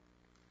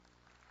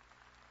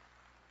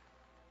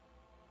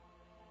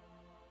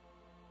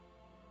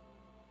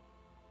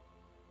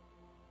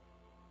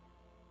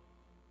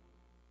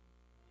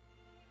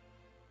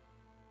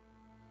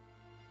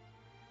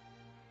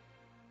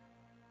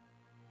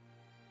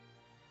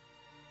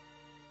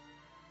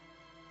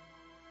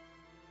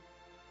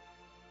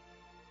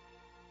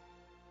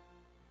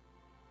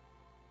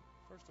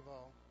 First of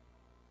all,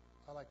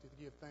 I'd like to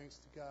give thanks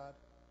to God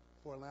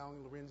for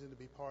allowing Lorenzen to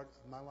be part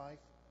of my life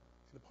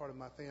and a part of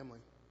my family.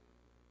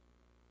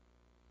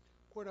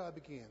 Where do I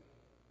begin?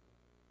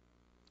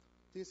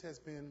 This has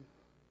been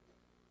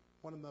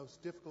one of the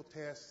most difficult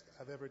tasks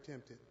I've ever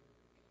attempted.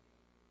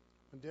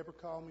 When Deborah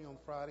called me on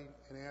Friday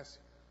and asked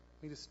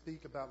me to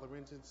speak about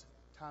Lorenzen's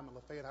time at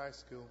Lafayette High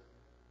School,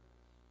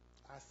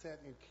 I sat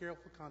in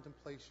careful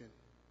contemplation.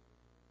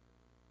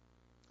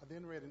 I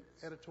then read an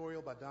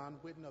editorial by Don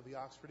Whitten of the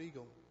Oxford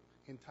Eagle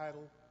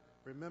entitled,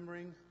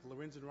 Remembering the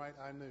Lorenzen Wright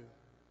I Knew.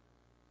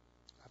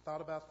 I thought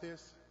about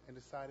this and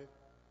decided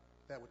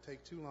that would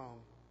take too long,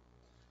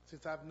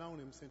 since I've known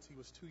him since he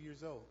was 2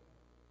 years old.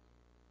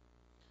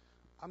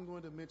 I'm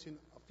going to mention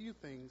a few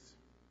things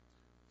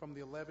from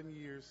the 11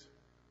 years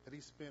that he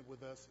spent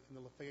with us in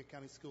the Lafayette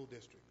County School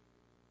District.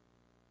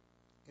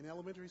 In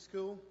elementary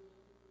school,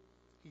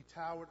 he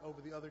towered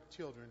over the other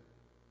children,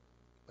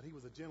 but he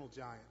was a gentle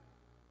giant.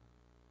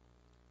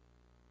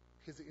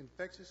 His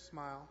infectious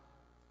smile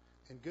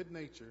and good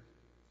nature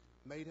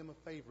made him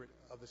a favorite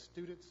of the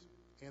students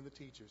and the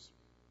teachers.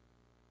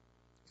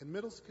 In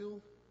middle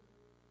school,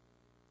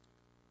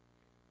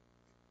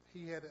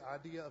 he had the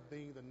idea of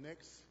being the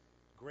next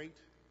great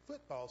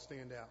football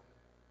standout.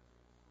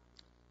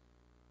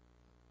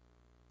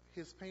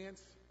 His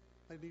pants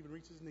didn't even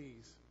reach his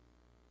knees.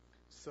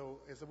 So,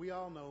 as we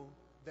all know,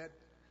 that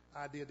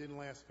idea didn't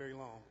last very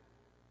long.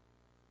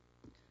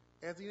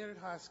 As he entered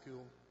high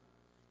school,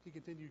 he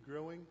continued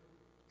growing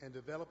and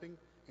developing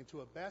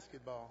into a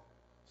basketball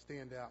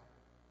standout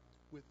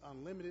with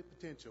unlimited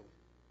potential.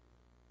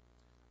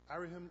 I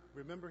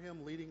remember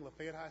him leading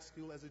Lafayette High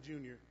School as a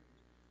junior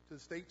to the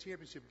state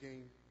championship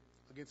game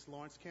against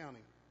Lawrence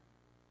County.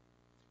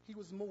 He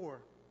was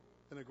more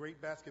than a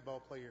great basketball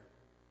player.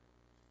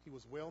 He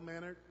was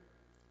well-mannered,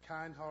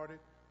 kind-hearted,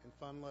 and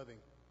fun-loving.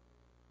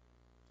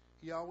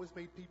 He always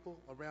made people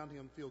around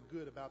him feel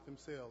good about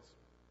themselves.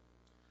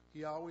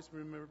 He always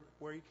remembered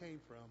where he came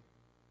from.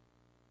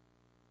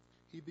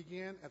 He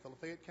began at the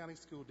Lafayette County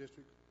School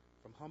District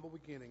from humble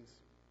beginnings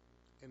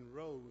and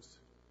rose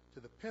to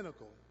the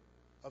pinnacle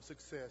of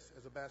success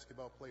as a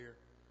basketball player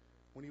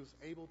when he was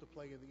able to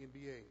play in the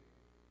NBA.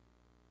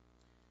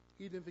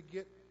 He didn't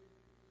forget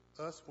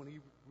us when he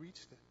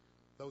reached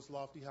those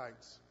lofty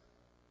heights.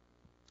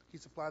 He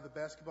supplied the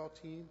basketball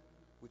team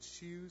with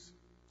shoes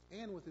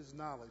and with his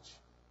knowledge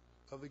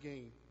of the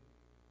game.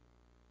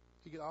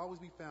 He could always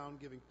be found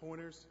giving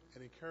pointers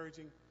and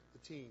encouraging the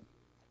team.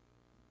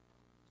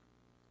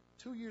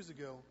 2 years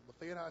ago,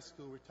 Lafayette High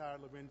School retired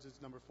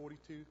Lorenzen's number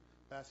 42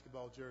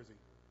 basketball jersey.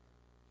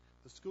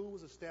 The school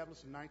was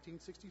established in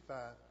 1965,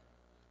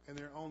 and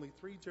there are only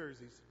 3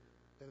 jerseys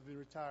that have been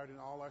retired in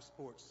all our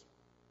sports.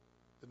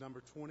 The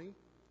number 20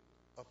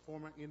 of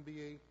former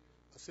NBA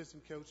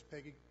assistant coach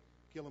Peggy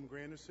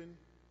Gillum-Granderson,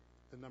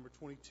 the number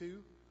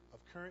 22 of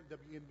current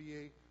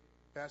WNBA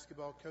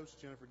basketball coach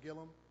Jennifer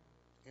Gillum,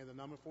 and the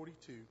number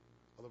 42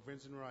 of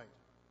Lorenzen Wright.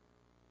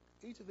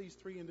 Each of these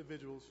 3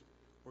 individuals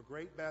were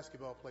great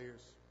basketball players,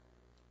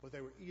 but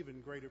they were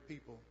even greater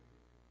people.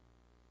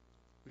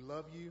 We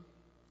love you,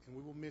 and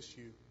we will miss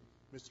you,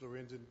 Mr.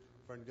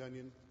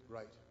 Lorenzen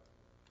Wright.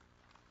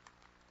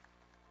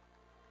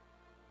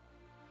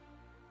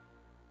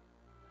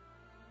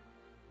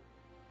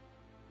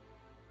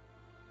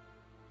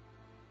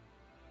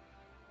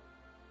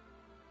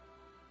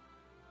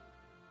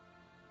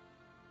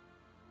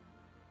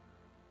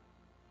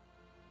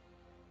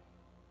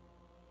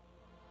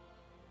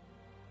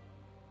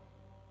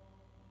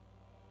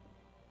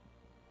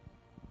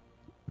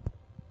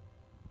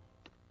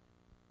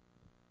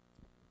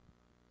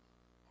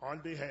 On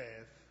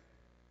behalf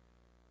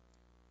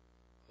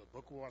of the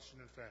Booker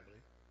Washington family,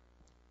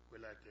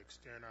 we'd like to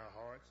extend our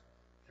hearts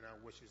and our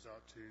wishes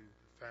out to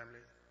the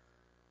family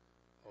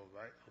of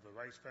the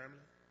Rice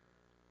family,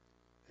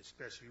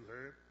 especially you,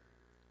 Herb.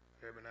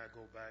 Herb and I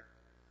go back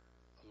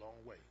a long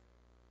way.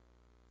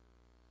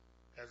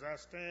 As I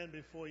stand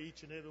before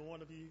each and every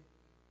one of you,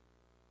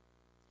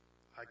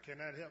 I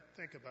cannot help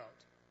think about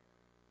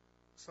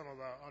some of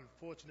our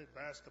unfortunate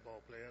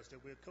basketball players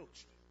that we've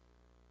coached.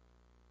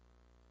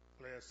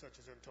 Players such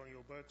as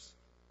Antonio Burks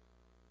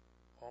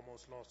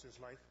almost lost his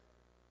life.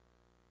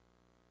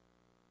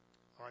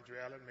 Andre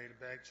Allen made a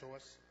bad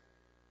choice.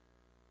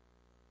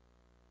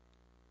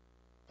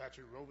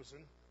 Patrick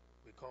Roberson,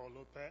 we call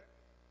Lil Pat,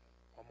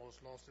 almost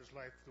lost his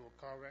life through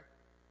a car wreck.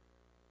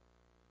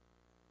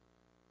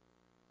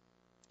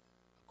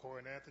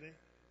 Corey Anthony,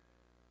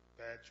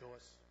 bad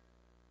choice.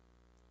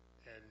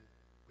 And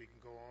we can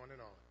go on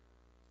and on.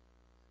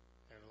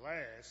 And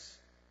last,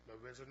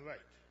 Lorenzen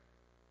Wright.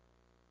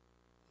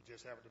 He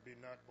just happened to be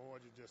not more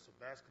than just a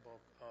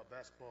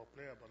basketball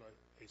player, but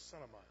a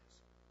son of mine.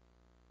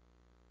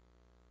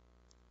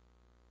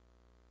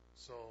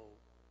 So,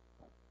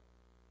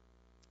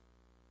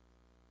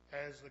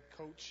 as the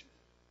coach,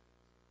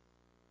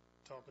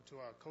 talking to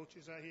our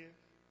coaches out here,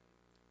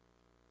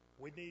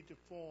 we need to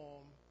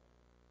form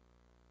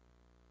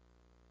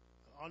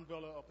an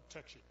umbrella of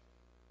protection.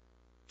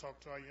 Talk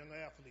to our young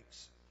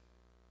athletes.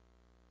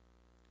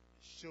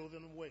 Show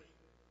them the way,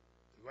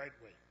 the right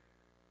way.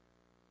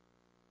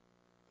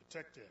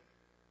 Protect them.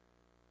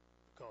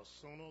 Because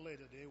sooner or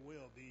later they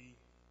will be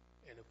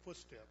in the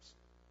footsteps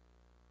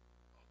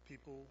of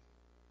people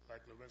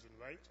like Lorenzen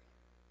Wright.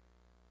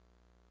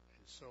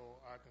 And so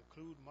I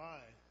conclude my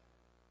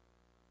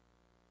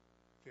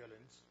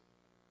feelings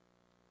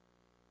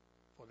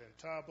for the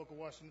entire Booker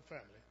Washington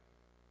family.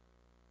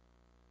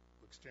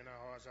 We extend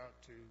our hearts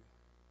out to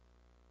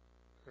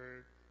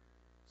Herb,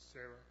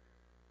 Sarah,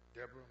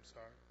 Deborah, I'm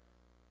sorry.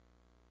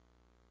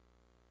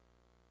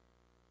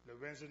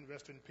 Lorenzen,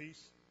 rest in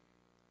peace.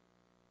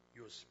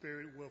 Your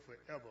spirit will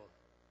forever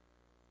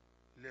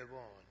live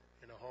on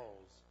in the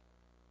halls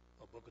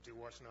of Booker T.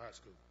 Washington High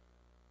School.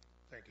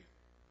 Thank you.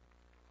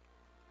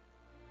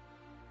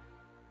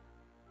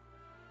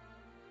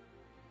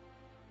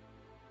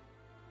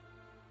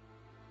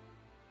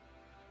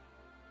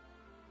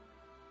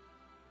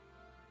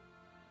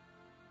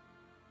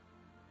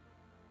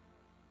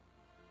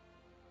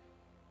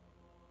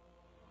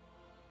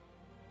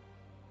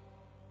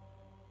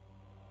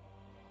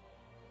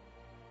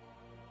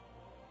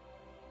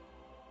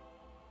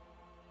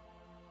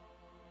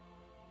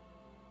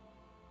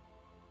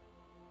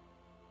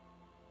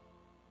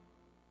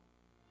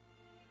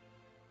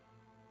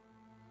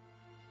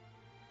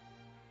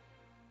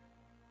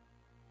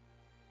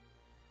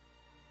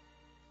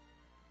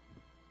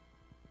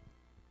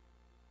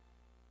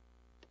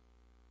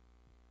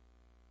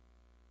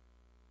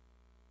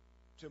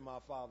 To my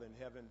Father in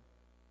heaven,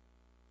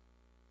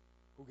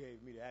 who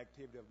gave me the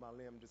activity of my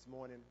limb this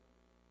morning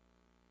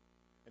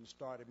and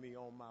started me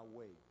on my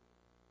way.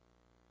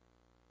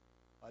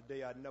 A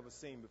day I'd never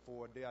seen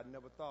before, a day I'd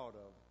never thought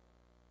of,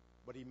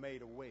 but he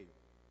made a way,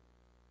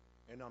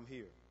 and I'm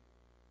here.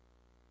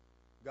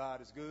 God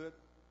is good.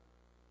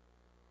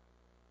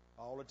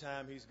 All the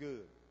time he's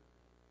good.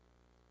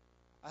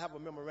 I have a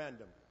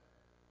memorandum.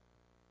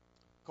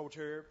 Coach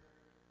Herb,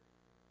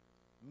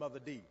 Mother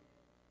D.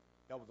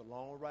 That was a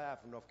long ride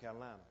from North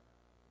Carolina.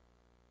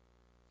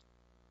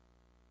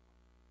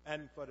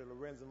 And for the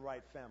Lorenzen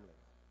Wright family.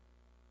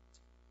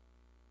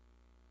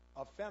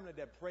 A family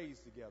that prays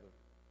together,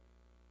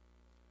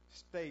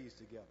 stays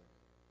together.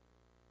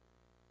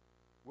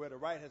 Where the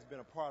Wright has been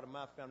a part of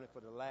my family for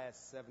the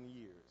last 7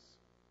 years.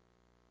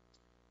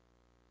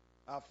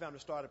 Our family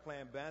started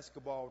playing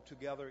basketball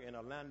together in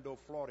Orlando,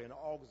 Florida in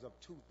August of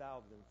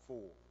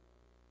 2004.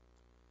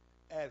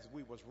 As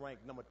we was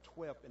ranked number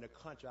 12th in the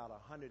country out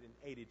of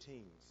 180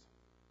 teams.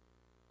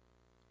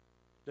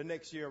 The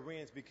next year,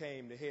 Renz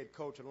became the head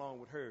coach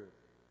along with Herb,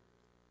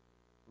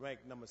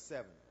 ranked number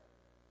 7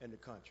 in the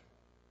country.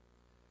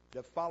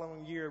 The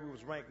following year, we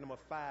was ranked number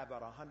 5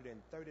 out of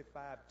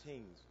 135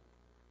 teams.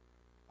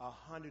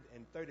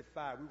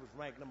 135. We was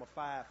ranked number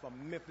 5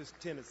 from Memphis,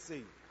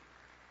 Tennessee.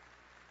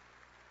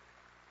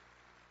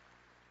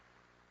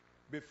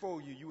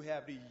 Before you, you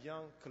have these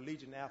young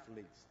collegiate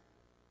athletes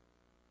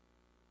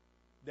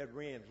that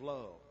Renz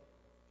loved,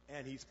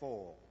 and he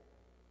spoiled.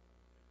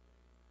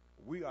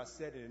 We are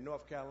sitting in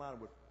North Carolina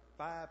with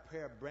 5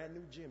 pair of brand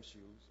new gym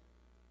shoes,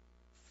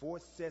 4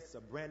 sets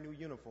of brand new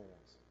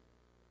uniforms.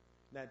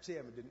 Now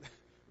tell me, did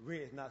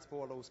Renz not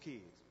spoil those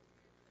kids?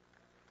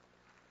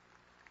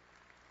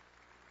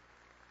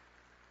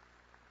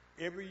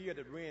 Every year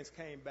that Renz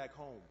came back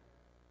home,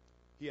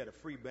 he had a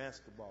free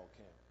basketball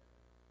camp.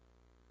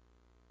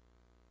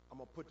 I'm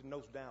going to put the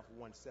notes down for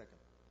 1 second.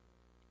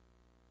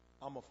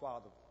 I'm a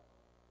father,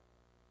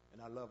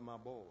 and I love my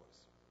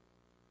boys.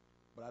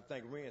 But I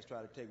think Renz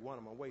tried to take one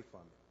of them away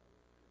from me.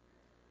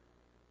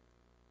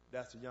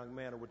 That's the young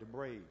man with the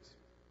braids.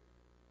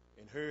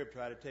 And Herb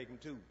tried to take him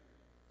too.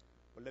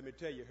 But let me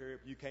tell you, Herb,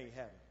 you can't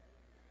have him.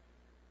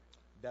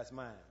 That's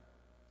mine.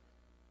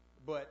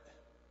 But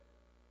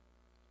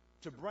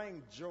to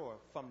bring joy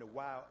from the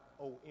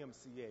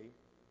YOMCA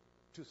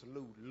to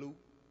salute Luke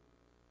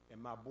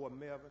and my boy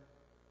Melvin,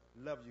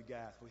 love you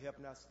guys for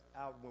helping us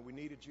out when we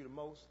needed you the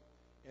most,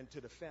 and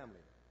to the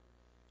family.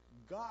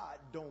 God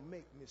don't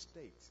make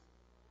mistakes.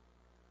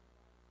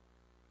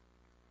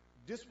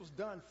 This was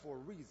done for a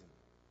reason.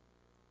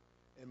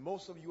 And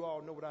most of you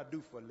all know what I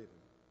do for a living.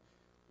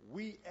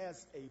 We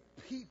as a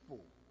people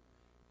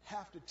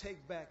have to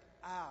take back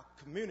our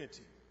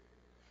community.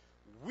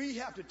 We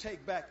have to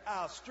take back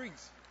our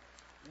streets.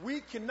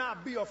 We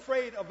cannot be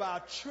afraid of our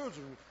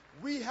children.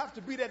 We have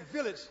to be that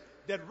village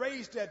that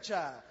raised that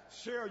child.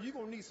 Cheryl, you're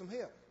going to need some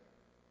help.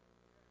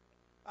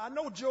 I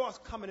know joy's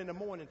coming in the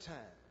morning time.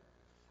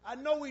 I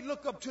know we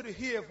look up to the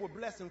hill where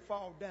blessing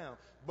fall down.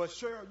 But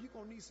Cheryl, you're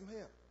going to need some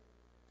help.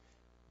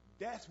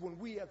 That's when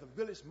we as a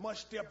village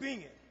must step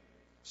in.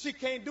 She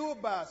can't do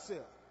it by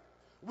herself.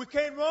 We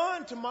can't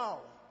run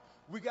tomorrow.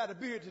 We got to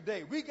be here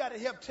today. We got to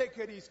help take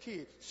care of these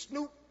kids.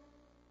 Snoop,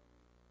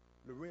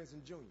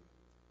 Lorenzen Jr.,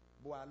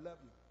 boy, I love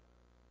you.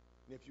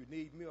 And if you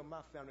need me or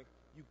my family,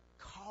 you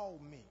call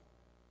me.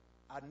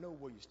 I know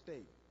where you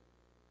stay.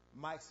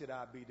 Mike said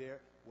I'll be there.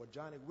 Well,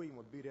 Johnny Williams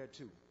will be there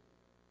too.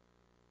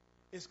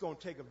 It's going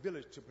to take a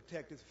village to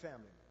protect this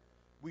family.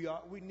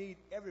 We need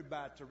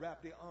everybody to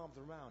wrap their arms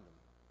around them.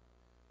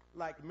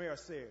 Like the mayor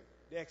said,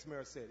 the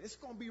ex-mayor said, it's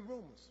going to be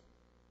rumors.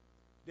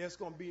 There's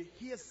going to be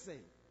hearsay.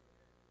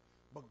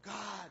 But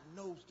God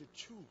knows the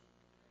truth.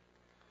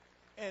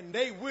 And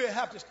they will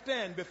have to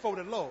stand before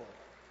the Lord.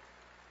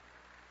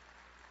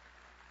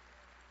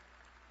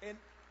 And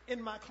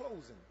in my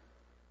closing,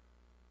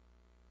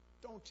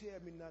 don't tell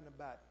me nothing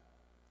about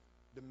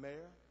the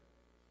mayor.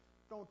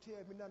 Don't tell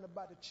me nothing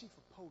about the chief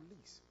of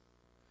police.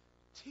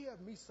 Tell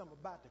me something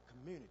about the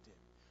community.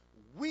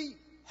 We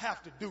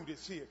have to do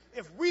this here.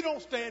 If we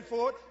don't stand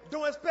for it,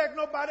 don't expect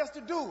nobody else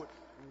to do it.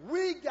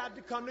 We got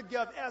to come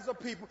together as a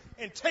people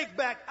and take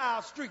back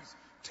our streets,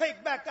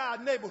 take back our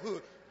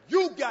neighborhood.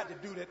 You got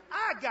to do that.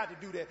 I got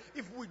to do that.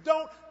 If we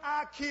don't,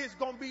 our kids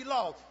going to be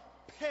lost.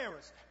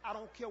 Parents, I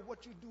don't care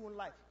what you do in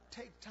life.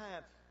 Take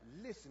time,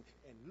 listen,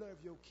 and love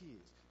your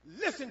kids.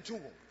 Listen to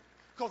them.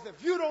 Because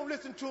if you don't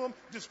listen to them,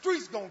 the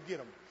streets going to get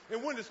them.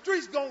 And when the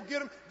streets going to get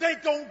them, they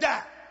going to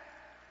die.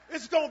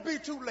 It's going to be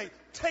too late.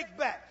 Take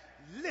back.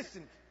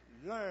 Listen,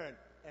 learn,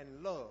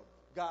 and love.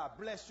 God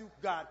bless you.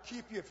 God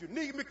keep you. If you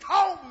need me,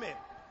 call me.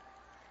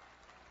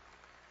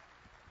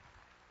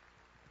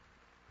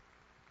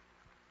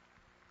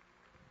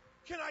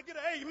 Can I get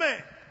an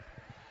amen?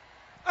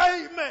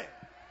 Amen.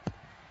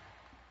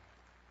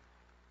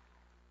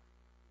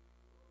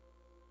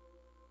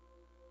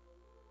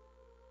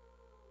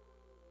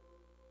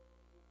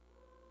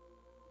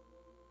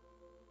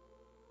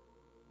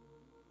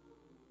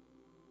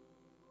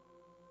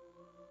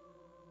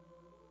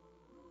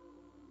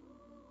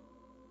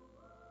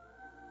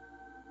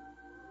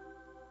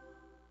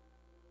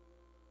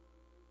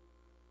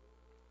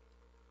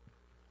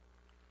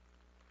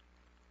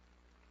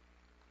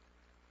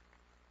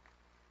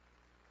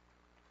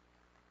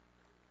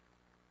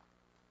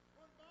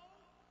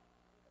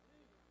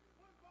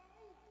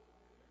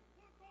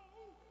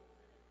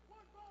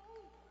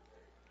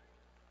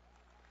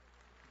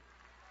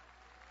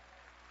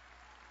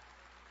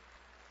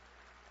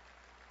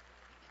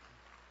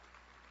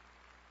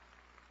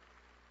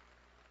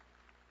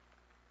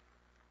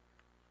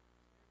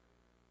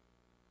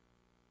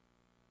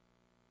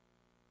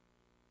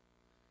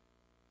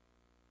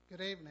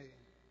 Good evening.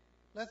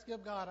 Let's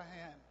give God a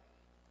hand.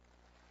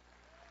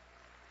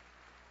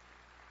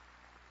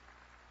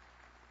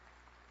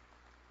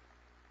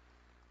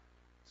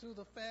 To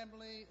the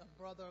family of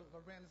Brother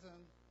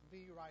Lorenzen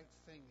Wright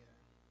Sr.,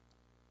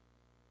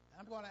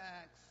 I'm going to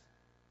ask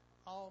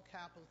all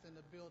Kappas in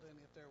the building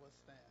if they will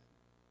stand.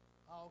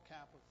 All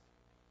Kappas.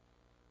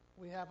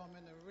 We have them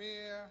in the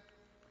rear.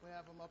 We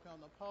have them up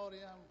on the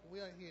podium.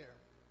 We are here.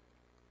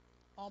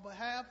 On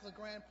behalf of the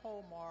Grand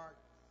Polemarch,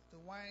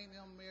 Dwayne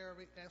M.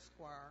 Mary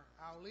Esquire,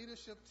 our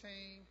leadership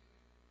team,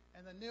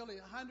 and the nearly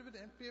 150,000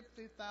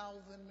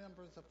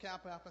 members of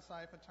Kappa Alpha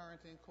Psi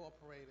Fraternity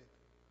Incorporated,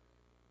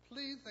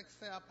 please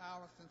accept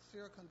our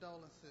sincere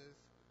condolences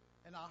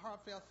and our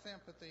heartfelt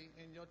sympathy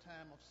in your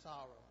time of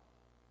sorrow.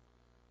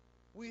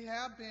 We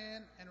have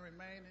been and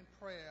remain in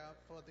prayer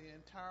for the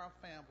entire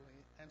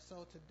family, and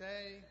so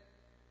today,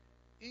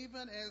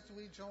 even as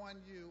we join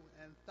you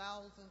and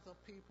thousands of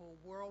people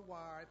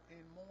worldwide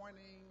in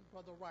mourning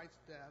Brother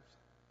Wright's death,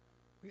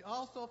 we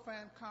also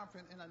find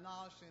comfort in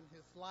acknowledging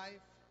his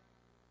life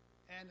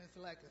and his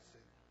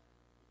legacy.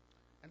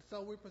 And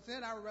so we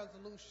present our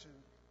resolution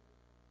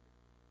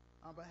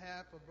on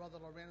behalf of Brother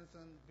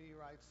Lorenzen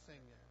Wright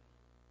Sr.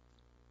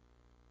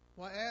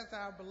 Well, as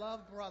our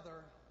beloved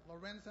brother,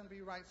 Lorenzen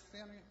Wright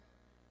Sr.,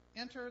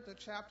 entered the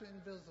chapter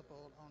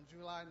Invisible on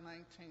July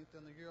 19th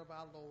in the year of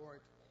our Lord,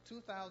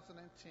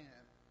 2010,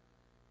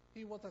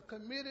 he was a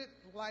committed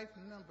life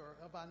member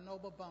of our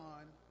noble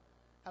bond,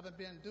 having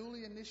been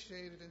duly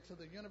initiated into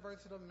the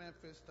University of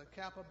Memphis, the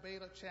Kappa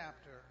Beta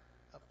chapter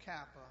of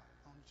Kappa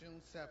on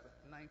June 7,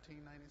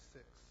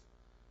 1996,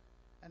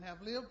 and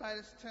have lived by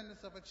his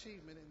tenets of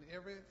achievement in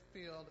every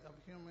field of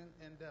human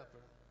endeavor.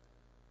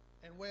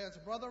 And whereas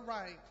Brother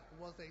Wright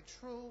was a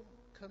true,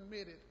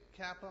 committed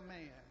Kappa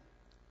man,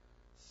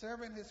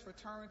 serving his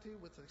fraternity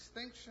with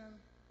distinction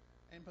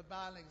and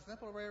providing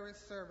exemplary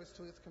service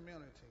to his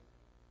community.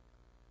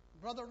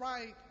 Brother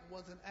Wright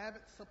was an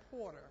avid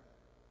supporter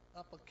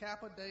of a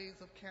Kappa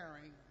Days of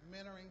Caring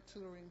mentoring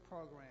tutoring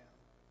program,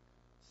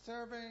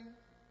 serving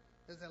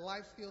as a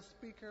life skills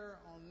speaker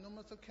on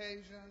numerous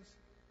occasions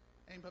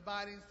and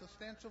providing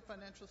substantial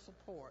financial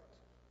support.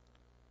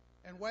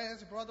 And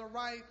whereas Brother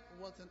Wright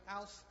was an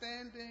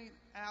outstanding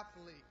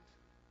athlete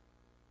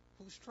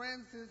who's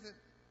transcended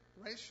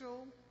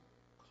racial,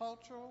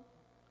 cultural,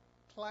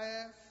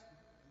 class,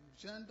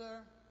 gender,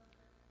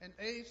 and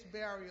age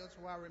barriers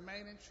while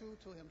remaining true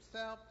to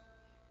himself,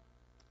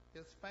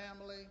 his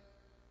family,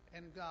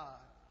 and God.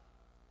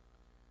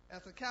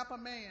 As a Kappa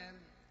man,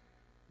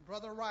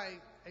 Brother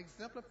Wright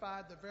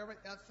exemplified the very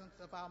essence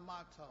of our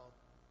motto,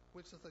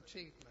 which is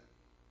achievement.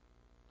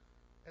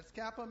 As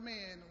Kappa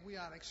men, we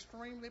are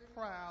extremely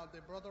proud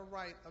that Brother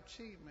Wright's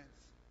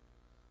achievements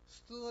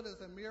stood as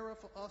a mirror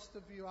for us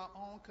to view our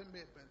own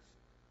commitments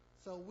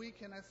so we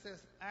can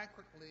assess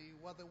accurately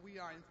whether we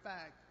are in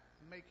fact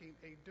making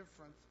a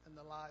difference in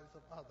the lives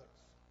of others.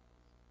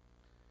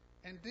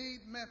 Indeed,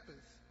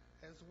 Memphis,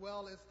 as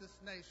well as this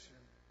nation,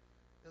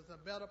 is a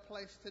better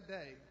place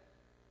today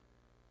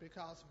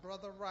because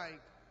Brother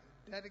Wright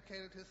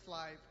dedicated his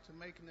life to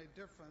making a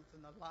difference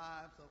in the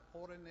lives of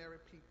ordinary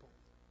people.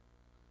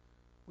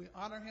 We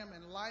honor him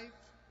in life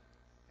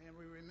and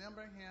we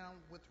remember him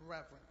with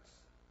reverence.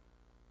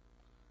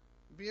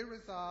 Be it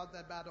resolved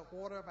that by the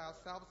order of our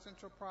South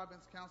Central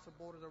Province Council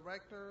Board of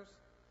Directors,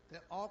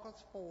 that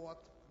August 4th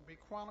be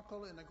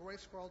chronicled in the Great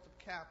Scrolls of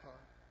Kappa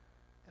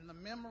in the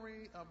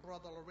memory of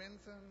Brother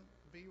Lorenzen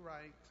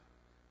Wright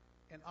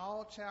and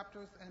all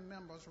chapters and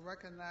members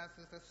recognized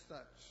as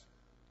such.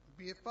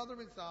 Be it further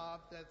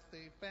resolved that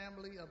the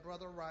family of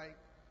Brother Wright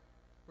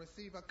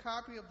receive a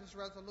copy of this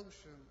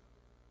resolution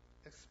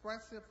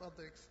expressive of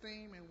the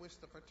esteem in which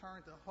the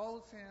fraternity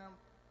holds him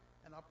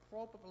and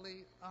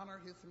appropriately honor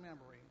his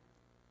memory.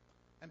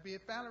 And be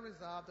it finally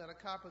resolved that a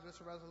copy of this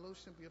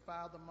resolution be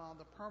filed among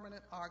the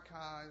permanent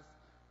archives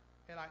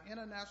at our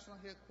international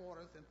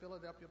headquarters in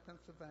Philadelphia,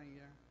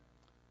 Pennsylvania.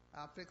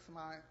 I'll fix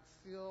my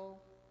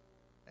seal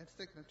and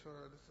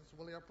signature. This is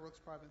Willie R. Brooks,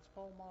 Province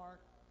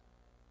Polemark,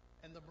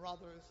 and the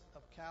Brothers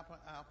of Kappa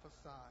Alpha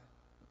Psi.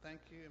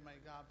 Thank you, and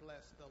may God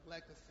bless the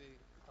legacy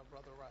of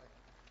Brother Wright.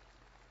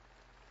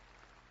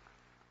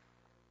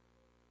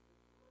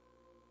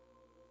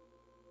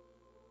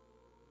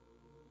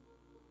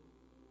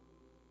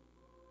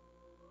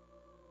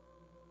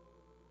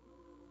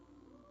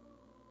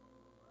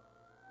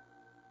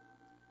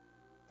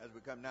 As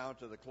we come now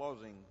to the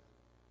closing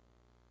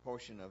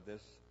portion of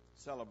this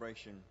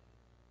celebration,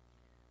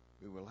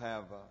 we will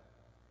have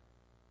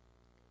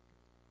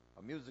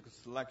a musical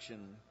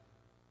selection,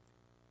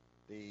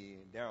 the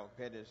Darrell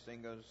Pettis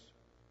Singers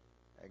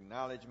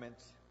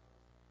Acknowledgments,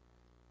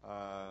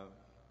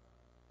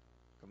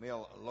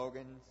 Camille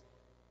Logan's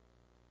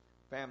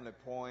Family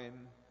Poem,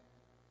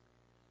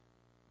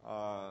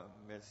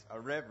 Miss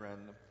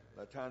Reverend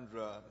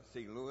Latondra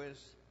C. Lewis,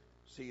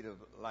 Seed of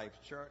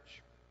Life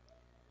Church,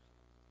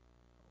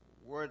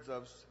 words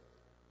of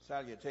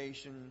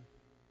salutation,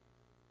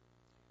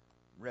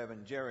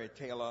 Reverend Jerry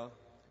Taylor,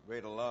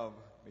 Greater Love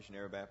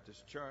Missionary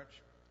Baptist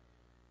Church,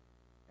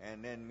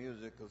 and then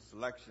musical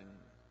selection,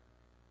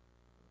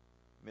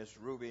 Miss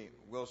Ruby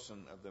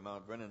Wilson of the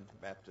Mount Vernon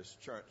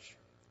Baptist Church,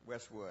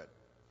 Westwood.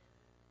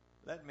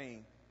 Let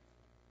me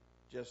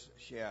just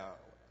share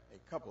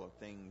a couple of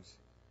things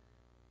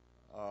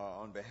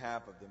on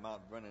behalf of the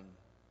Mount Vernon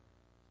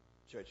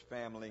Church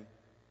family.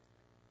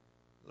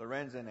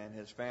 Lorenzen and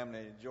his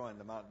family joined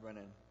the Mount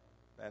Vernon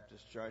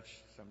Baptist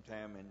Church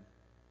sometime in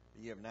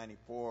the year of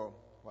 94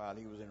 while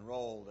he was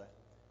enrolled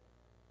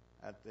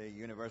at the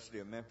University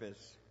of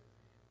Memphis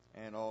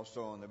and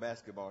also on the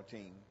basketball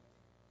team.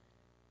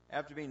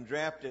 After being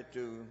drafted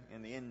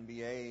in the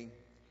NBA,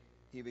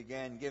 he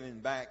began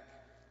giving back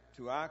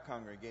to our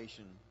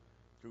congregation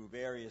through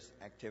various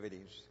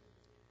activities.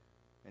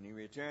 And he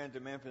returned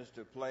to Memphis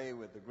to play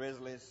with the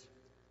Grizzlies.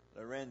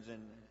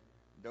 Lorenzen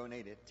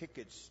donated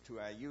tickets to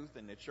our youth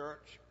in the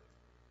church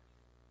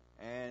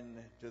and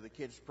to the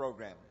kids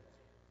program.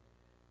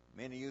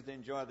 Many youth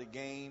enjoy the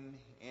game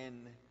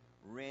in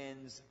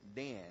Wren's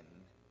Den,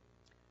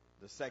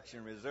 the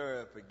section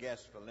reserved for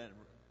guests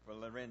for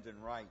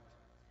Lorenzen Wright.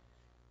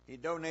 He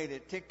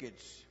donated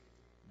tickets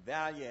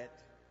valued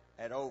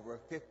at over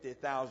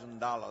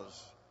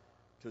 $50,000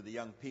 to the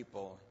young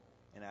people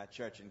in our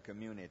church and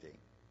community.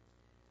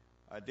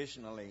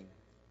 Additionally,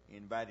 he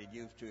invited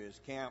youth to his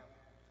camp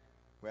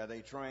where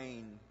they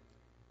train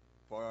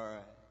for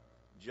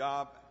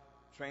job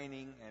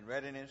training and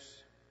readiness.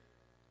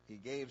 He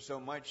gave so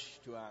much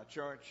to our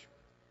church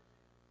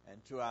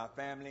and to our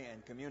family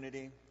and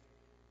community,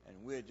 and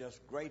we're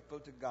just grateful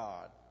to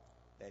God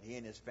that he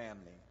and his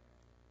family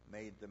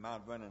made the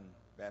Mount Vernon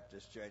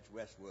Baptist Church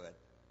Westwood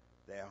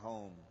their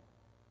home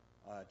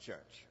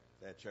church,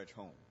 their church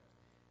home.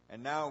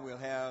 And now we'll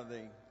have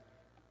the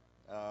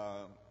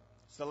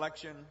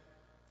selection,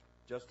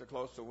 Just a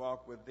Closer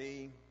Walk with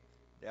Thee,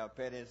 Del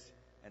Pettis,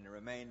 and the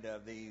remainder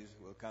of these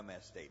will come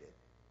as stated.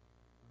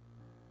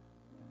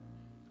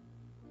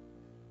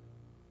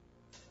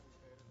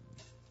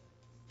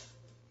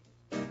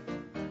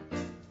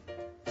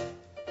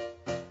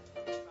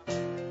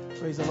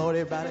 Praise the Lord,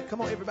 everybody. Come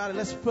on, everybody.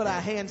 Let's put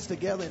our hands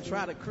together and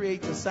try to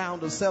create the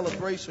sound of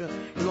celebration.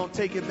 We're going to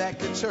take it back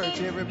to church,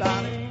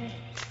 everybody.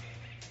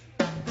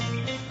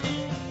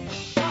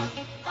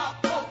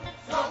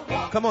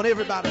 Come on,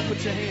 everybody.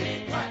 Put your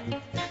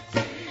hands.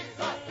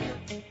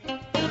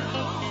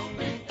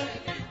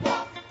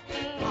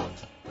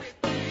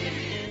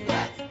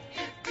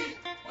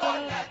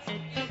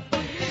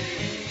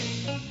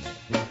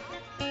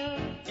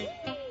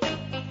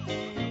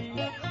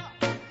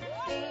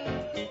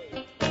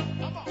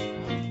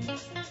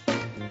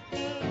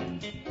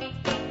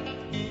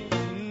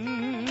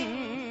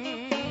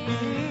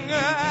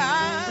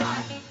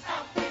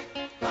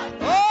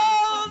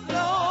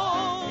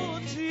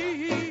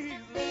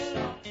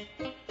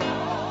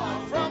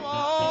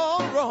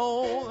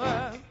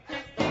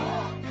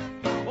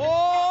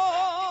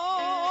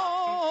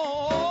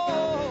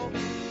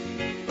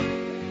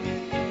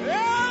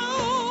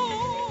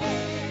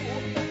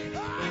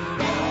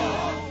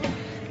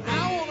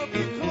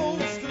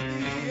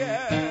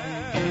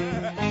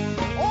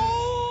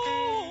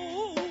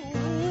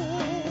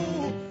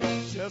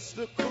 Just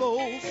a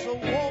closer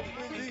walk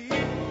with thee.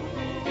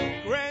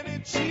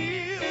 Granted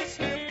Jesus,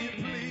 if you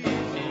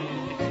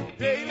please.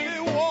 Daily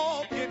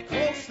walking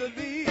close to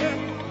thee.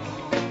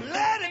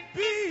 Let it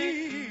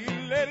be,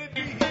 let it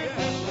be.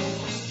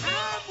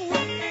 I'm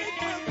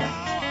weak when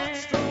thou art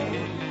strong.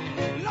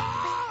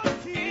 Lord,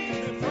 keep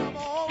me from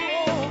all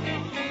wrong.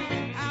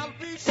 I'll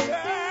be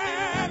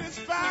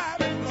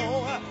satisfied,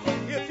 Lord,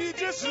 if you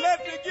just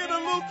let me get a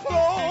little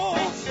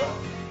closer.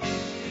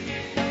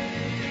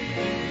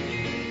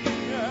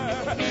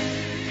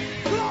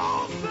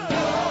 Closer.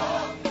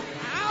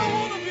 I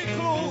want to be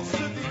close to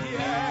thee.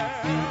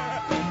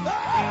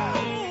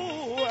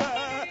 Oh,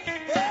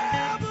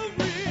 every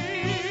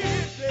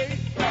day.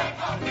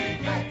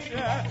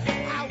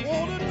 I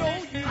want to know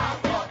you.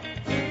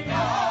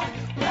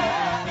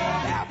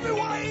 Every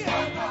way.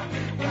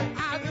 I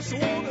just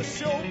want to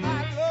show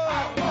my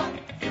love.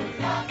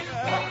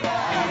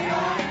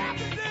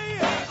 Every day.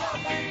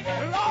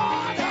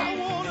 Lord, I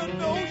want to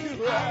know you.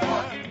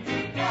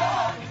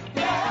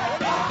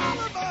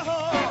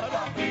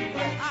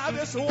 I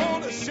just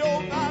want to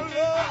show my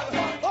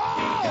love. Oh,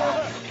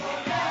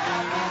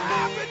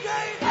 every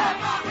day. I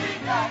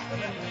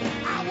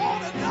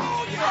want to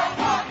know you.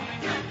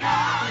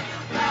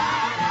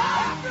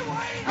 Every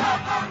way.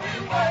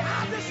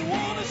 I just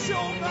want to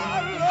show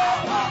my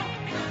love.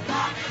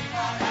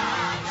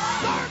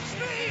 Search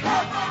me.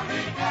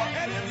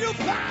 And if you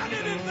find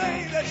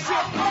anything that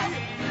should be,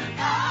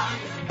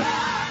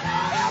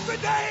 every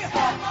day.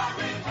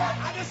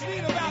 I just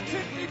need about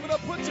 10 people to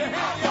put your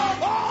hand up.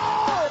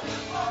 Oh!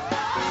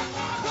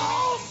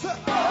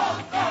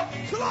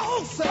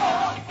 Closer.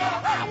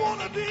 I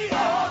want to be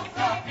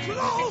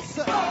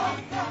closer.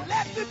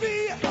 Let me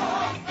be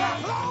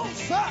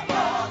closer.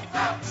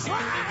 I'm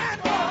trying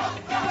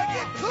to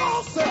get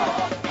closer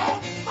on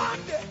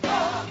Monday,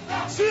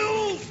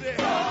 Tuesday,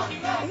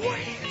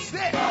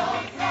 Wednesday,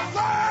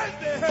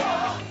 Thursday,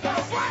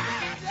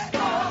 Friday,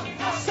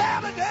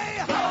 Saturday,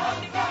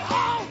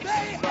 all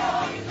day,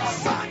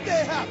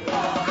 Sunday. I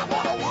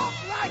want to walk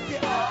like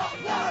it,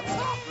 want to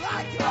talk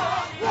like it,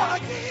 want to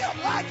give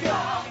like it,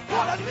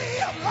 want to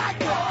live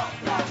like it.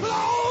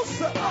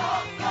 Closer,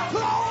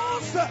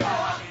 closer,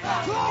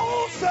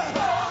 closer,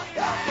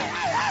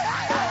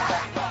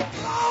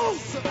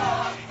 closer,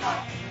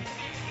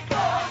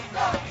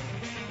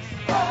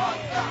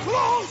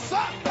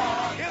 closer.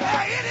 Is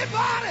there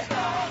anybody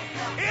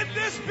in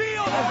this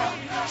building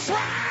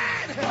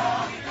trying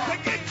to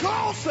get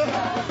closer,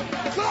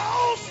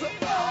 closer,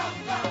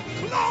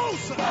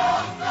 closer,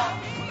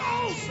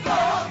 closer,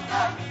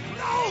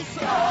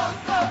 closer?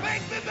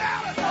 Make me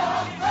better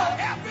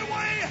every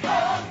way.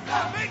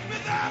 Make me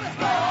better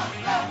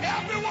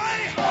every way.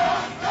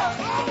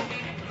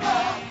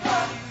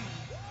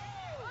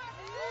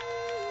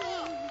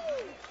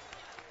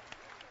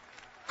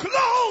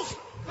 Close.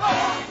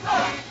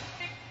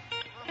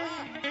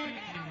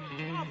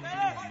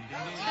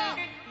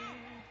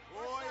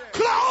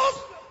 Close.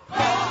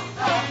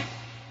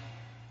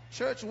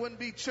 Church wouldn't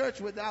be church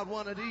without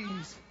one of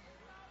these.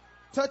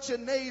 Touch your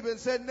neighbor and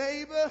say,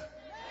 neighbor,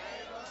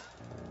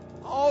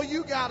 all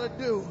you got to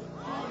do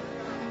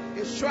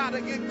is try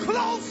to get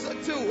closer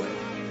to it.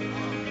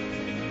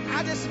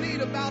 I just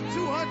need about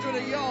 200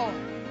 of y'all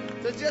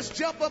to just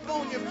jump up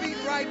on your feet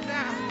right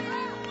now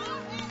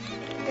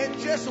and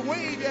just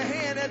wave your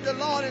hand at the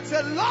Lord and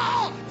say,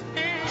 Lord,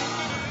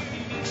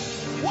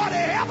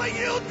 whatever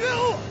you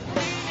do,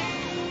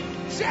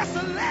 just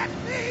let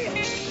me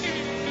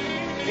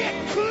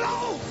get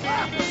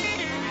closer.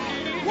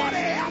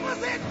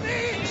 Whatever's in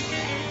me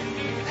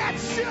that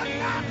should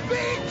not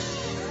be,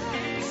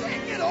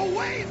 take it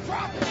away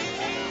from me.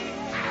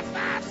 I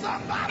find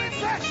somebody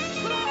say,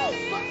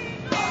 closer.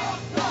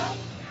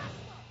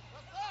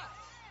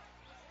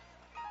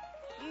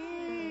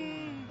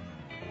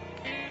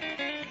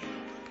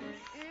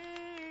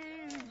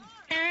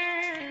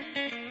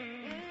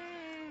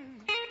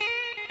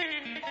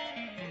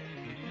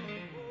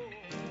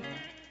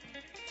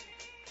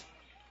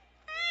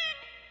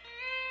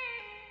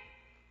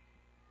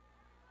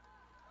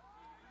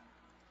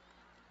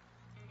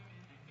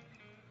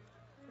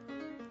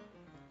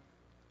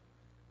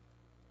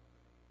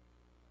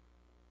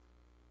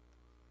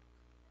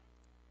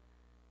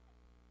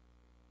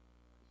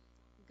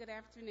 Good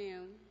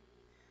afternoon.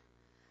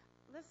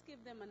 Let's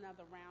give them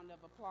another round of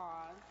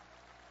applause.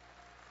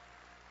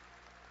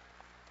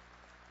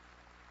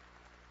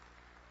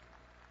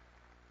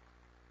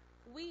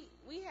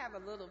 We have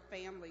a little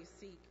family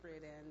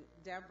secret, and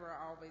Deborah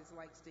always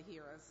likes to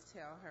hear us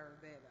tell her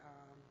that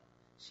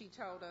she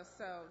told us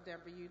so.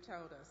 Deborah, you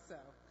told us so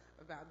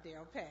about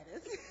Dale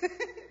Pettis.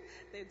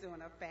 They're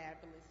doing a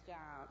fabulous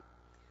job.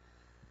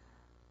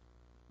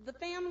 The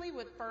family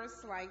would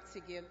first like to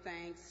give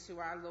thanks to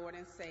our Lord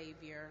and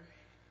Savior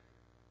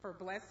for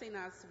blessing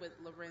us with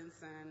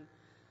Lorenzen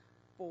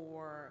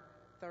for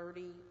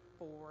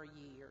 34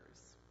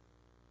 years.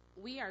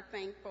 We are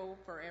thankful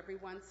for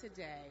everyone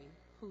today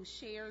who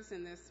shares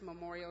in this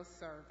memorial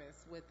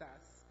service with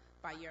us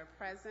by your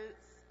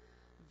presence,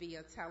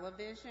 via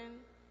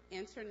television,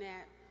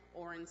 internet,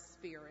 or in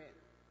spirit.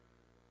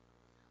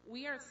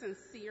 We are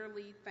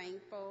sincerely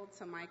thankful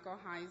to Michael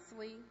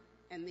Heisley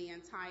and the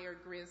entire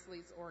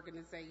Grizzlies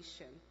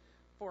organization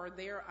for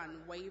their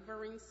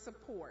unwavering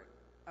support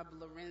of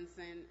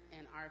Lorenzen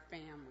and our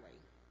family.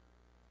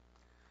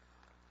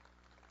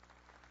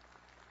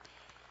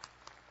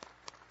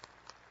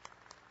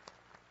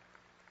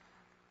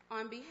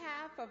 On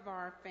behalf of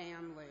our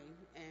family,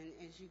 and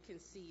as you can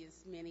see,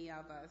 as many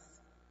of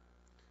us,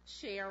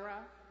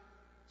 Shara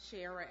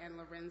and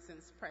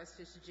Lorenzen's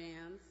precious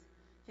gems,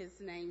 his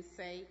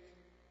namesake,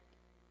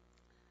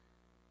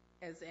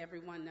 as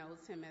everyone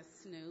knows him as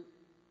Snoop,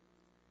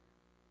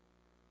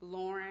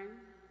 Lauren,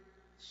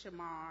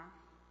 Shamar,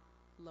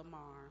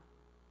 Lamar,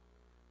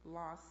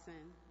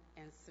 Lawson,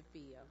 and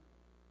Sophia.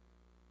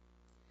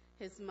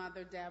 His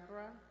mother,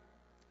 Deborah,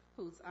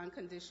 whose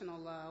unconditional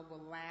love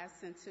will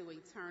last into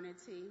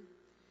eternity,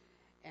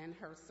 and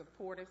her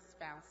supportive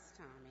spouse,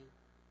 Tommy.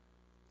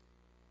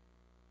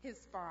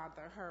 His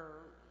father,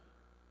 Herb,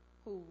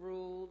 who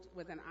ruled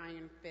with an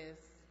iron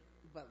fist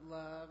but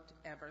loved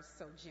ever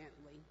so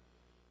gently.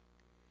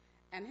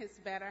 And his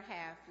better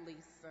half,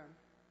 Lisa.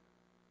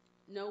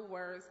 No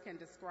words can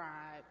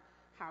describe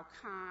how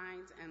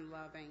kind and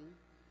loving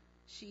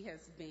she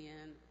has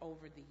been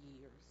over the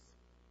years.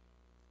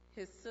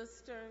 His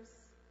sisters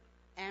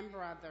and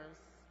brothers,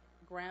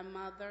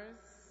 grandmothers,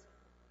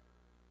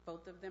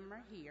 both of them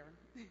are here,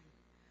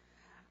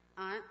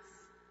 aunts,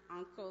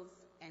 uncles,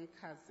 and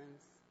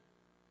cousins.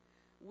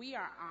 We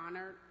are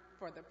honored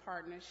for the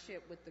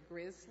partnership with the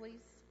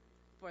Grizzlies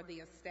for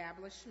the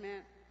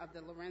establishment of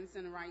the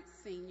Lorenzen Wright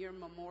Senior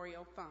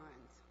Memorial Fund.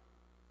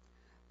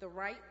 The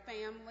Wright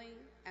family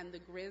and the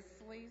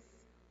Grizzlies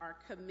are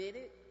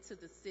committed to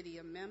the city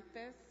of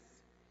Memphis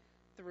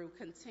through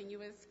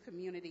continuous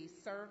community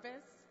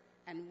service,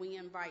 and we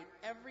invite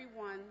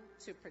everyone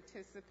to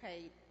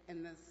participate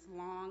in this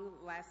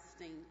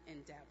long-lasting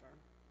endeavor.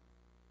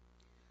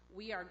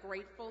 We are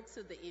grateful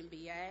to the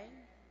NBA,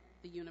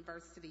 the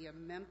University of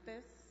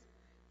Memphis,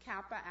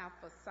 Kappa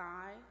Alpha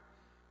Psi,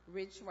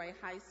 Ridgeway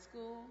High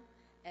School,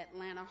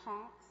 Atlanta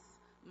Hawks,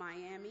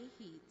 Miami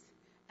Heat,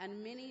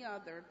 and many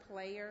other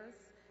players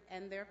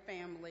and their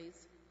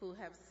families who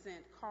have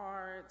sent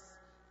cards,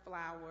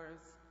 flowers,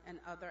 and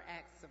other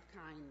acts of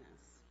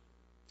kindness.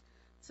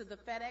 To the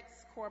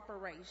FedEx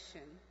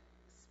Corporation,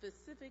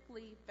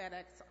 specifically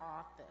FedEx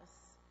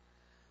office,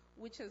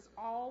 which has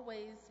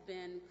always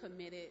been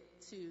committed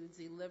to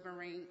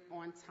delivering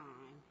on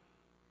time,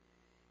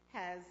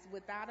 has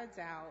without a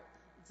doubt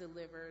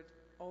delivered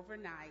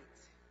overnight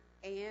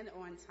and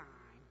on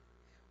time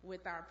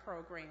with our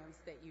programs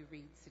that you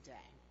read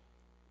today.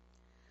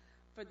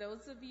 For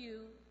those of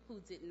you who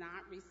did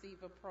not receive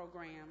a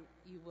program,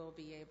 you will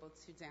be able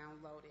to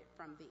download it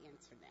from the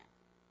internet.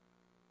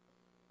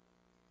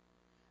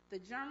 The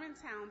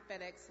Germantown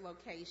FedEx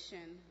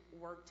location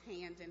worked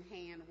hand in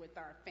hand with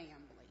our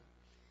family.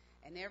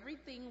 And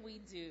everything we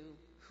do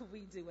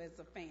as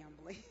a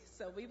family.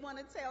 So we want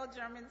to tell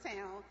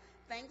Germantown,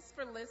 thanks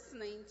for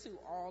listening to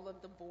all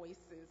of the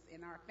voices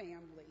in our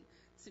family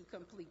to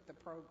complete the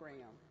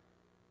program.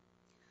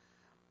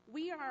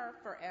 We are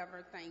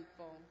forever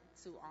thankful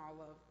to all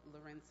of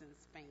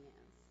Lorenzen's fans.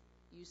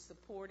 You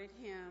supported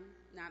him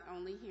not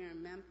only here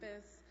in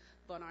Memphis,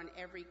 but on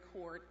every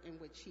court in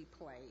which he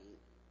played.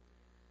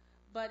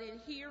 But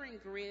here in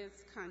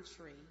Grizz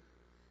country,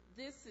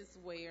 this is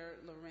where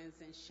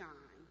Lorenzen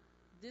shined.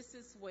 This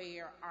is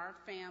where our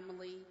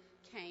family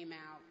came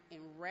out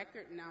in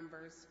record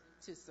numbers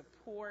to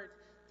support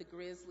the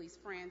Grizzlies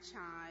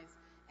franchise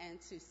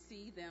and to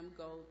see them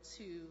go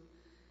to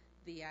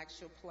the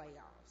actual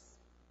playoffs.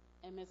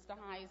 And Mr.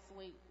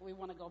 Heisley, we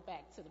want to go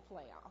back to the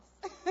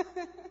playoffs.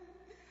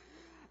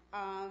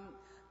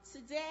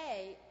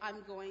 Today,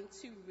 I'm going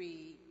to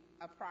read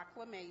a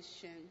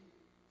proclamation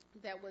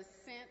that was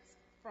sent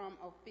from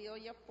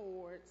Ophelia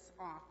Ford's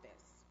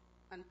office.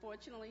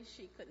 Unfortunately,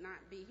 she could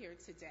not be here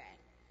today,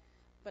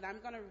 but I'm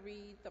going to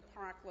read the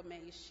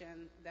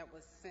proclamation that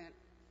was sent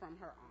from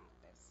her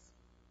office.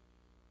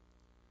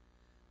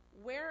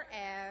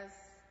 Whereas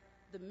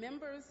the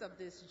members of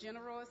this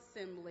General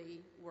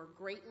Assembly were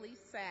greatly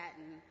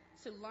saddened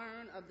to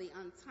learn of the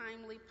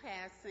untimely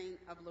passing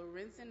of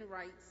Lorenzen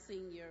Wright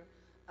Sr.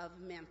 of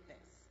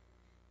Memphis,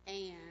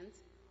 and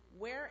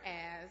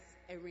Whereas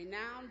a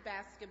renowned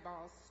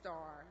basketball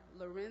star,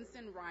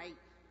 Lorenzen Wright,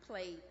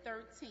 played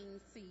 13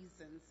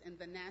 seasons in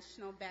the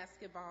National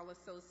Basketball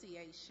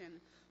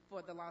Association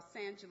for the Los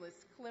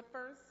Angeles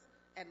Clippers,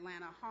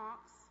 Atlanta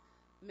Hawks,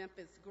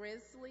 Memphis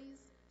Grizzlies,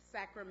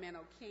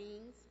 Sacramento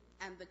Kings,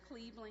 and the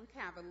Cleveland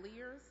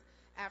Cavaliers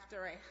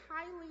after a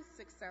highly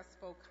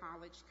successful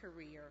college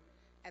career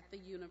at the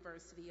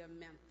University of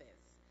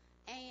Memphis.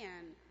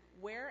 And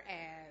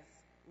whereas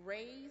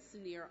raised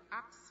near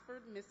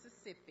Oxford,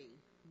 Mississippi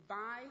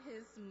by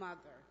his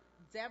mother,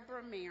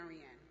 Deborah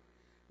Marion,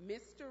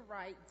 Mr.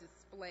 Wright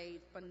displayed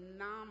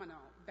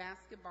phenomenal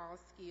basketball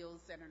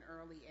skills at an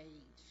early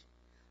age.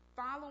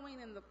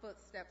 Following in the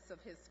footsteps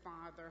of his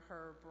father,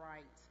 Herb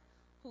Wright,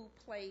 who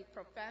played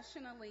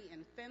professionally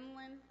in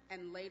Finland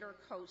and later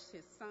coached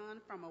his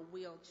son from a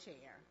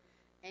wheelchair.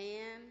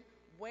 And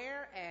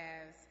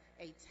whereas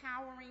a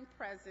towering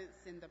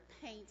presence in the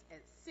paint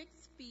at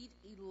 6 feet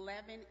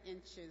 11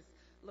 inches,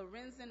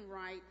 Lorenzen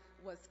Wright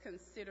was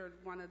considered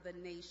one of the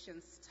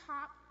nation's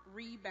top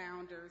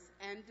rebounders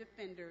and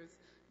defenders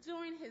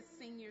during his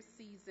senior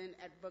season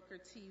at Booker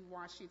T.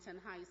 Washington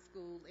High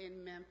School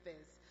in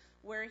Memphis,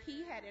 where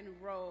he had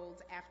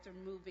enrolled after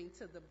moving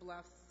to the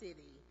Bluff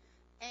City.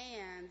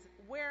 And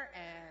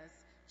whereas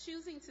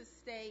choosing to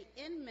stay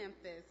in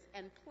Memphis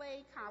and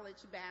play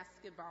college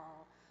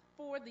basketball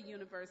for the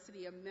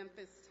University of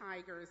Memphis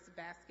Tigers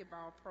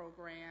basketball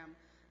program,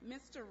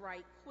 Mr.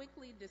 Wright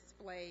quickly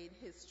displayed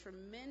his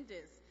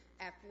tremendous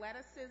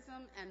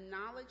athleticism and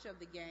knowledge of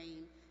the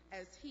game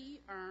as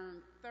he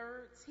earned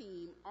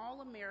third-team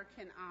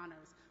All-American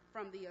honors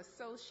from the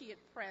Associate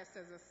Press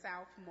as a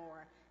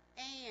sophomore,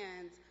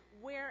 and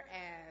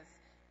whereas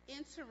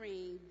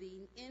entering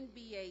the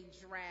NBA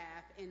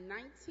draft in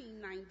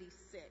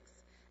 1996,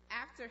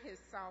 after his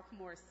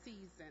sophomore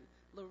season,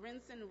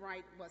 Lorenzen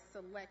Wright was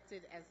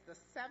selected as the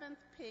 7th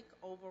pick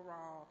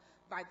overall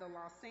by the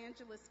Los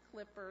Angeles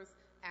Clippers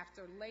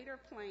after later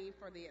playing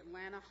for the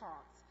Atlanta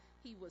Hawks.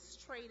 He was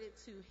traded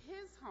to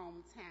his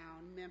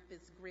hometown,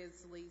 Memphis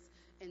Grizzlies,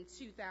 in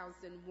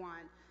 2001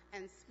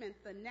 and spent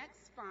the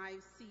next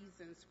 5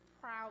 seasons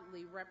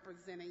proudly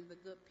representing the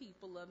good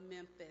people of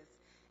Memphis.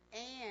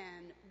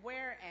 And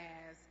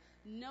whereas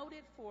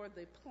noted for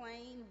the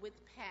playing with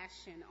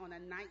passion on a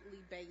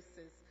nightly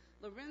basis,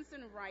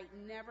 Lorenzen Wright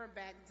never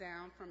backed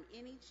down from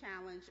any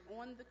challenge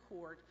on the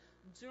court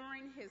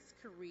during his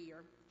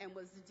career and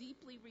was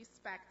deeply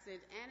respected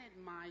and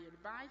admired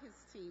by his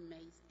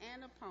teammates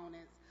and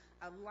opponents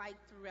alike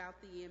throughout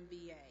the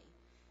NBA.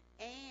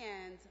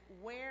 And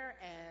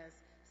whereas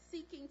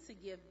seeking to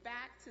give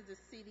back to the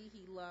city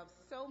he loved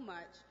so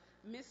much,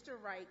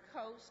 Mr. Wright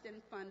coached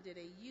and funded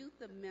a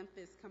Youth of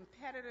Memphis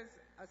Competitors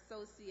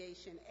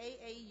Association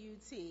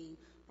AAU team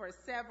for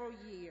several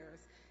years,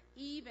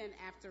 even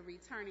after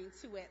returning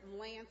to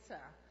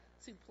Atlanta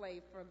to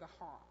play for the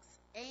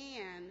Hawks.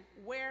 And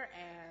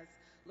whereas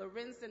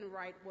Lorenzen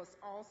Wright was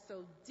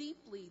also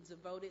deeply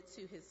devoted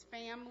to his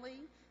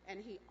family, and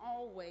he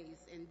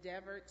always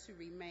endeavored to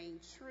remain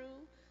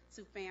true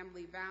to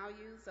family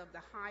values of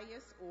the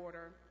highest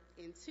order.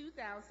 In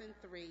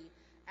 2003,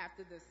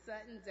 after the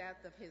sudden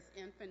death of his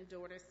infant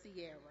daughter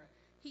Sierra,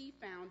 he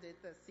founded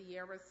the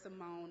Sierra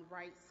Simone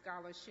Wright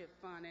Scholarship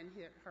Fund in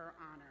her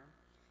honor.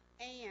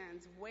 And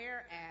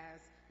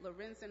whereas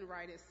Lorenzen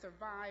Wright is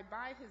survived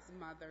by his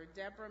mother,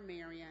 Deborah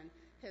Marion,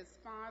 his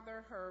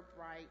father, Herb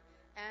Wright,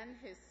 and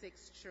his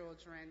 6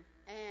 children,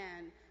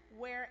 and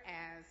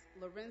whereas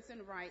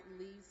Lorenzen Wright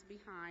leaves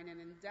behind an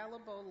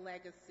indelible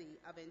legacy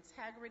of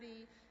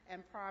integrity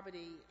and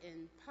probity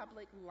in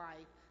public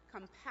life,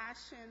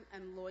 compassion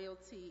and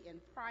loyalty in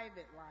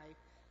private life,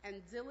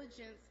 and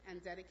diligence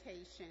and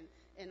dedication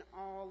in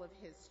all of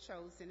his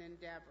chosen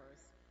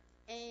endeavors.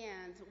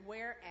 And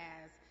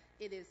whereas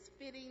it is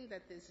fitting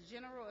that this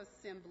General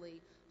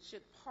Assembly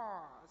should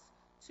pause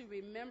to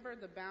remember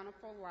the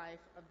bountiful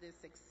life of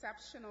this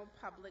exceptional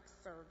public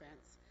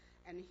servant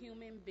and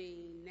human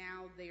being,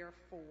 now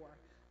therefore,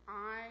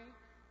 I,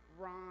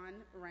 Ron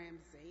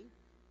Ramsey,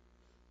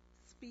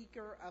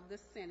 Speaker of the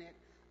Senate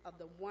of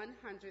the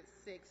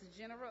 106th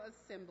General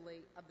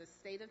Assembly of the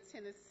State of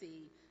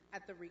Tennessee,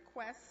 at the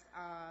request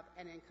of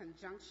and in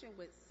conjunction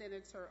with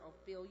Senator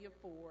Ophelia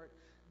Ford,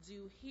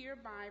 do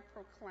hereby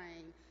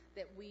proclaim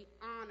that we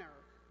honor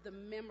the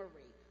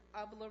memory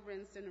of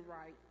Lorenzen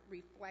Wright,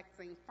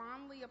 reflecting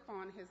fondly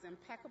upon his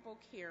impeccable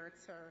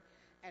character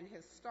and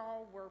his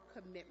stalwart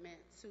commitment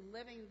to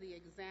living the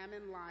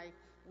examined life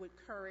with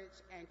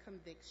courage and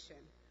conviction.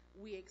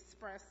 We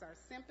express our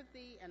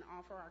sympathy and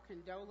offer our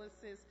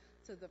condolences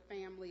to the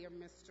family of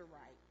Mr.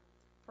 Wright.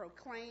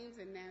 Proclaimed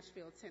in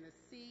Nashville,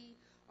 Tennessee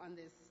on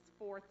this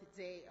 4th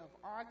day of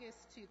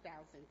August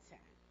 2010.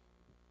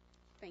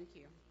 Thank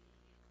you.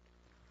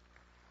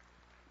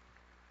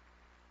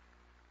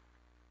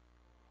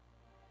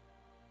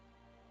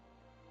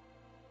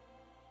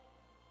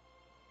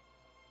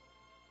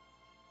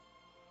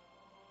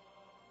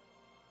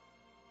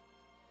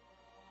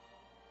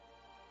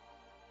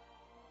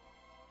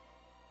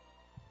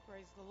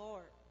 Praise the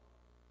Lord.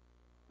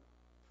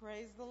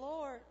 Praise the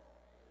Lord.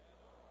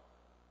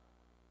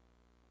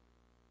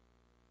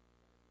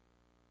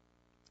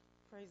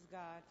 Praise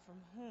God, from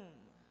whom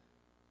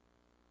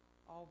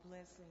all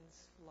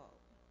blessings flow.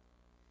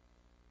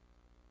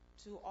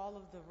 To all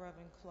of the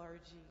Reverend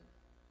clergy,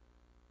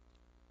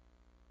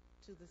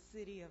 to the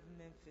city of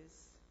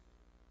Memphis,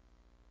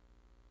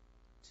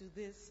 to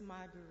this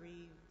my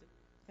bereaved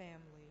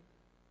family,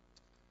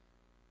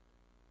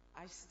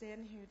 I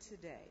stand here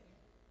today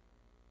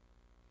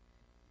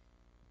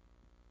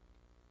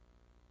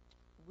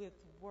with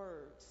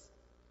words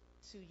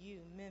to you,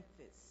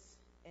 Memphis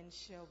and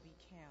Shelby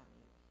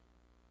County.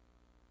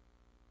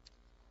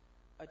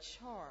 A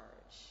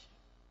charge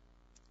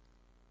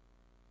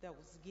that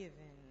was given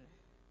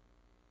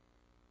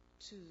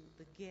to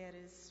the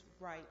Lorenzen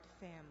Wright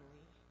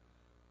family,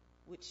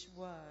 which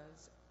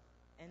was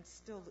and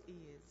still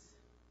is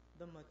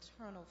the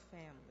maternal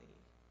family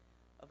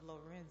of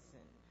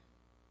Lorenzen.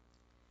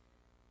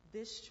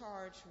 This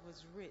charge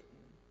was written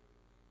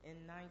in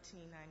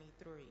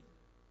 1993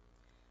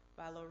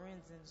 by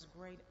Lorenzen's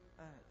great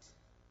aunt,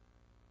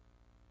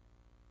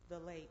 the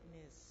late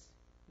Miss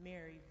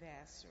Mary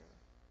Vassar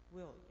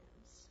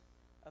Williams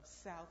of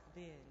South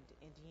Bend,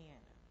 Indiana.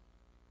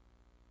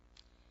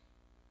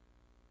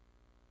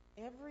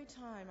 Every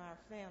time our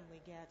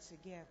family got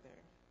together,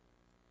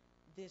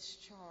 this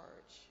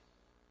charge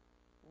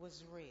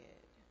was read,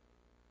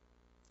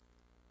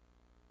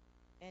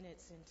 and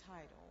it's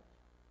entitled,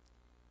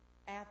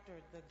 After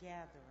the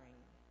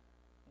Gathering,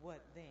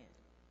 What Then?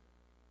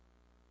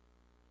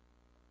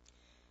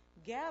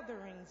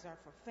 Gatherings are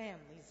for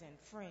families and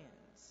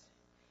friends.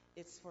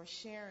 It's for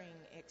sharing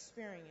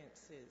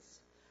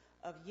experiences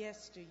of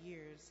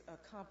yesteryear's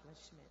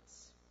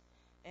accomplishments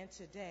and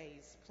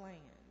today's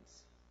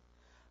plans,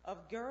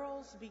 of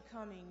girls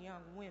becoming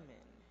young women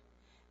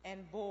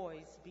and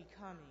boys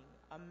becoming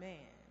a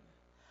man,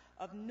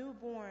 of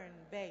newborn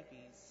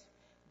babies,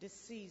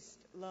 deceased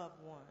loved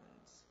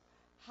ones,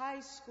 high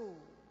school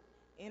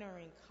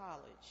entering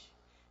college,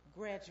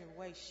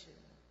 graduation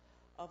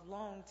of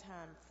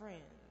longtime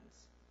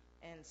friends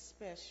and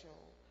special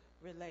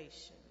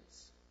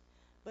relations.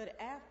 But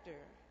after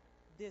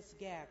this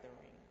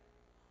gathering,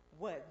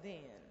 what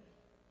then?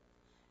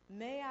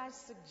 May I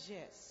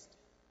suggest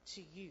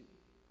to you,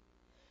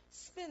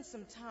 spend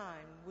some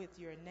time with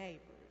your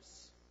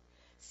neighbors.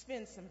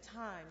 Spend some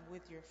time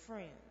with your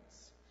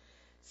friends.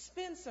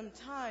 Spend some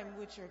time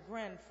with your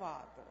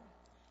grandfather.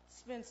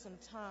 Spend some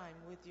time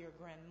with your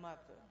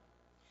grandmother.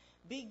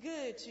 Be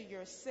good to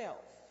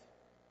yourself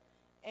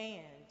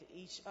and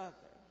each other.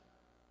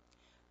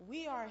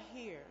 We are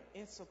here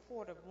in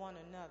support of one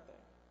another,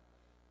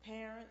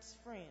 parents,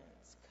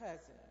 friends,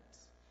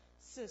 cousins,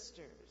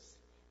 sisters,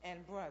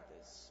 and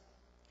brothers.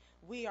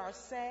 We are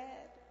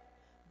sad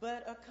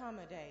but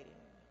accommodating,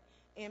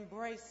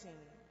 embracing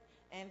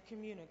and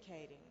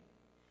communicating.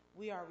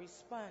 We are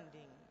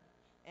responding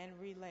and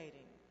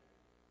relating.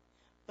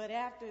 But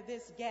after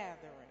this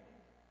gathering,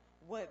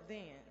 what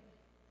then?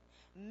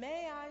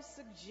 May I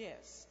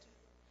suggest,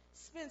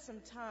 spend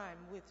some time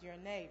with your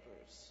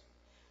neighbors.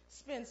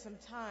 Spend some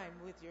time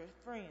with your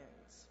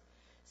friends.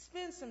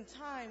 Spend some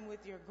time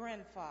with your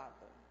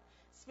grandfather.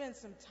 Spend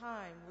some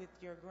time with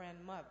your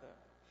grandmother.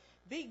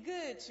 Be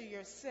good to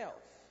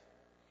yourself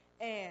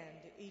and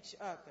each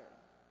other.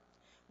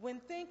 When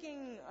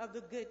thinking of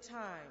the good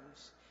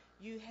times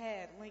you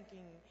had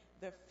linking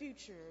the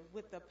future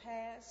with the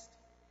past,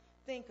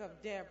 think of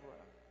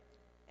Deborah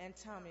and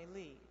Tommy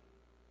Lee,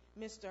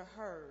 Mr.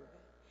 Herb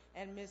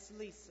and Miss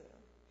Lisa,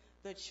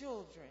 the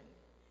children,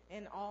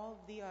 and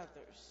all the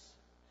others.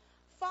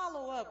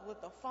 Follow up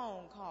with a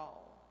phone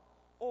call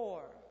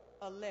or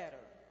a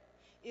letter.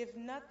 If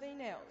nothing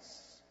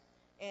else,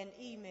 an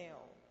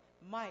email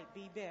might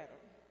be better.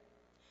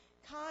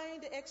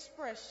 Kind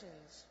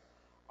expressions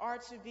are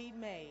to be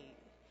made.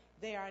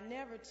 They are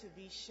never to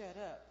be shut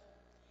up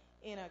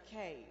in a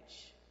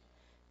cage.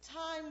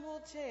 Time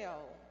will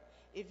tell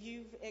if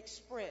you've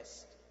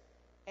expressed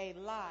a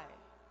lie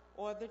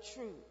or the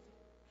truth.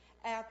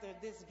 After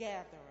this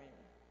gathering,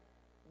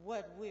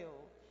 what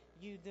will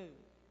you do?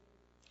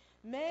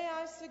 May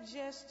I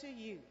suggest to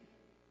you,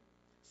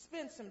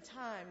 spend some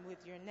time with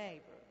your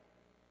neighbor.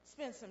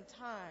 Spend some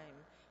time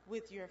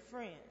with your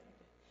friend.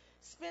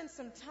 Spend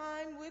some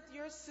time with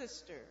your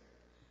sister.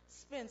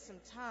 Spend some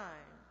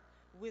time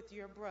with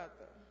your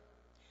brother.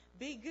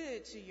 Be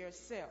good to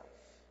yourself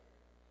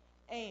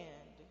and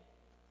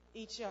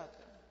each other.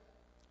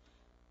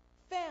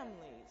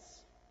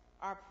 Families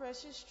are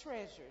precious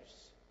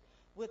treasures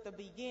with a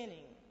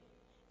beginning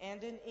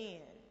and an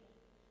end.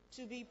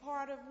 To be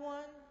part of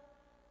one,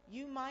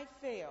 you might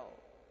fail,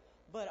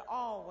 but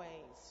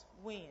always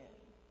win.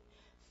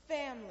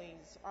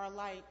 Families are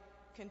like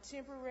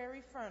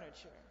contemporary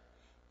furniture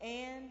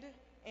and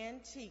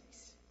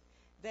antiques.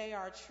 They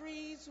are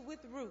trees with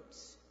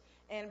roots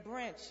and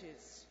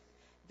branches.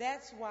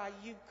 That's why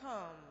you've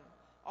come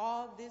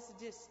all this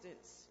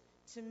distance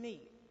to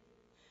meet.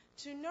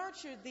 To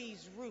nurture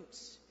these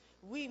roots,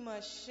 we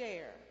must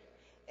share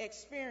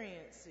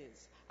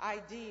experiences,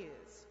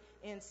 ideas,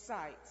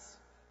 insights,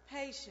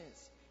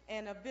 patience,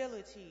 and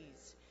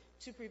abilities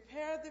to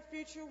prepare the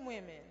future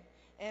women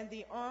and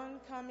the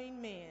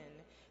oncoming men,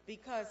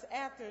 because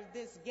after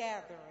this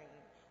gathering,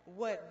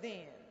 what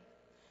then?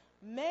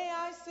 May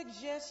I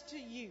suggest to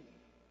you,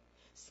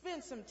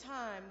 spend some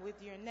time with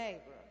your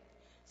neighbor.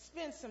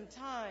 Spend some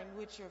time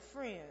with your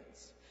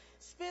friends.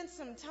 Spend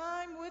some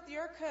time with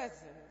your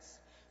cousins.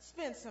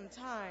 Spend some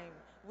time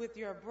with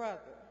your brother.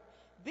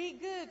 Be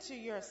good to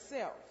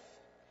yourself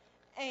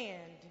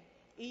and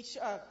each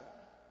other.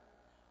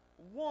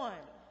 One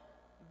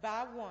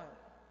by one,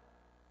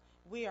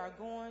 we are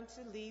going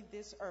to leave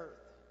this earth.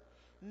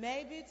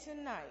 Maybe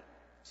tonight,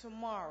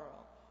 tomorrow,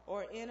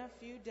 or in a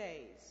few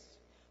days,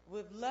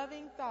 with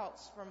loving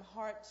thoughts from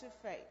heart to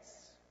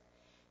face.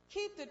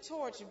 Keep the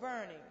torch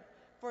burning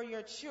for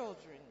your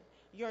children,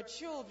 your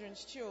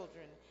children's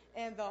children,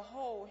 and the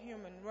whole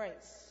human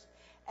race.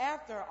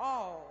 After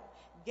all,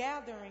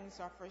 gatherings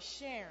are for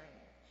sharing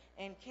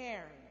and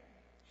caring.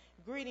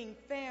 Greeting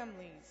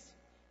families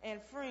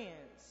and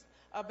friends,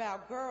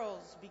 about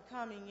girls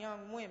becoming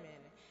young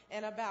women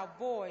and about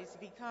boys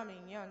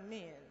becoming young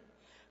men.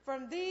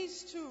 From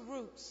these two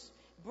roots,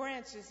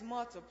 branches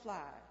multiply.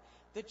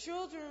 The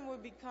children will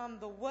become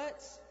the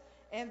whats,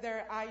 and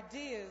their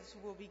ideas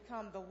will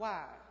become the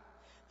why.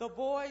 The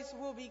boys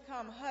will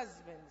become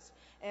husbands,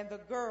 and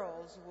the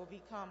girls will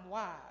become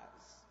wives.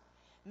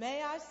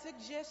 May I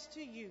suggest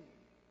to you,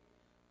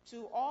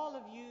 to all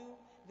of you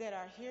that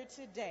are here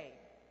today,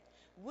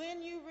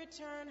 when you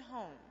return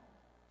home,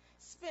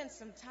 spend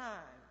some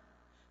time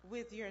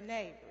with your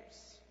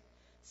neighbors.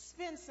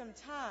 Spend some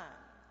time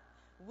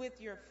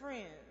with your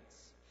friends.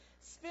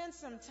 Spend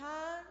some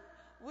time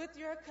with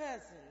your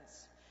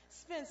cousins.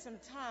 Spend some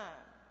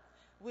time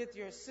with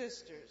your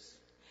sisters.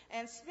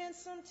 And spend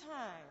some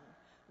time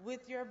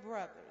with your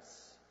brothers.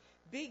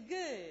 Be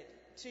good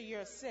to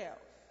yourself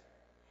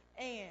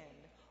and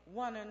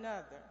one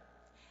another.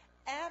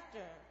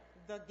 After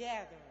the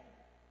gathering,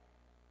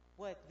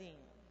 what then?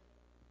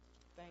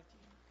 Thank you.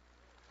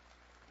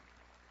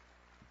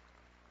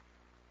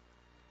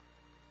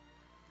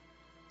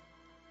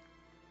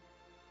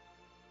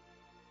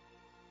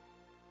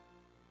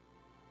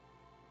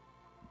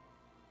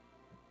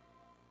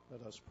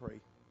 Let us pray.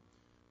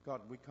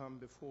 God, we come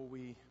before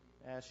we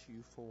ask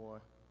you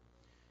for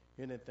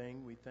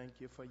anything. We thank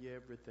you for your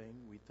everything.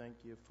 We thank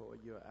you for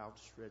your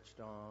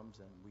outstretched arms,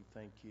 and we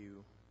thank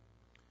you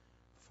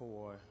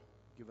for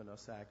giving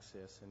us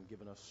access and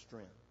giving us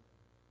strength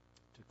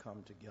to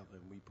come together.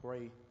 And we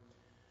pray,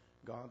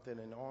 God, that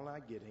in all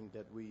our getting,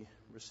 that we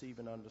receive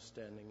an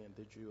understanding and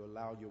that you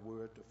allow your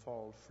word to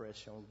fall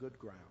fresh on good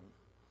ground.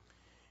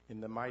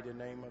 In the mighty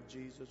name of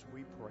Jesus,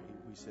 we pray.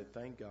 We say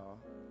thank God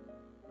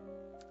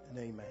and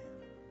amen.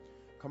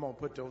 Come on,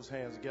 put those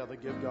hands together.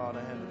 Give God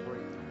a hand of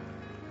praise.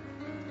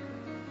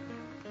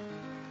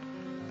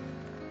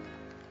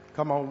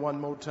 Come on, one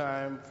more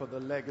time for the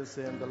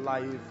legacy and the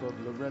life of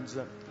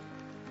Lorenzen.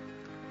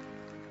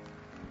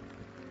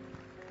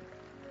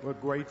 We're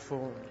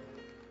grateful.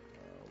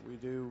 We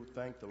do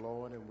thank the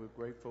Lord, and we're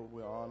grateful,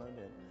 we're honored,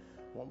 and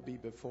won't be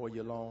before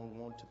you long.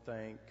 Want to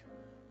thank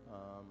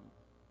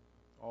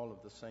all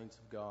of the saints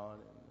of God,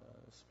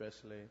 and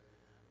especially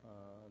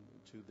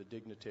to the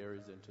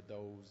dignitaries and to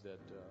those that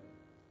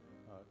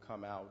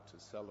come out to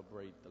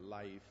celebrate the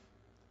life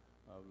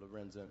of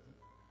Lorenzen,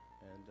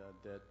 and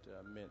that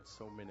meant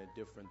so many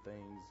different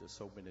things to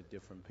so many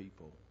different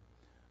people.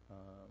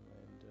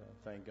 And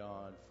thank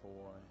God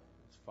for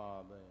his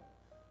father,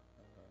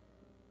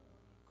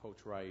 Coach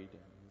Wright,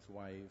 and his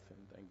wife,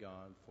 and thank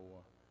God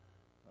for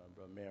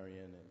Brother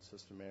Marion and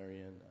Sister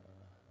Marion,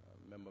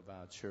 a member of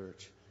our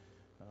church.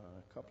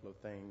 A couple of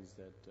things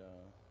that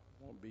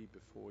won't be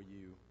before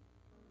you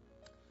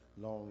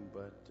long,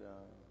 but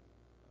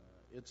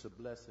it's a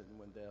blessing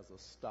when there's a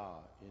star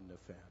in the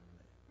family.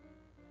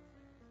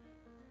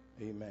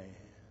 Amen.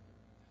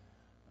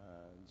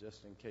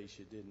 Just in case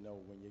you didn't know,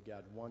 when you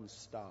got one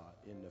star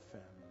in the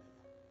family,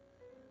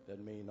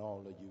 that means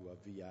all of you are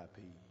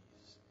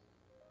VIPs.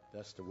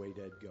 That's the way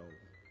that goes.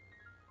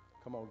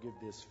 Come on, give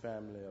this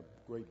family a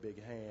great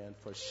big hand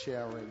for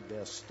sharing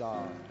their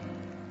star.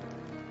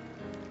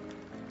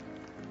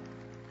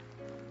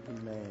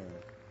 Amen.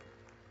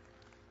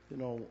 You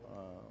know,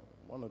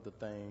 one of the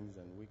things,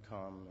 and we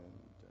come and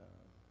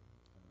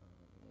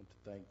want to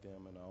thank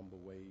them in a humble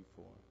way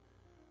for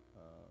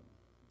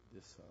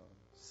this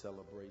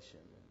celebration.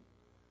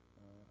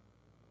 And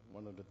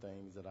one of the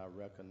things that I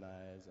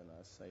recognize and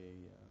I say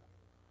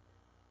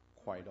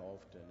quite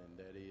often, and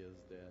that is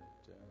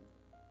that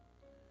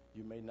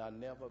you may not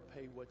never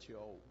pay what you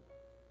owe,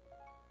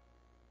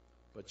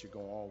 but you're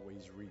going to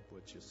always reap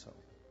what you sow.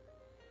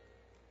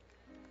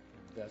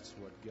 That's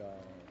what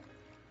God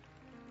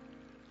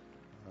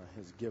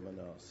has given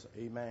us.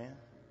 Amen.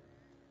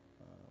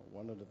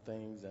 One of the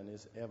things, and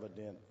it's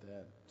evident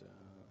that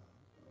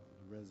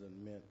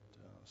Lorenzen meant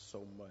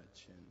so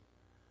much, and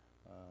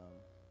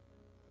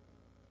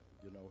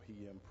you know,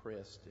 he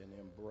impressed and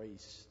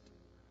embraced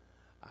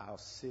our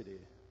city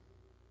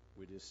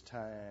with his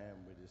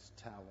time, with his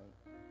talent,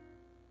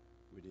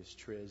 with his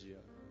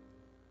treasure.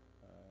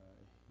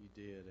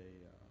 He did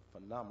a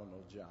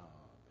phenomenal job.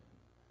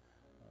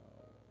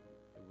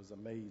 was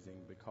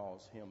amazing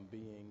because him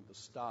being the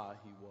star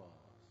he was,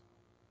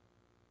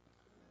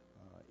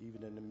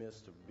 even in the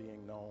midst of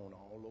being known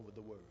all over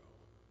the world,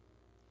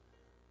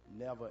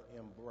 never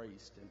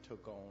embraced and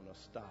took on a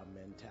star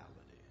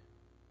mentality.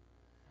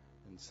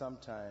 And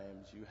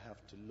sometimes you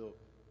have to look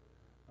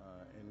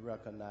in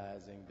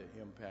recognizing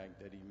the impact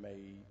that he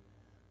made,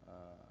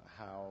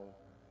 how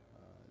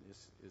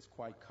it's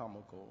quite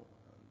comical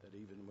that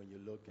even when you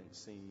look and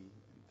see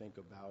and think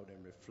about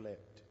and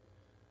reflect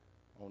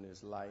on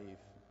his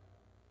life,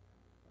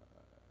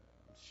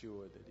 I'm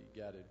sure that he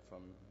got it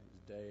from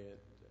his dad,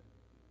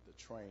 the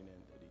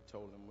training that he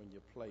told him, when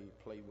you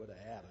play with an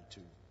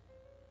attitude.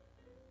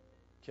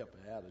 Kept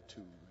an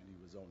attitude when he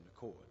was on the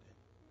court.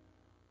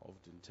 And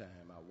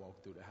oftentimes I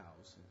walk through the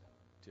house and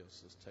tell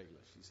Sister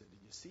Taylor, she said,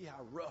 "Did you see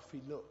how rough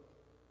he looked?"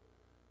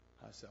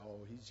 I said,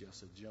 "Oh, he's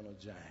just a gentle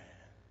giant."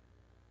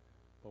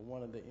 But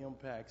one of the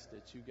impacts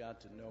that you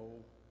got to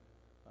know,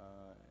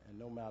 and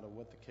no matter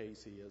what the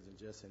case is, and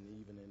just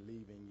even in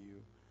leaving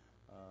you,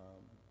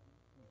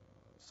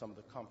 some of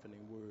the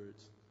comforting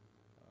words,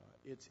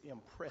 it's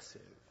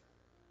impressive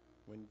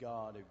when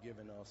God has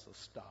given us a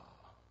star,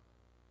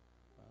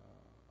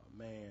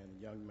 a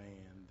young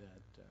man,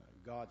 that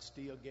God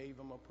still gave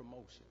him a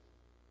promotion,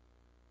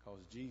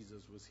 because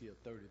Jesus was here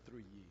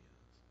 33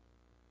 years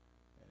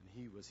and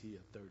he was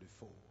here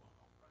 34.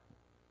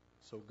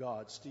 So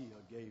God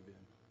still gave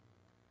him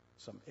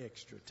some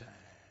extra time.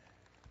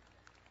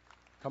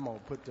 Come on,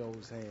 put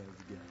those hands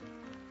together.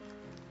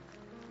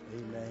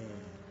 Amen.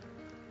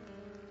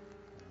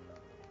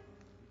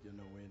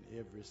 In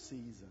every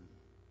season,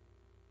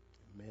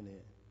 many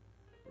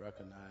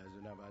recognize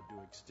whenever I do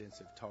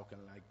extensive talking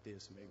like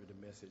this, maybe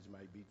the message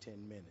might be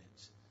 10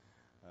 minutes.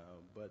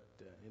 But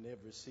in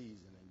every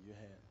season, and you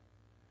had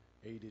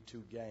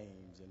 82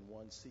 games in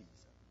one season,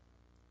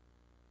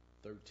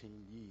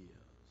 13 years.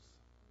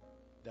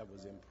 That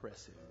was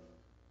impressive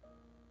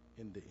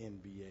in the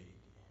NBA.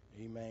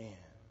 Amen.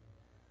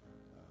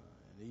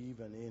 And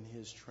even in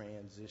his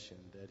transition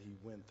that he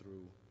went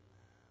through,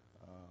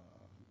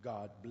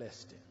 God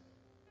blessed him.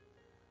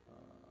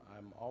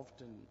 I'm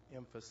often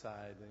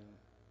emphasizing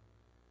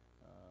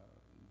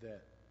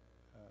that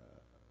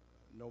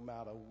no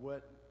matter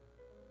what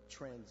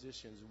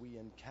transitions we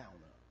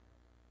encounter,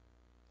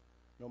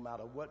 no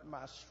matter what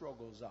my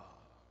struggles are,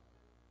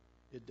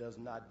 it does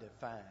not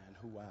define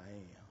who I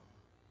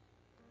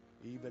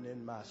am, even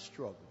in my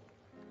struggle.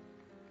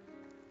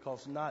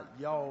 Because not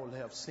y'all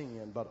have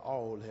sinned, but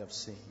all have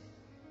sinned.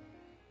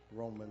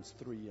 Romans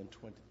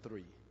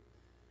 3:23.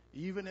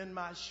 Even in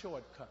my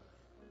shortcomings,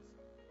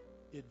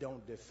 it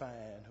don't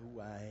define who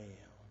I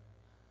am,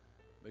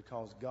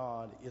 because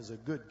God is a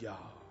good God.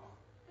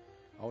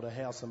 I ought to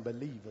have some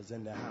believers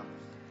in the house.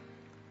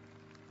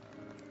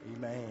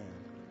 Amen.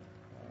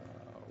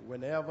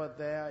 Whenever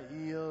there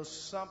is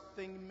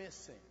something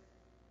missing,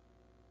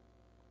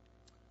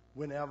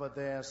 whenever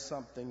there's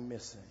something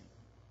missing,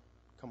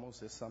 come on,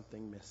 say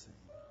something missing.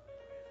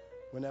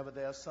 Whenever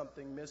there's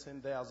something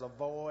missing, there's a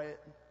void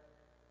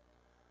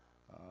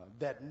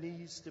that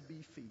needs to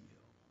be filled.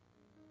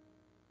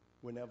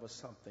 Whenever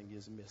something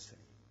is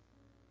missing,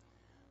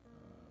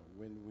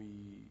 when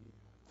we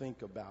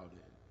think about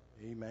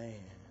it, amen,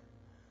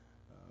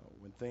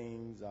 when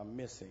things are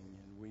missing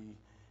and we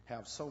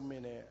have so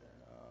many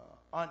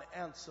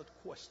unanswered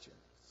questions,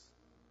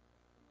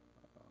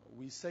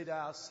 we say to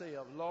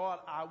ourselves, Lord,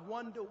 I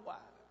wonder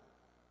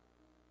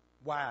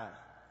why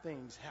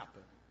things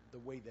happen the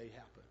way they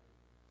happen,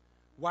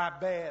 why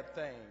bad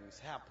things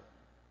happen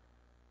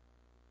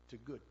to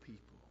good people.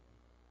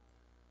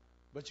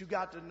 But you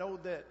got to know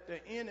that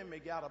the enemy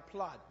got a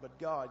plot, but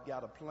God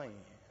got a plan.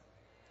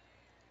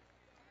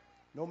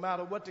 No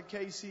matter what the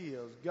case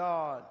is,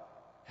 God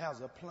has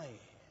a plan.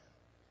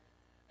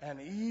 And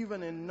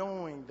even in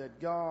knowing that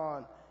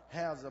God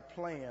has a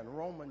plan,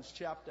 Romans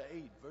chapter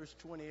 8, verse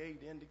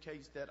 28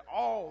 indicates that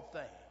all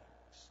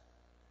things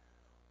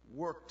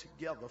work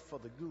together for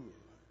the good.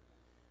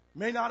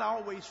 May not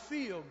always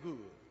feel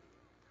good,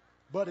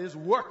 but it's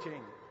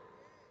working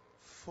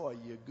for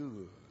your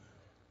good.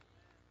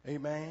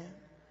 Amen.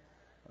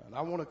 And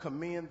I want to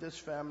commend this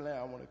family.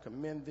 I want to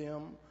commend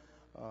them.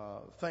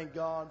 Thank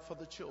God for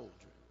the children.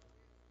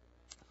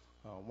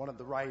 One of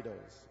the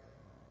writers,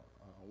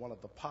 one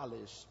of the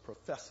polished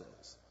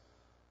professors,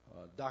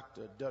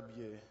 Dr.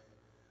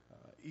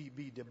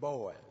 W.E.B. Du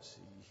Bois,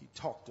 he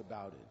talked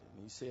about it,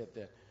 and he said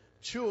that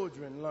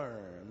children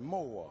learn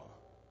more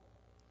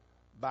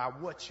by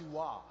what you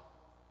are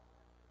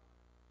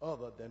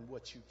other than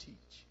what you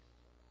teach.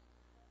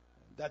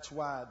 That's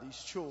why these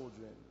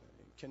children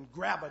can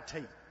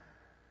gravitate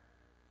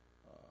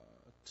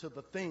to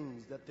the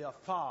things that their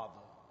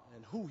father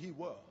and who he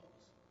was.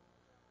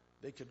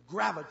 They could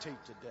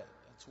gravitate to that.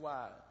 That's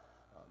why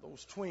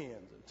those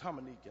twins and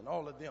Dominique and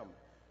all of them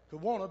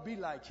could want to be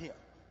like him,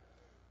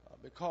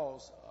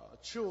 because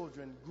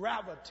children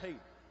gravitate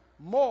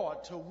more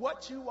to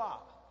what you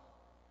are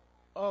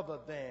other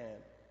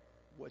than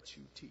what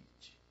you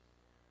teach.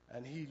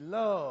 And he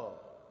loved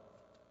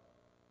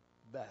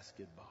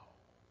basketball.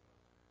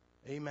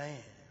 Amen.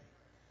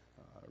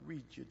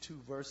 read you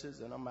 2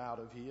 verses and I'm out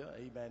of here.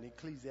 Amen.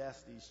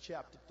 Ecclesiastes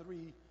chapter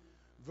 3,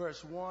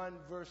 verse 1,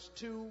 verse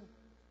 2.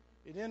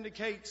 It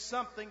indicates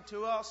something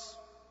to us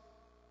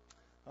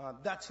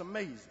that's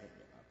amazing.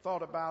 I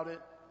thought about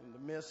it in the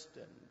midst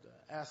and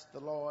asked the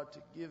Lord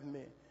to give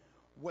me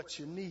what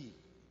you need.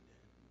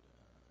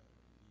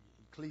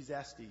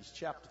 Ecclesiastes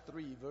chapter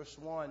 3, verse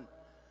 1,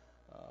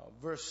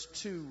 verse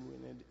 2,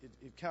 and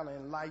it kind of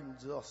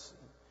enlightens us.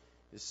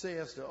 It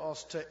says to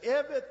us, to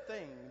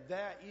everything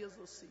there is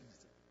a season.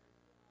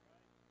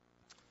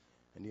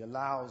 And he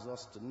allows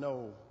us to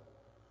know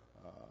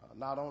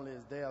not only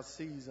is there a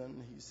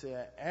season, he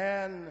said,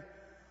 and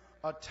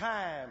a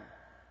time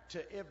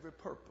to every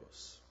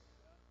purpose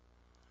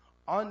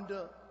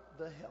under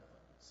the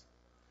heavens.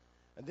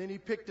 And then he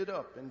picked it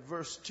up in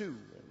verse 2 and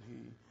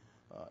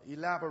he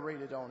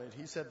elaborated on it.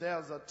 He said,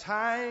 there's a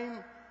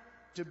time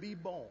to be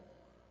born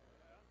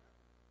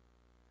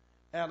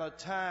and a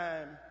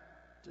time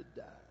to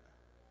die.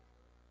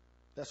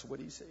 That's what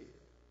he said.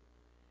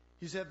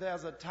 He said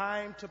there's a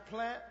time to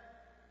plant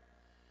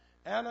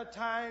and a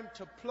time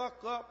to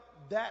pluck up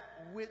that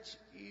which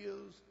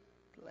is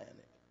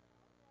planted.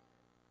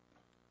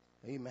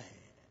 Amen.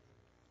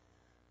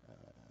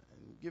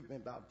 And give me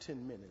about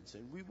 10 minutes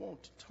and we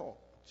want to talk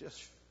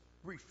just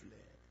briefly.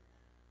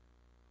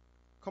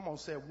 Come on,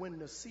 say, when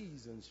the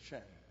seasons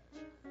change.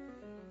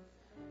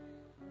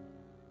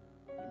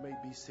 You may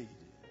be seated.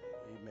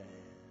 Amen.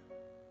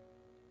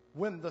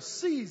 When the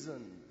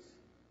seasons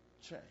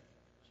change.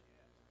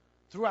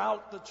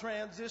 Throughout the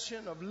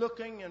transition of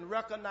looking and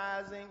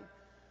recognizing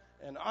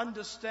and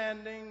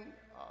understanding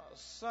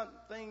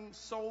something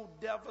so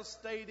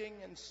devastating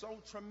and so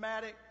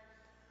traumatic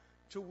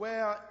to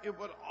where it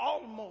would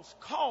almost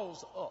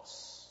cause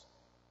us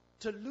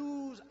to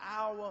lose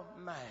our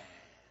mind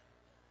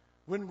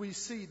when we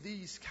see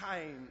these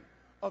kind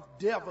of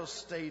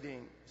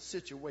devastating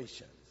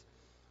situations.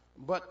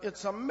 But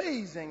it's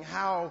amazing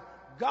how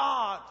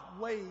God's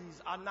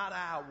ways are not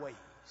our ways.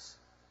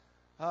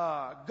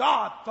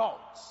 God's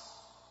thoughts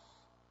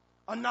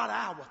are not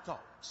our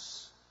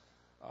thoughts.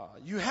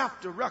 You have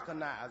to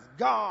recognize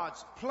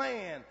God's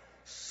plan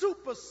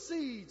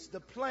supersedes the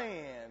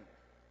plan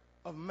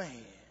of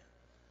man.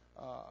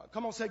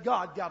 Come on, say,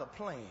 God got a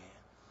plan.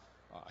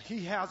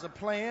 He has a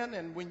plan,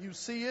 and when you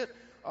see it,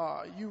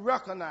 you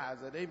recognize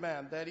it,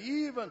 amen, that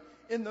even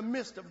in the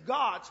midst of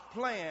God's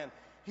plan,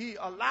 he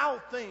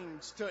allowed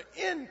things to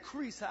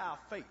increase our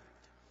faith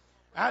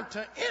and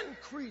to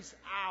increase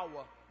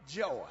our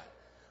joy.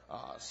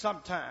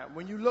 Sometime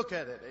when you look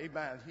at it,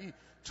 amen, he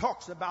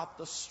talks about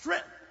the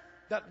strength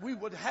that we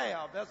would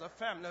have as a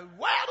family.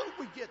 Where do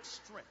we get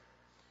strength?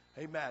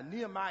 Amen.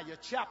 Nehemiah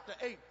chapter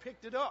 8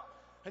 picked it up,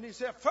 and he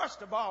said,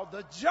 first of all,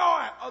 the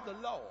joy of the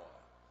Lord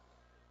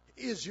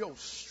is your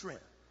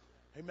strength.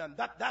 Amen.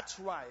 That's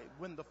right.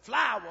 When the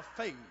flower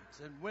fades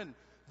and when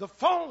the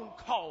phone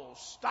calls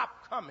stop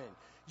coming,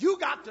 you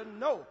got to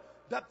know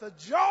that the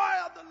joy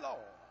of the Lord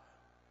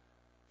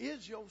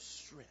is your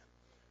strength.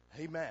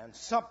 Amen.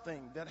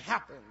 Something that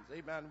happens,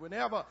 amen,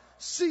 whenever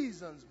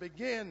seasons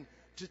begin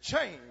to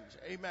change.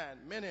 Amen.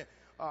 Many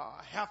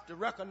have to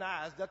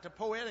recognize that the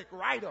poetic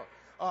writer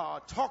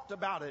talked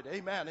about it,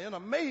 amen, in a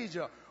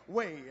major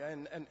way.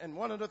 And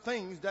one of the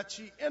things that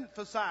she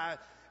emphasized,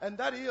 and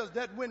that is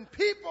that when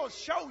people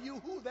show you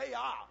who they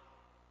are,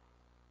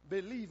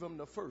 believe them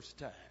the first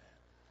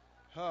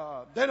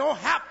time. They don't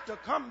have to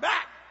come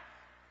back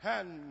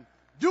and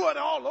do it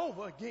all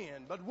over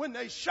again. But when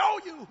they show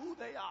you who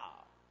they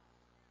are,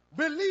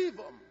 believe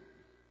them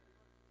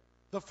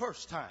the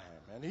first time.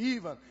 And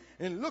even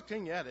in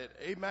looking at it,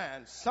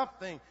 amen,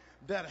 something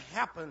that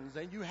happens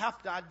and you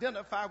have to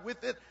identify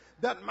with it,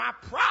 that my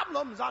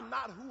problems are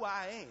not who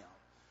I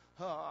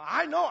am.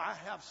 I know I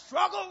have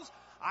struggles.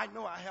 I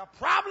know I have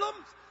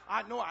problems.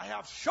 I know I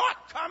have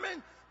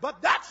shortcomings,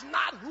 but that's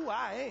not who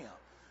I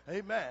am.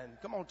 Amen.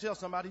 Come on, tell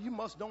somebody, you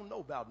must don't know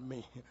about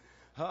me.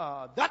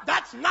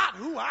 That's not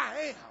who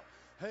I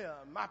am.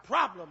 My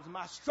problems,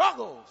 my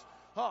struggles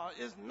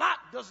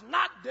does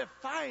not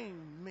define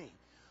me.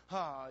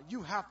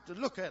 You have to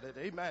look at it,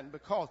 amen,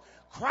 because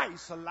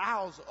Christ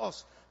allows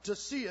us to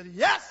see it.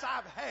 Yes,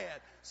 I've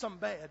had some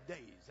bad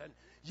days, and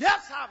yes,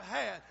 I've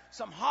had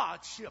some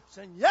hardships,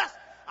 and yes,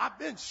 I've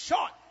been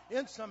short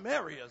in some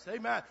areas,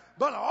 amen,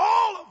 but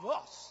all of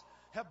us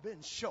have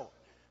been short,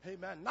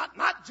 amen.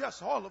 Not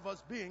just all of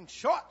us being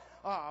short,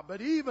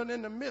 but even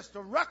in the midst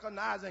of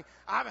recognizing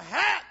I've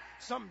had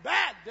some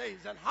bad days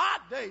and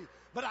hard days,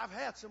 but I've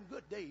had some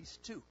good days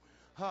too.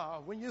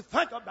 When you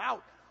think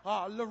about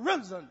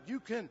Lorenzen, you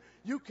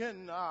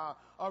can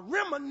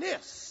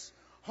reminisce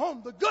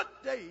on the good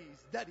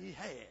days that he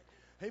had.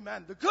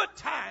 Amen. The good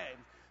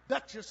times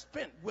that you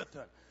spent with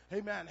him.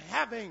 Amen.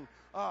 Having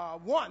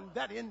one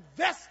that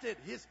invested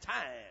his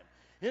time,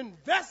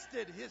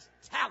 invested his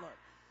talent,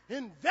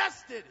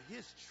 invested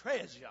his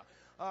treasure.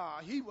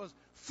 He was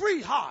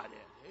free-hearted.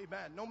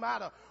 Amen. No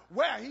matter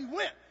where he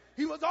went,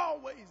 he was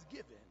always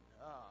giving.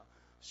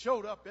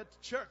 Showed up at the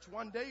church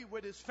one day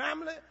with his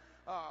family,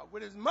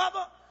 with his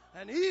mother,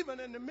 and even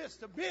in the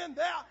midst of being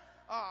there,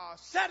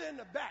 sat in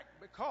the back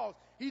because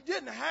he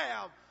didn't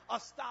have a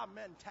star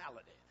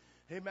mentality.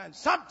 Amen.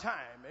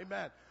 Sometime,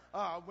 amen,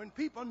 when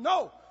people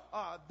know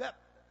that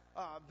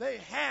they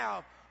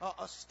have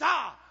a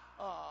star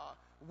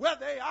where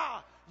they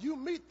are, you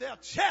meet their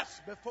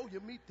chest before you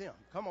meet them.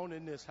 Come on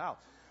in this house.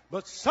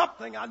 But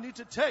something I need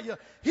to tell you,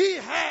 he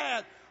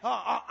had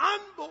an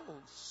humble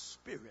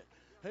spirit.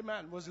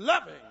 Amen. Was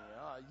loving.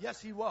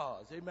 Yes, he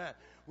was. Amen.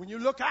 When you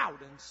look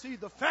out and see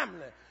the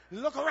family, you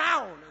look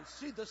around and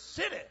see the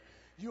city,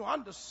 you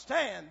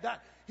understand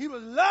that he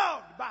was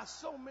loved by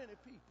so many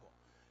people.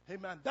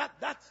 Amen.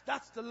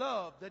 That's the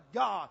love that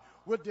God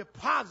will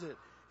deposit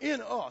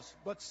in us.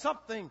 But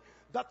something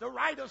that the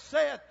writer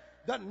said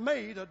that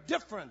made a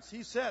difference.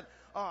 He said,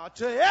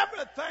 to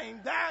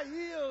everything there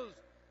is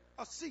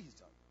a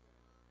season.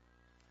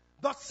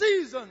 The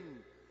season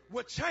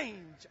will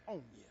change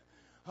on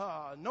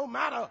you. No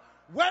matter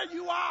where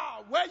you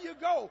are, where you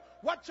go,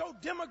 what your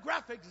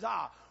demographics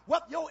are,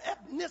 what your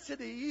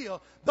ethnicity is,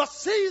 the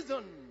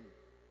season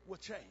will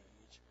change.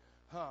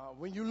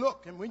 When you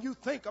look and when you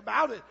think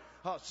about it,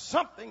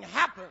 something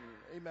happened,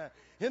 amen,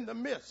 in the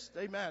midst,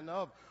 amen,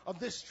 of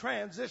this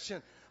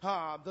transition.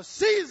 The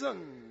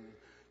season,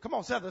 come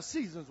on, say the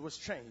seasons was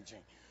changing.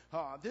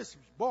 This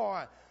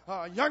boy,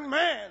 young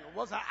man,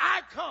 was an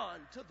icon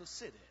to the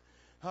city.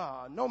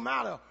 No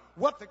matter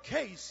what the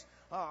case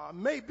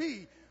may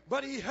be,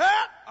 but he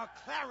heard a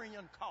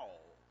clarion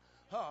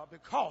call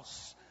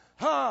because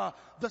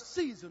the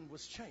season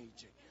was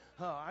changing.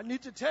 I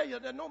need to tell you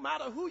that no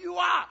matter who you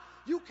are,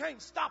 you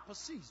can't stop a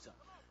season.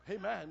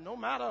 Amen. No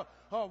matter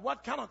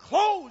what kind of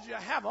clothes you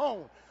have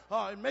on,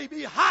 it may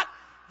be hot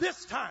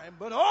this time,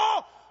 but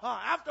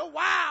after a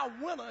while,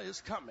 winter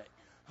is coming.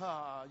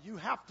 You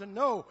have to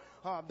know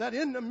that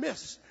in the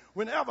midst,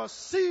 whenever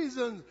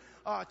seasons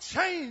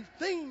change,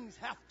 things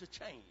have to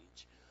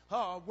change.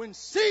 When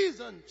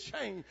seasons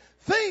change,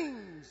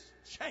 things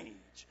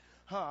change.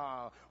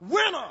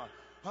 Winter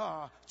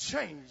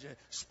changes.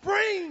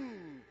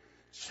 Spring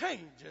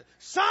changes.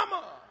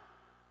 Summer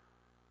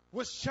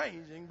was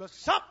changing, but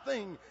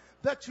something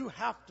that you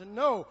have to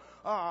know,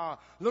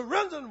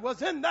 Lorenzen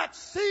was in that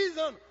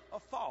season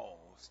of fall.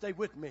 Stay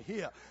with me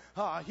here.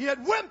 He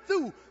had went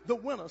through the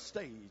winter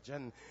stage,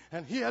 and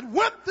he had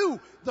went through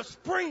the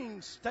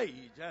spring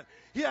stage, and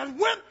he had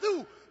went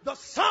through the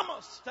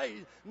summer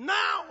stage.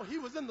 Now he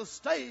was in the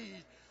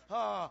stage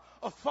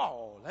of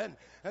fall.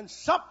 And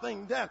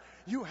something that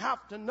you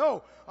have to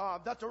know,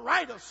 that the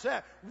writer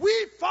said,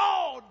 we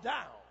fall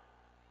down.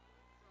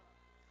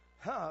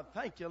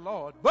 Thank you,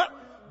 Lord.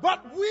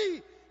 But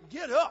we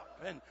get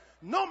up, and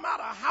no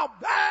matter how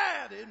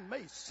bad it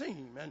may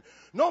seem, and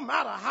no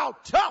matter how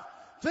tough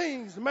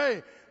things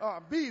may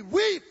be,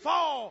 we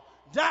fall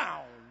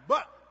down,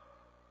 but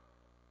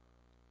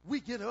we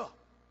get up.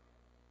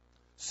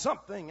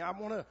 Something I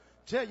want to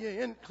tell you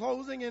in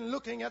closing and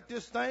looking at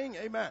this thing,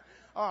 amen.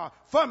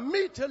 For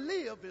me to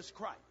live is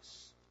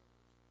Christ.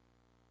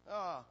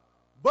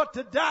 But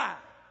to die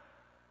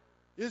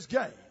is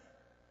gain.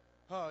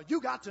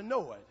 You got to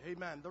know it,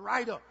 amen. The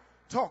writer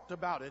talked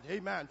about it,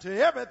 amen.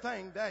 To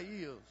everything there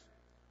is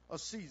a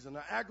season.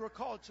 An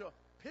agriculture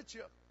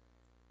picture,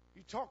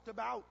 he talked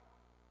about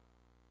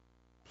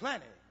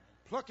planting,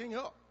 plucking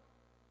up.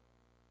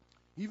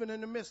 Even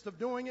in the midst of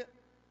doing it,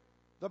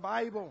 the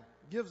Bible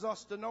gives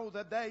us to know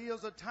that there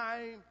is a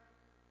time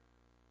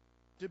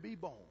to be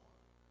born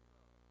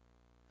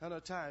and a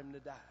time to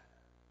die.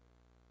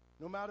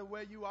 No matter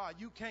where you are,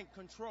 you can't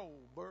control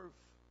birth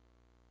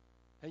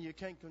and you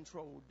can't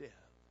control death.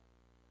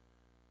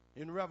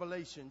 In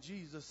Revelation,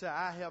 Jesus said,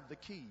 I have the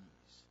keys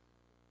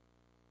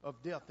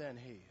of death and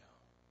hell.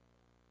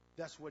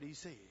 That's what he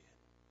said.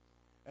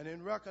 And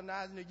in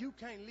recognizing that you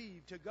can't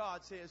leave till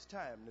God says it's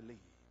time to leave.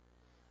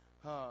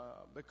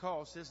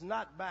 Because it's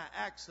not by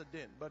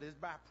accident, but it's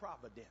by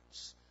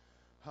providence.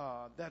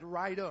 That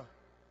writer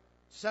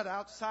sat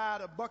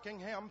outside of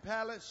Buckingham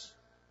Palace,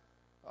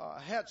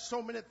 had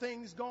so many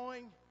things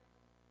going,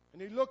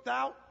 and he looked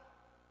out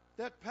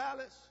that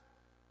palace,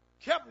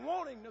 kept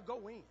wanting to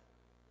go in.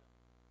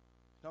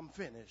 I'm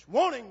finished.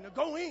 Wanting to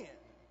go in.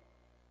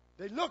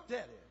 They looked at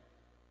him.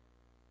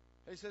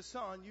 They said,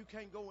 son, you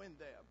can't go in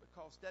there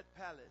because that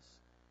palace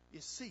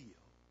is sealed.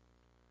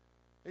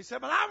 He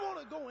said, but I want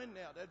to go in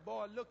there. That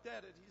boy looked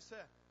at it. He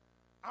said,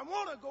 I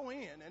want to go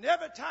in. And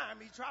every time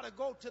he tried to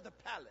go to the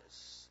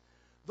palace,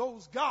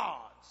 those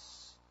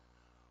guards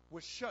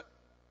were shut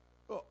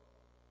up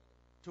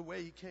to where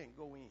he can't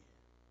go in.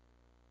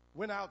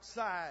 Went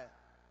outside,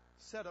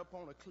 sat up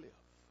on a cliff.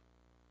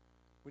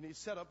 When he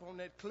sat up on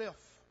that cliff,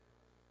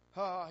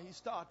 he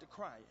started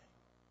crying.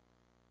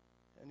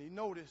 And he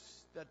noticed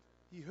that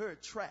he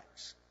heard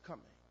tracks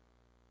coming.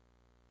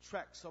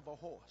 Tracks of a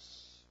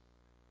horse.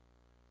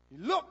 He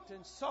looked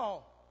and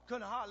saw,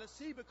 couldn't hardly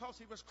see because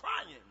he was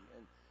crying.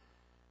 And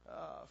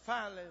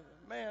finally,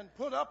 the man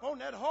put up on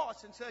that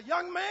horse and said,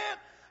 young man,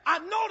 I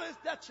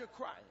noticed that you're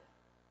crying.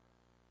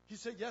 He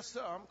said, yes,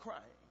 sir, I'm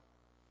crying.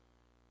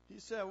 He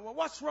said, well,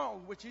 what's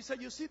wrong with you? He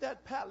said, you see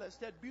that palace,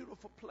 that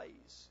beautiful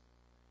place?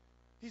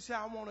 He said,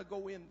 I want to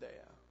go in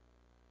there.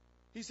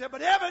 He said,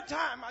 but every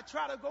time I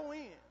try to go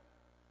in,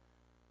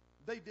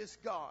 they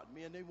discard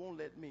me and they won't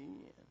let me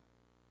in.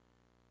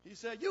 He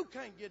said, you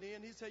can't get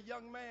in. He said,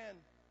 young man,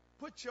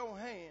 put your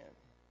hand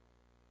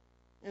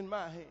in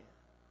my hand.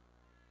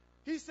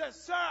 He said,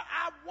 sir,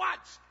 I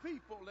watched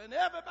people and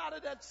everybody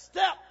that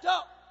stepped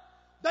up,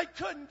 they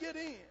couldn't get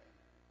in.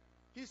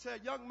 He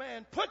said, young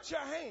man, put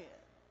your hand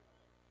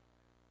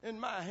in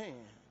my hand.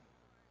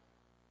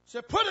 He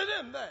said, put it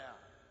in there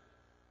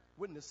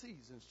when the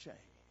seasons change.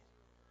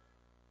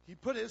 He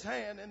put his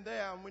hand in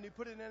there, and when he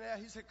put it in there,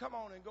 he said, come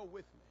on and go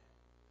with me.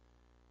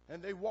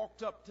 And they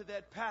walked up to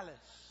that palace.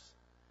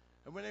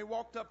 And when they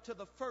walked up to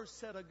the first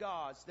set of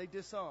guards, they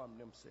disarmed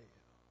themselves.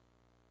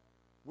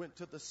 Went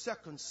to the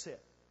second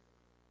set.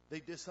 They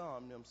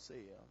disarmed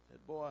themselves.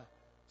 That boy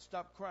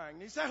stopped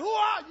crying. He said, who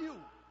are you?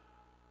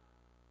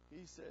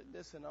 He said,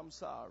 listen, I'm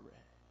sorry.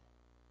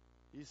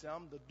 He said,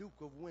 I'm the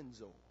Duke of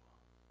Windsor.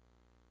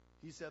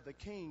 He said, the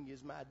king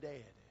is my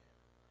daddy.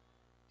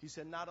 He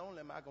said, not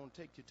only am I going to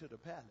take you to the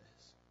palace,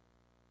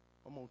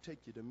 I'm going to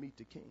take you to meet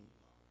the king.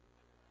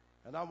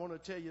 And I want to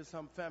tell you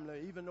something,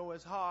 family, even though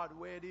it's hard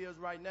where it is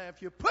right now,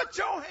 if you put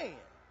your hand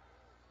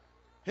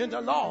in the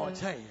Lord's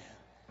hand,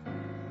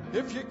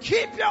 if you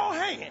keep your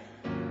hand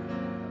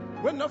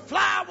when the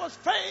flowers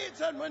fades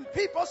and when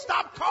people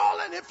stop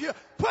calling, if you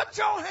put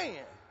your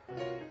hand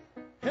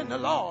in the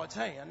Lord's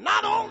hand,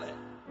 not only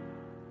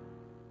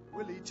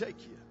will he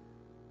take you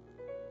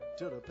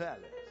to the palace,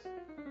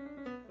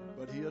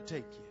 but he'll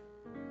take you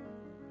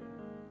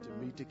to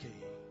meet the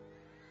king.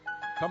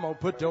 Come on,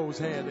 put those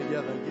hands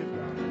together and give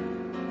God.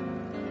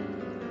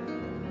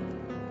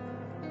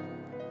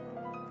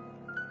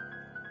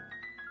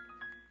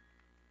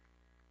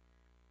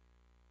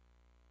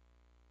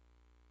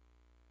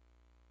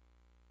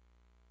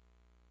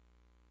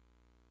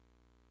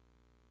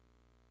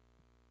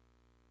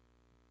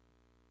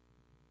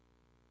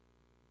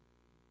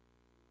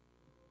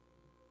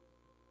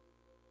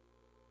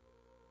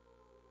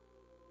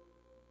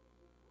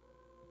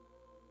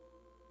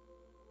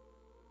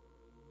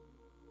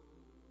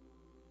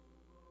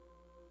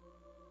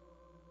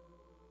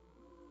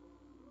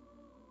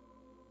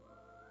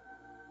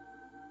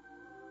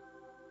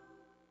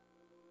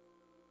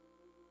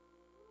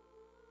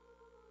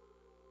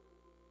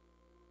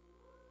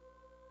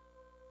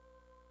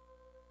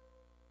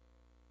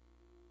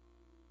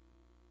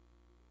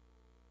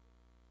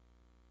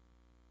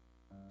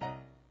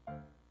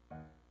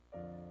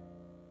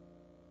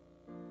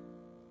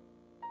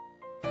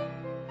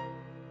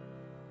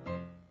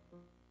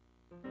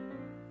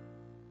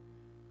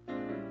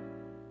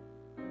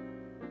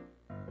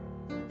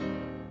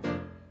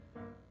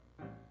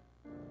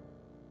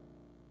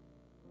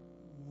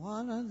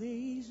 One of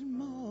these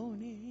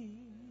mornings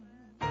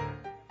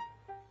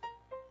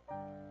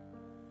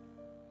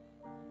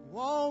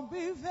won't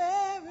be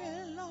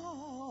very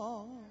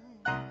long.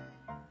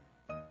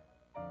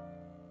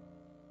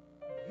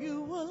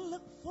 You will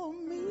look for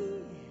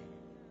me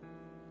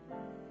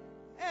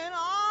and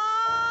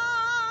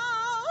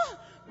I'll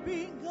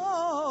be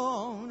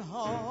gone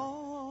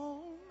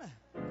home.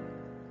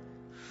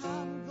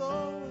 I'm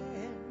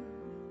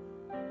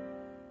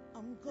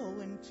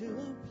going to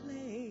a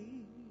place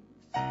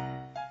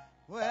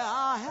where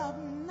I have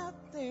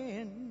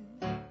nothing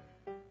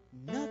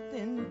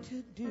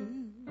to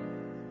do,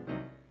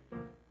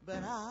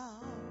 but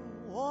I'll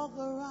walk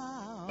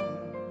around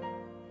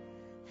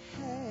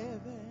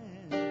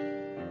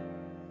heaven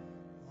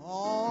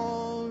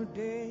all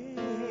day.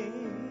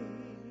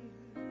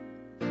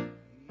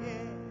 Yeah.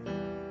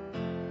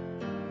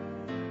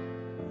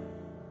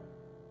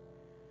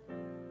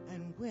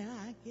 And when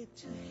I get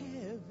to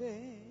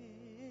heaven,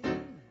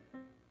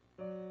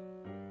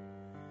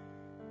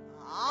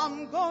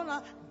 I'm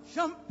gonna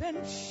jump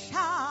and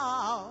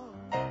shout.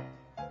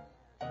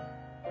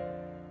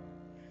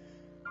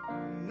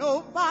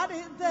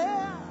 Nobody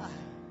there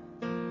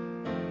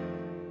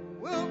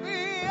will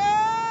be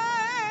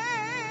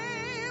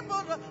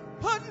able to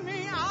put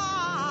me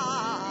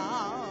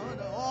out.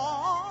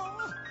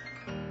 Oh,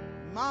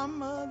 my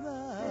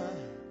mother,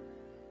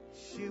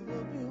 she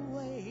will be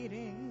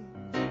waiting,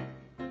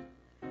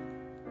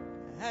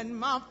 and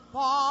my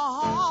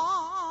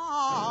father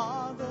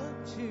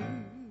too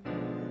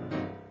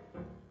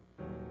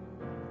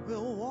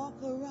will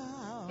walk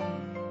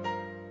around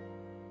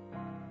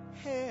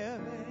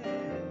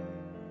heaven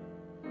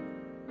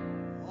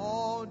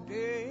all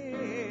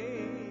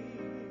day.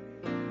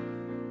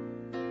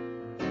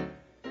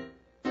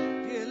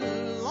 Dear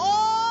Lord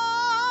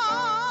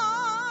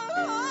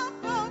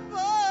above,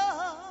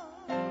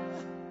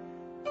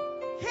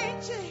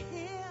 can't you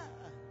hear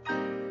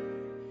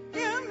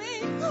me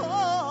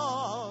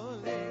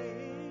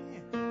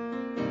calling?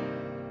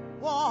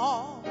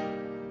 Walk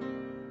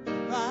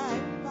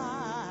right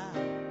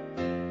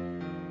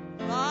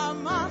by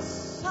my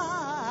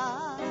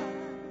side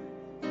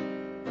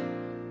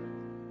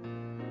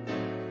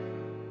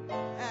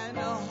and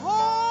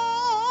hold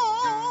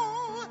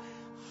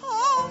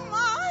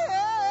my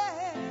hand.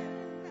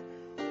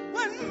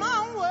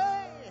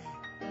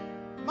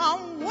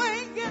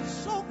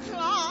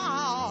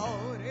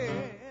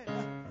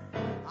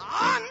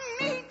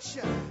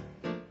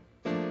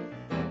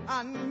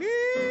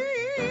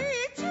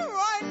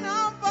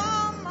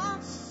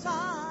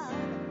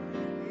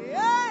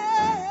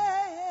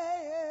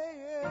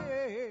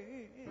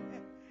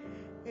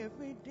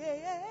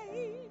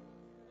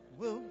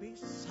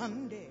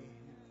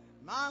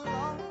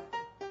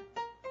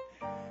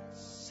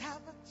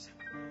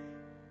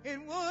 it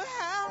will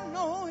have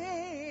no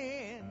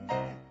end.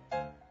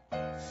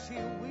 She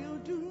will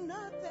do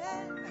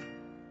nothing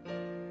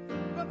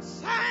but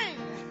sing,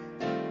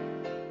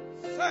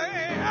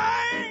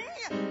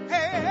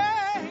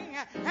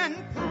 and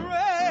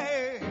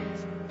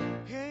praise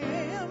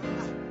him.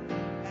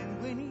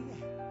 And when he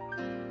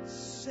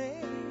say,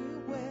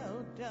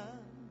 well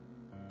done,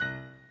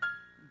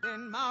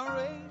 then my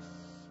race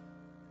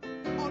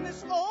on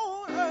this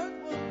old earth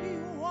will be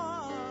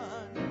won.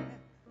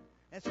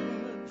 As we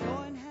will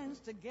join hands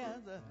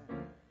together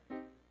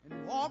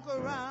and walk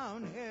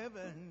around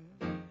heaven,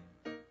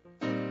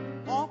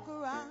 walk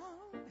around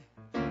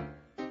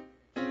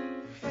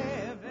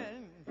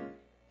heaven,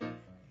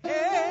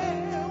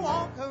 yeah,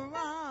 walk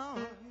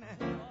around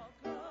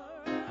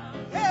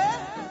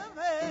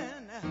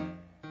heaven.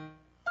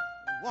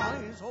 One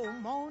of these old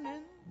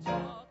mornings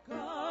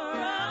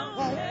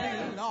won't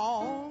be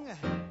long.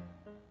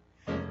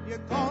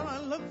 You're gonna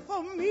look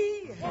for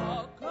me.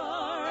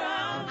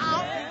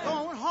 I'll be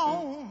going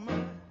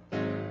home.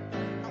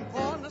 I'm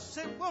going to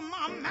sit with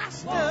my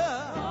master.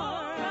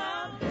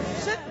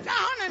 Sit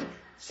down and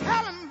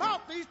tell him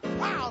about these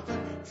trials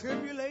and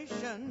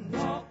tribulations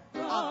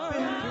I've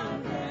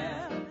been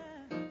through.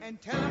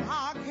 And tell him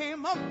how I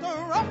came up the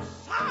rough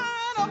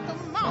side of the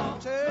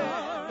mountain,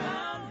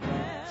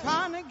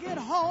 trying to get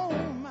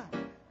home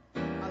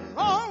a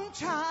long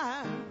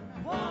time.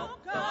 Long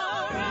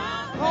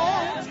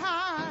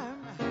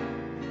time.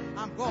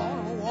 I'm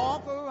gonna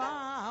walk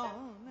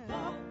around,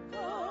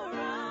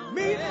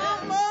 meet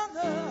my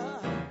mother,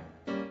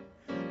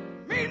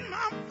 meet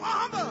my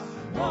father,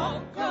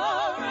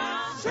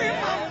 see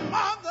my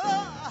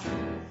mother.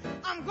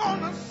 I'm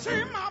gonna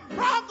see my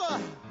brother,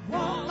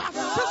 my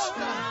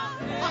sister. I'm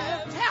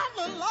gonna tell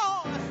the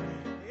Lord,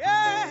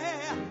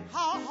 yeah,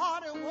 how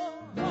hard it was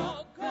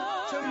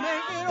to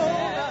make it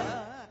over.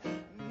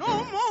 No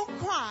more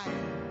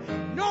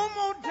crying, no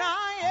more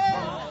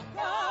dying.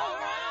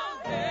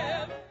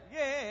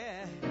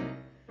 Yeah,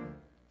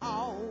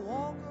 I'll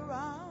walk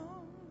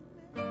around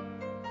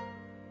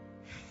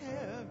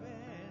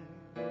heaven.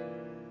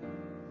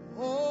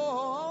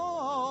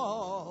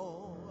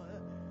 Oh,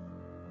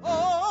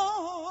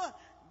 oh,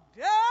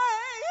 day,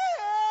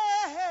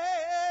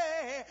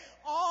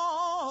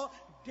 all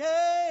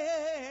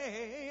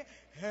day.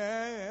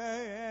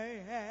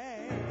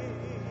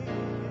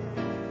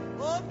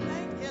 Oh,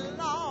 thank you,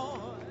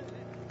 Lord.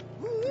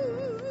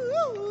 Ooh,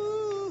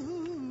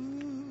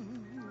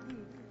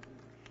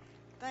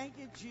 thank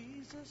you,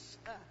 Jesus.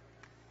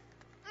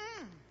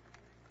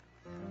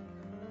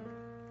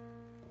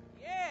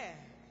 Yeah,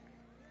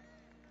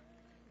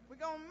 we're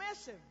gonna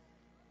miss him.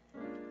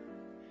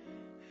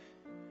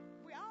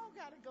 We all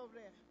gotta go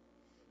there.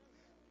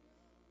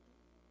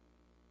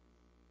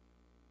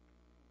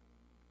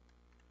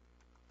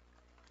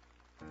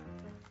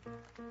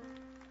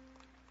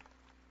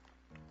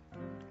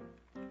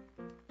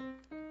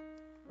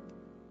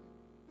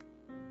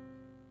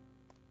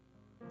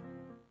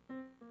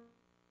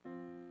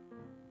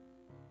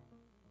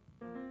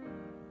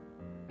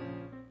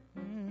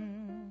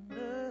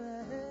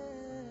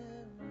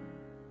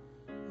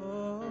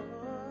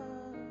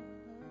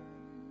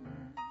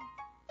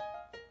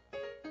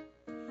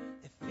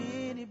 If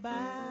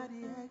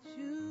anybody asks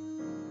you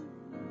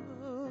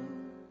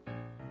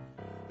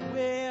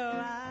where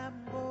I'm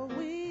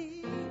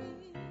going,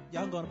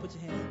 y'all gonna put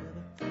your hands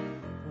together.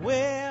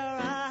 Where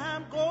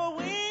I'm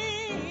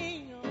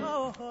going,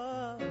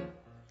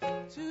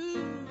 to.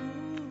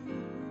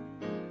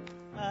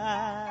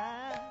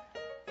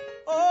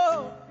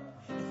 Oh,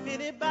 if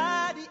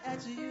anybody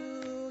asks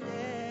you,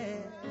 yeah,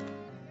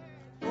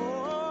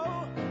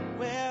 oh,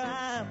 where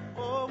I'm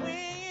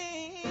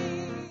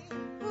going,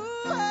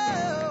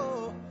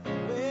 oh,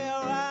 where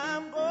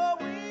I'm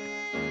going,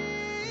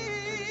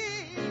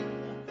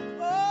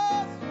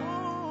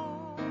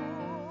 oh,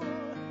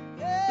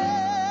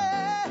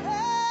 yeah,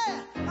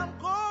 I'm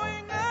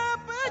going up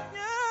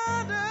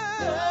yonder.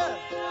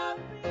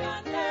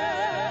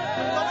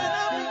 Going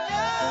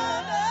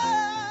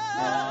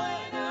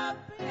up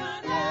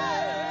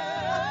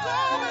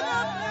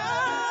yonder.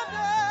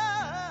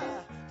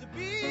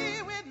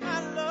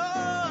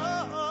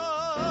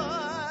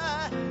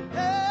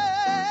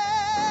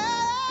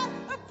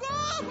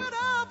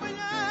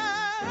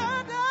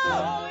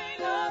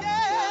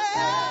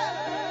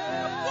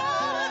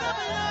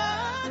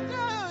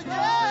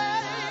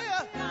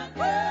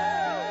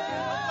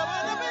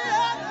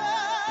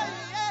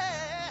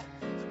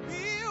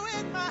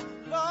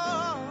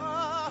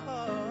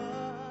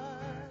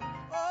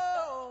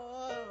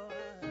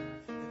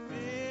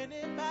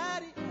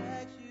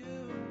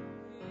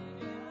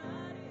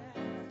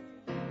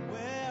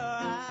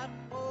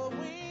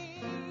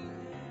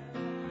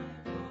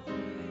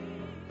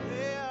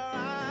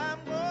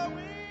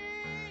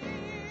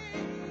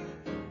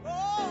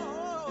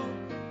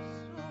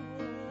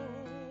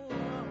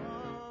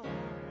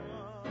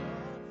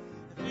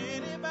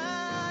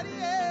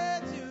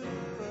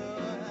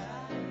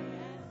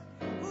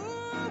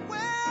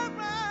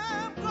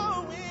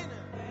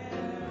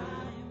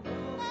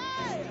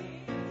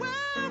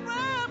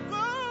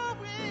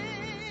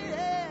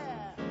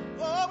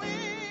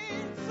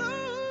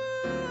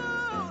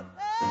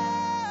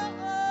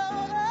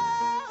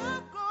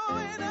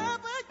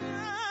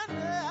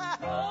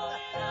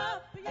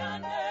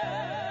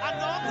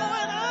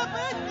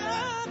 Where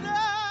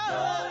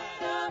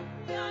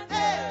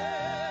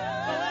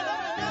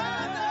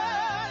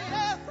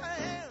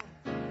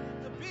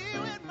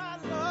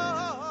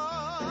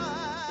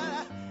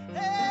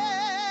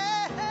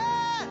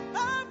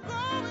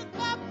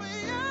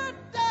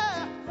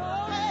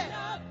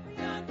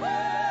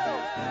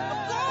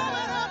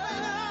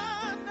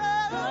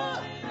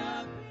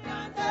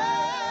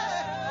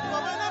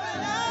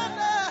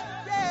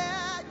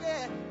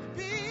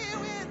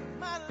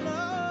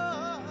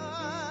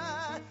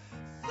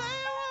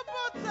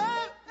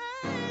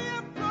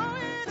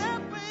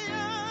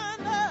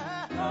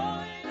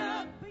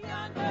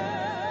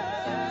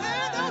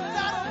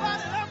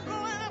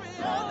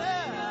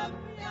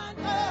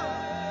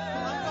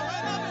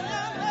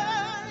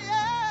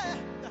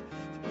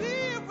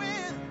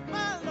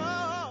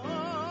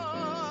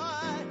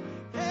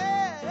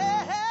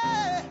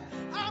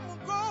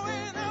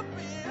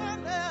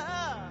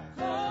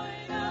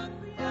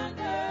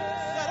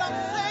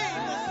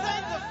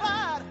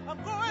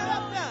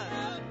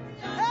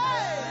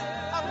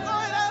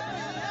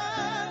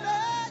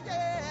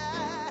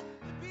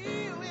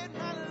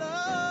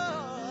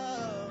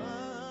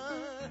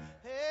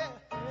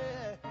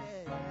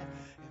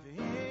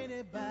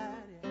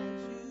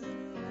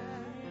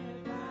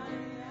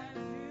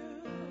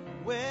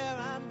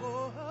I'm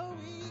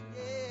going,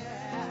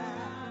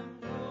 yeah.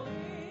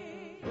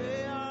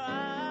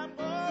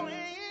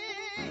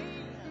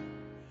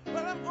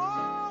 Where I'm going, where I'm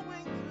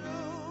going to.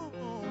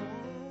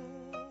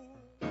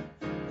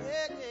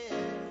 Yeah,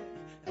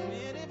 yeah.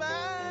 If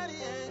anybody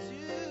asks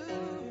you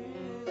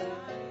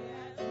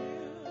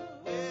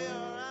where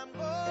I'm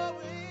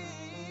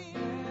going,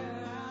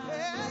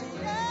 yeah,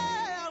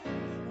 yeah.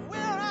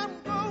 Where I'm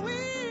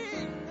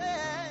going,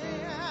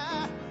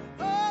 yeah.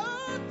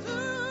 Oh, to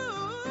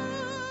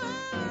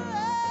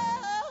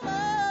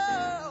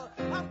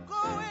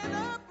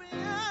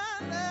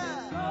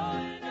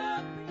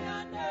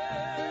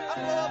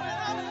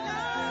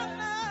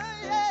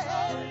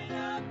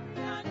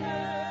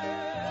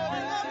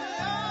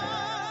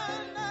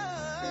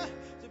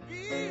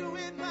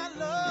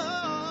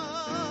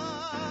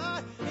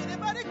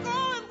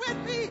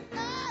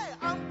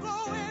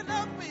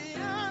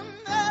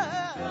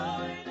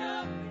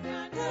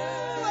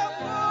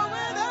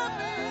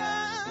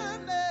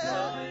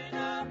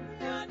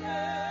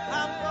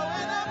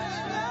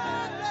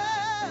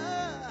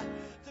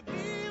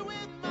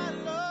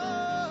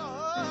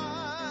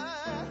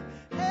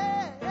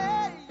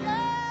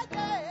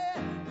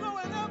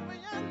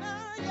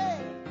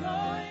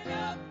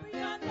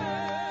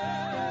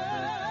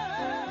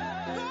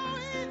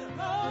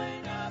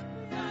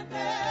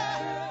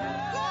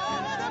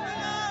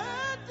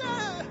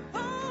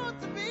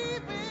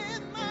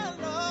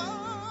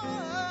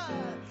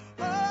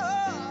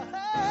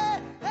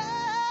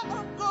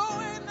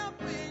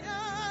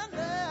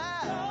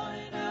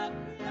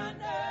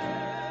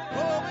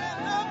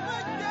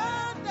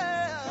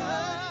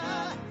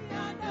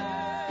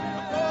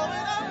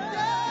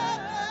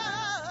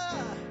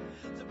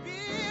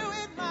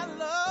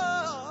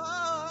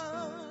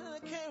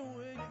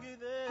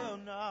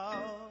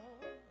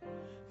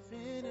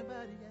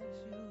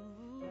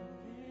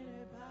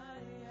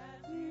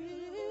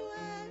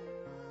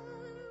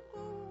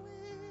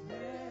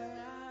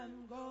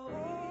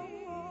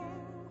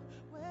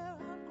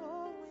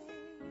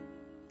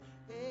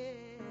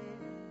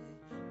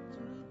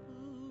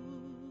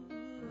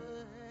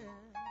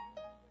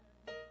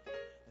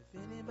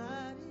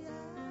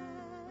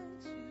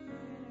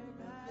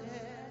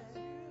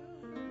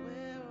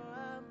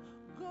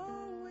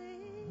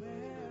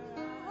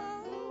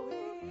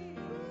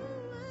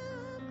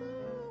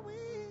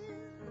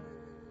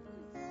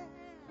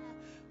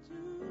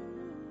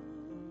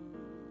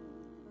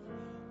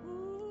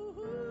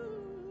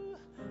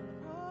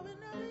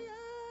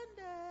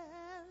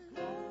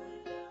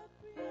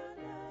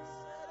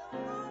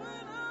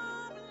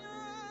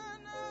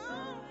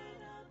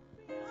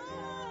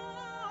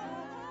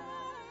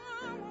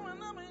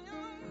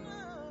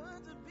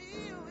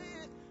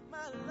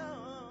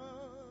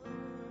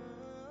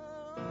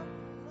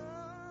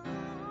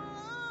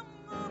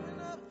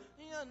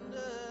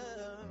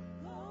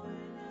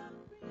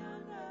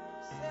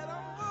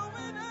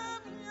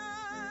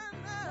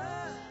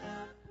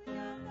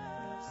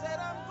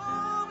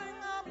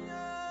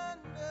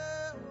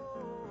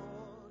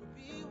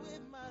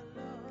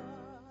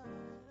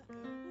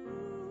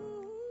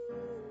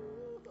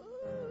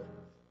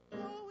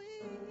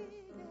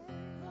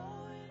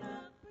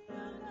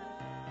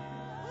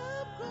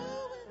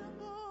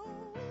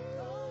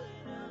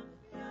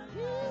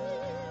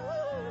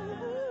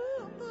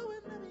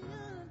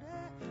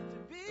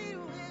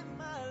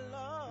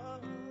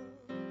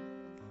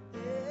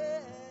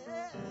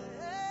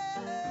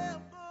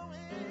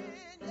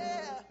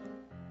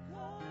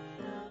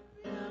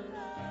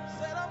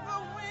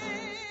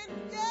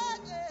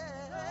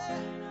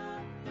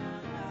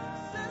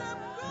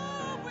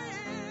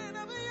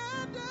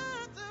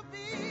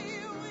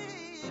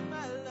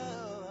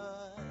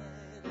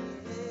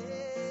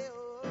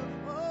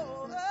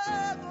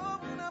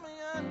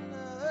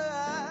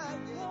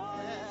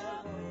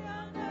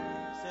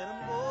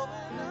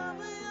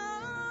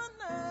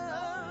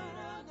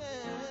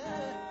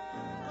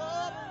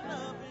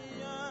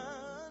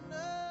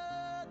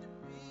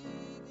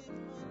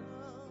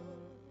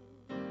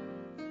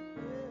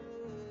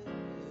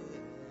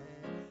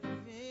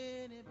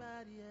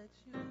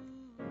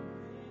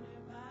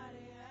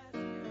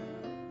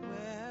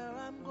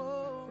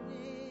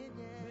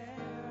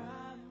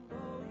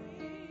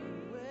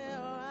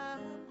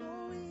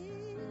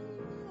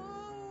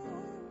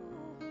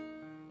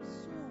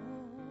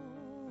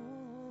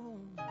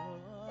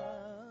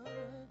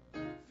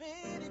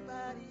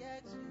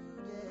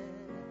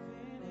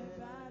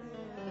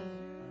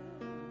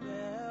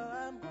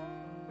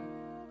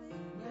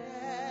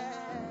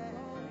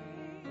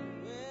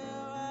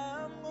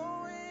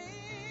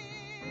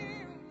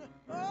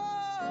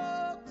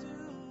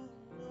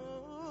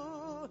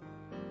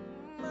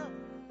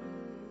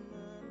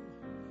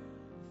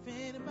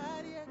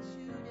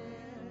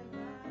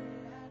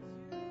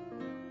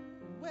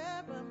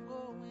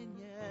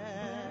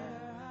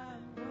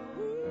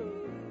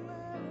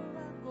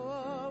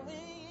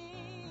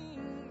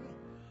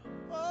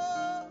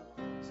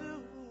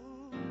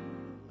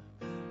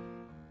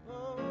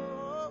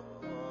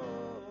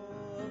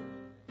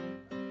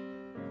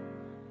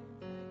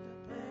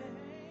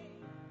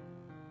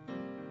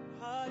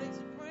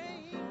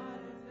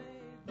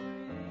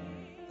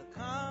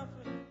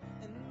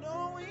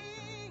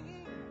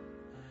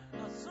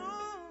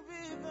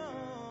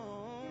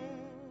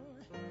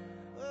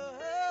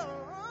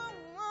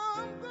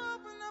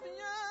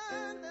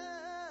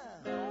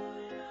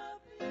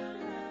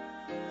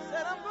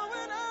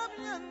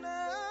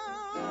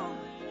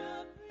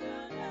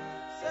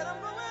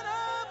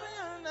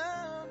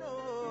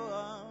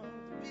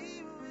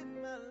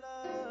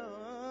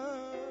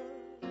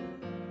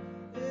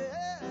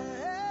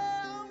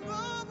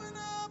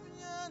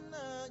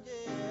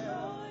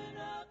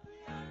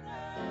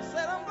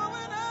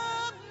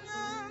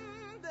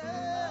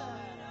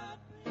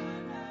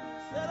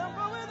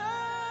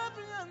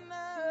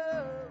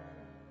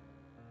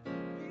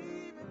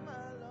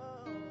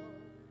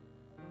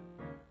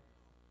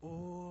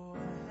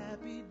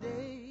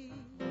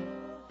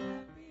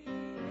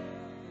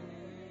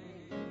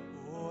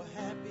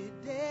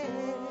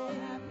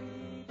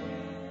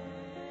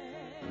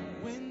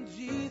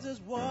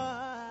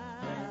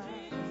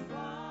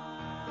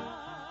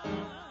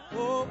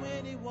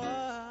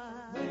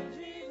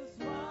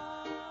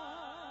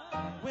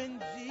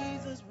When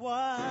Jesus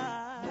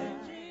washed,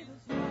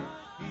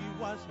 He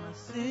washed my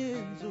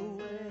sins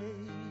away.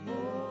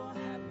 Oh,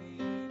 happy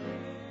day.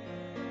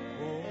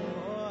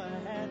 Oh,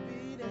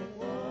 happy day.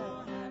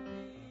 Oh,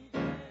 happy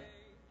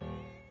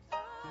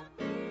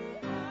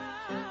day.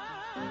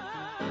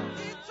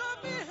 He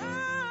took me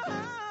home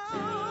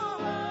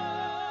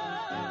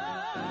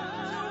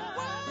to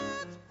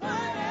what's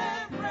white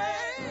and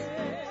brave.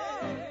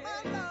 Oh, my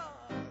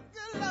Lord,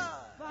 good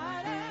Lord.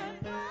 White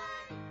and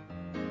brave.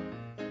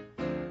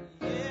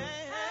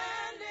 Yeah,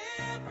 and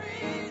in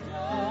rejoicing.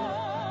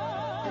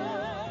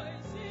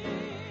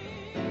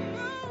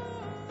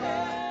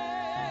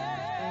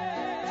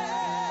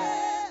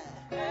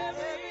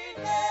 Every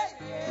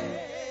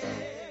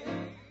day.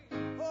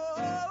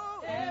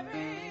 Oh,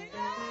 every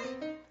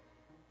day.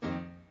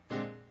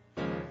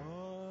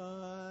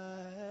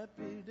 Oh,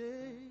 happy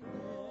day.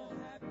 Oh,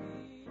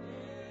 happy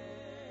day.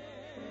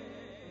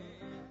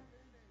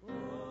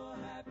 Oh,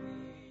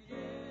 happy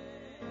day.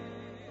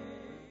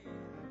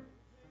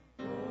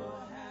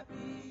 Oh,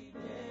 happy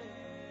day.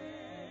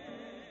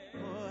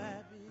 Oh,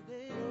 happy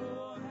day.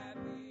 Oh,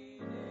 happy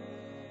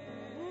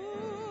day.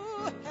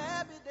 Ooh,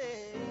 happy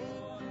day.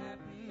 Oh,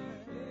 happy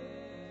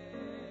day.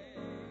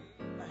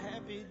 A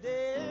happy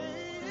day.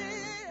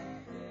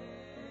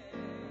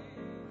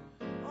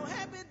 Oh,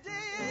 happy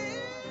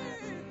day.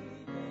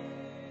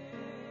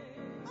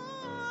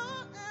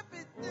 Oh,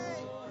 happy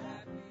day. Oh,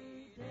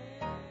 happy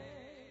day.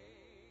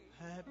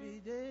 Happy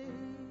day.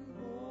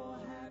 Oh,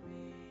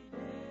 happy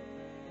day.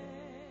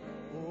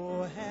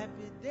 Oh,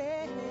 happy day.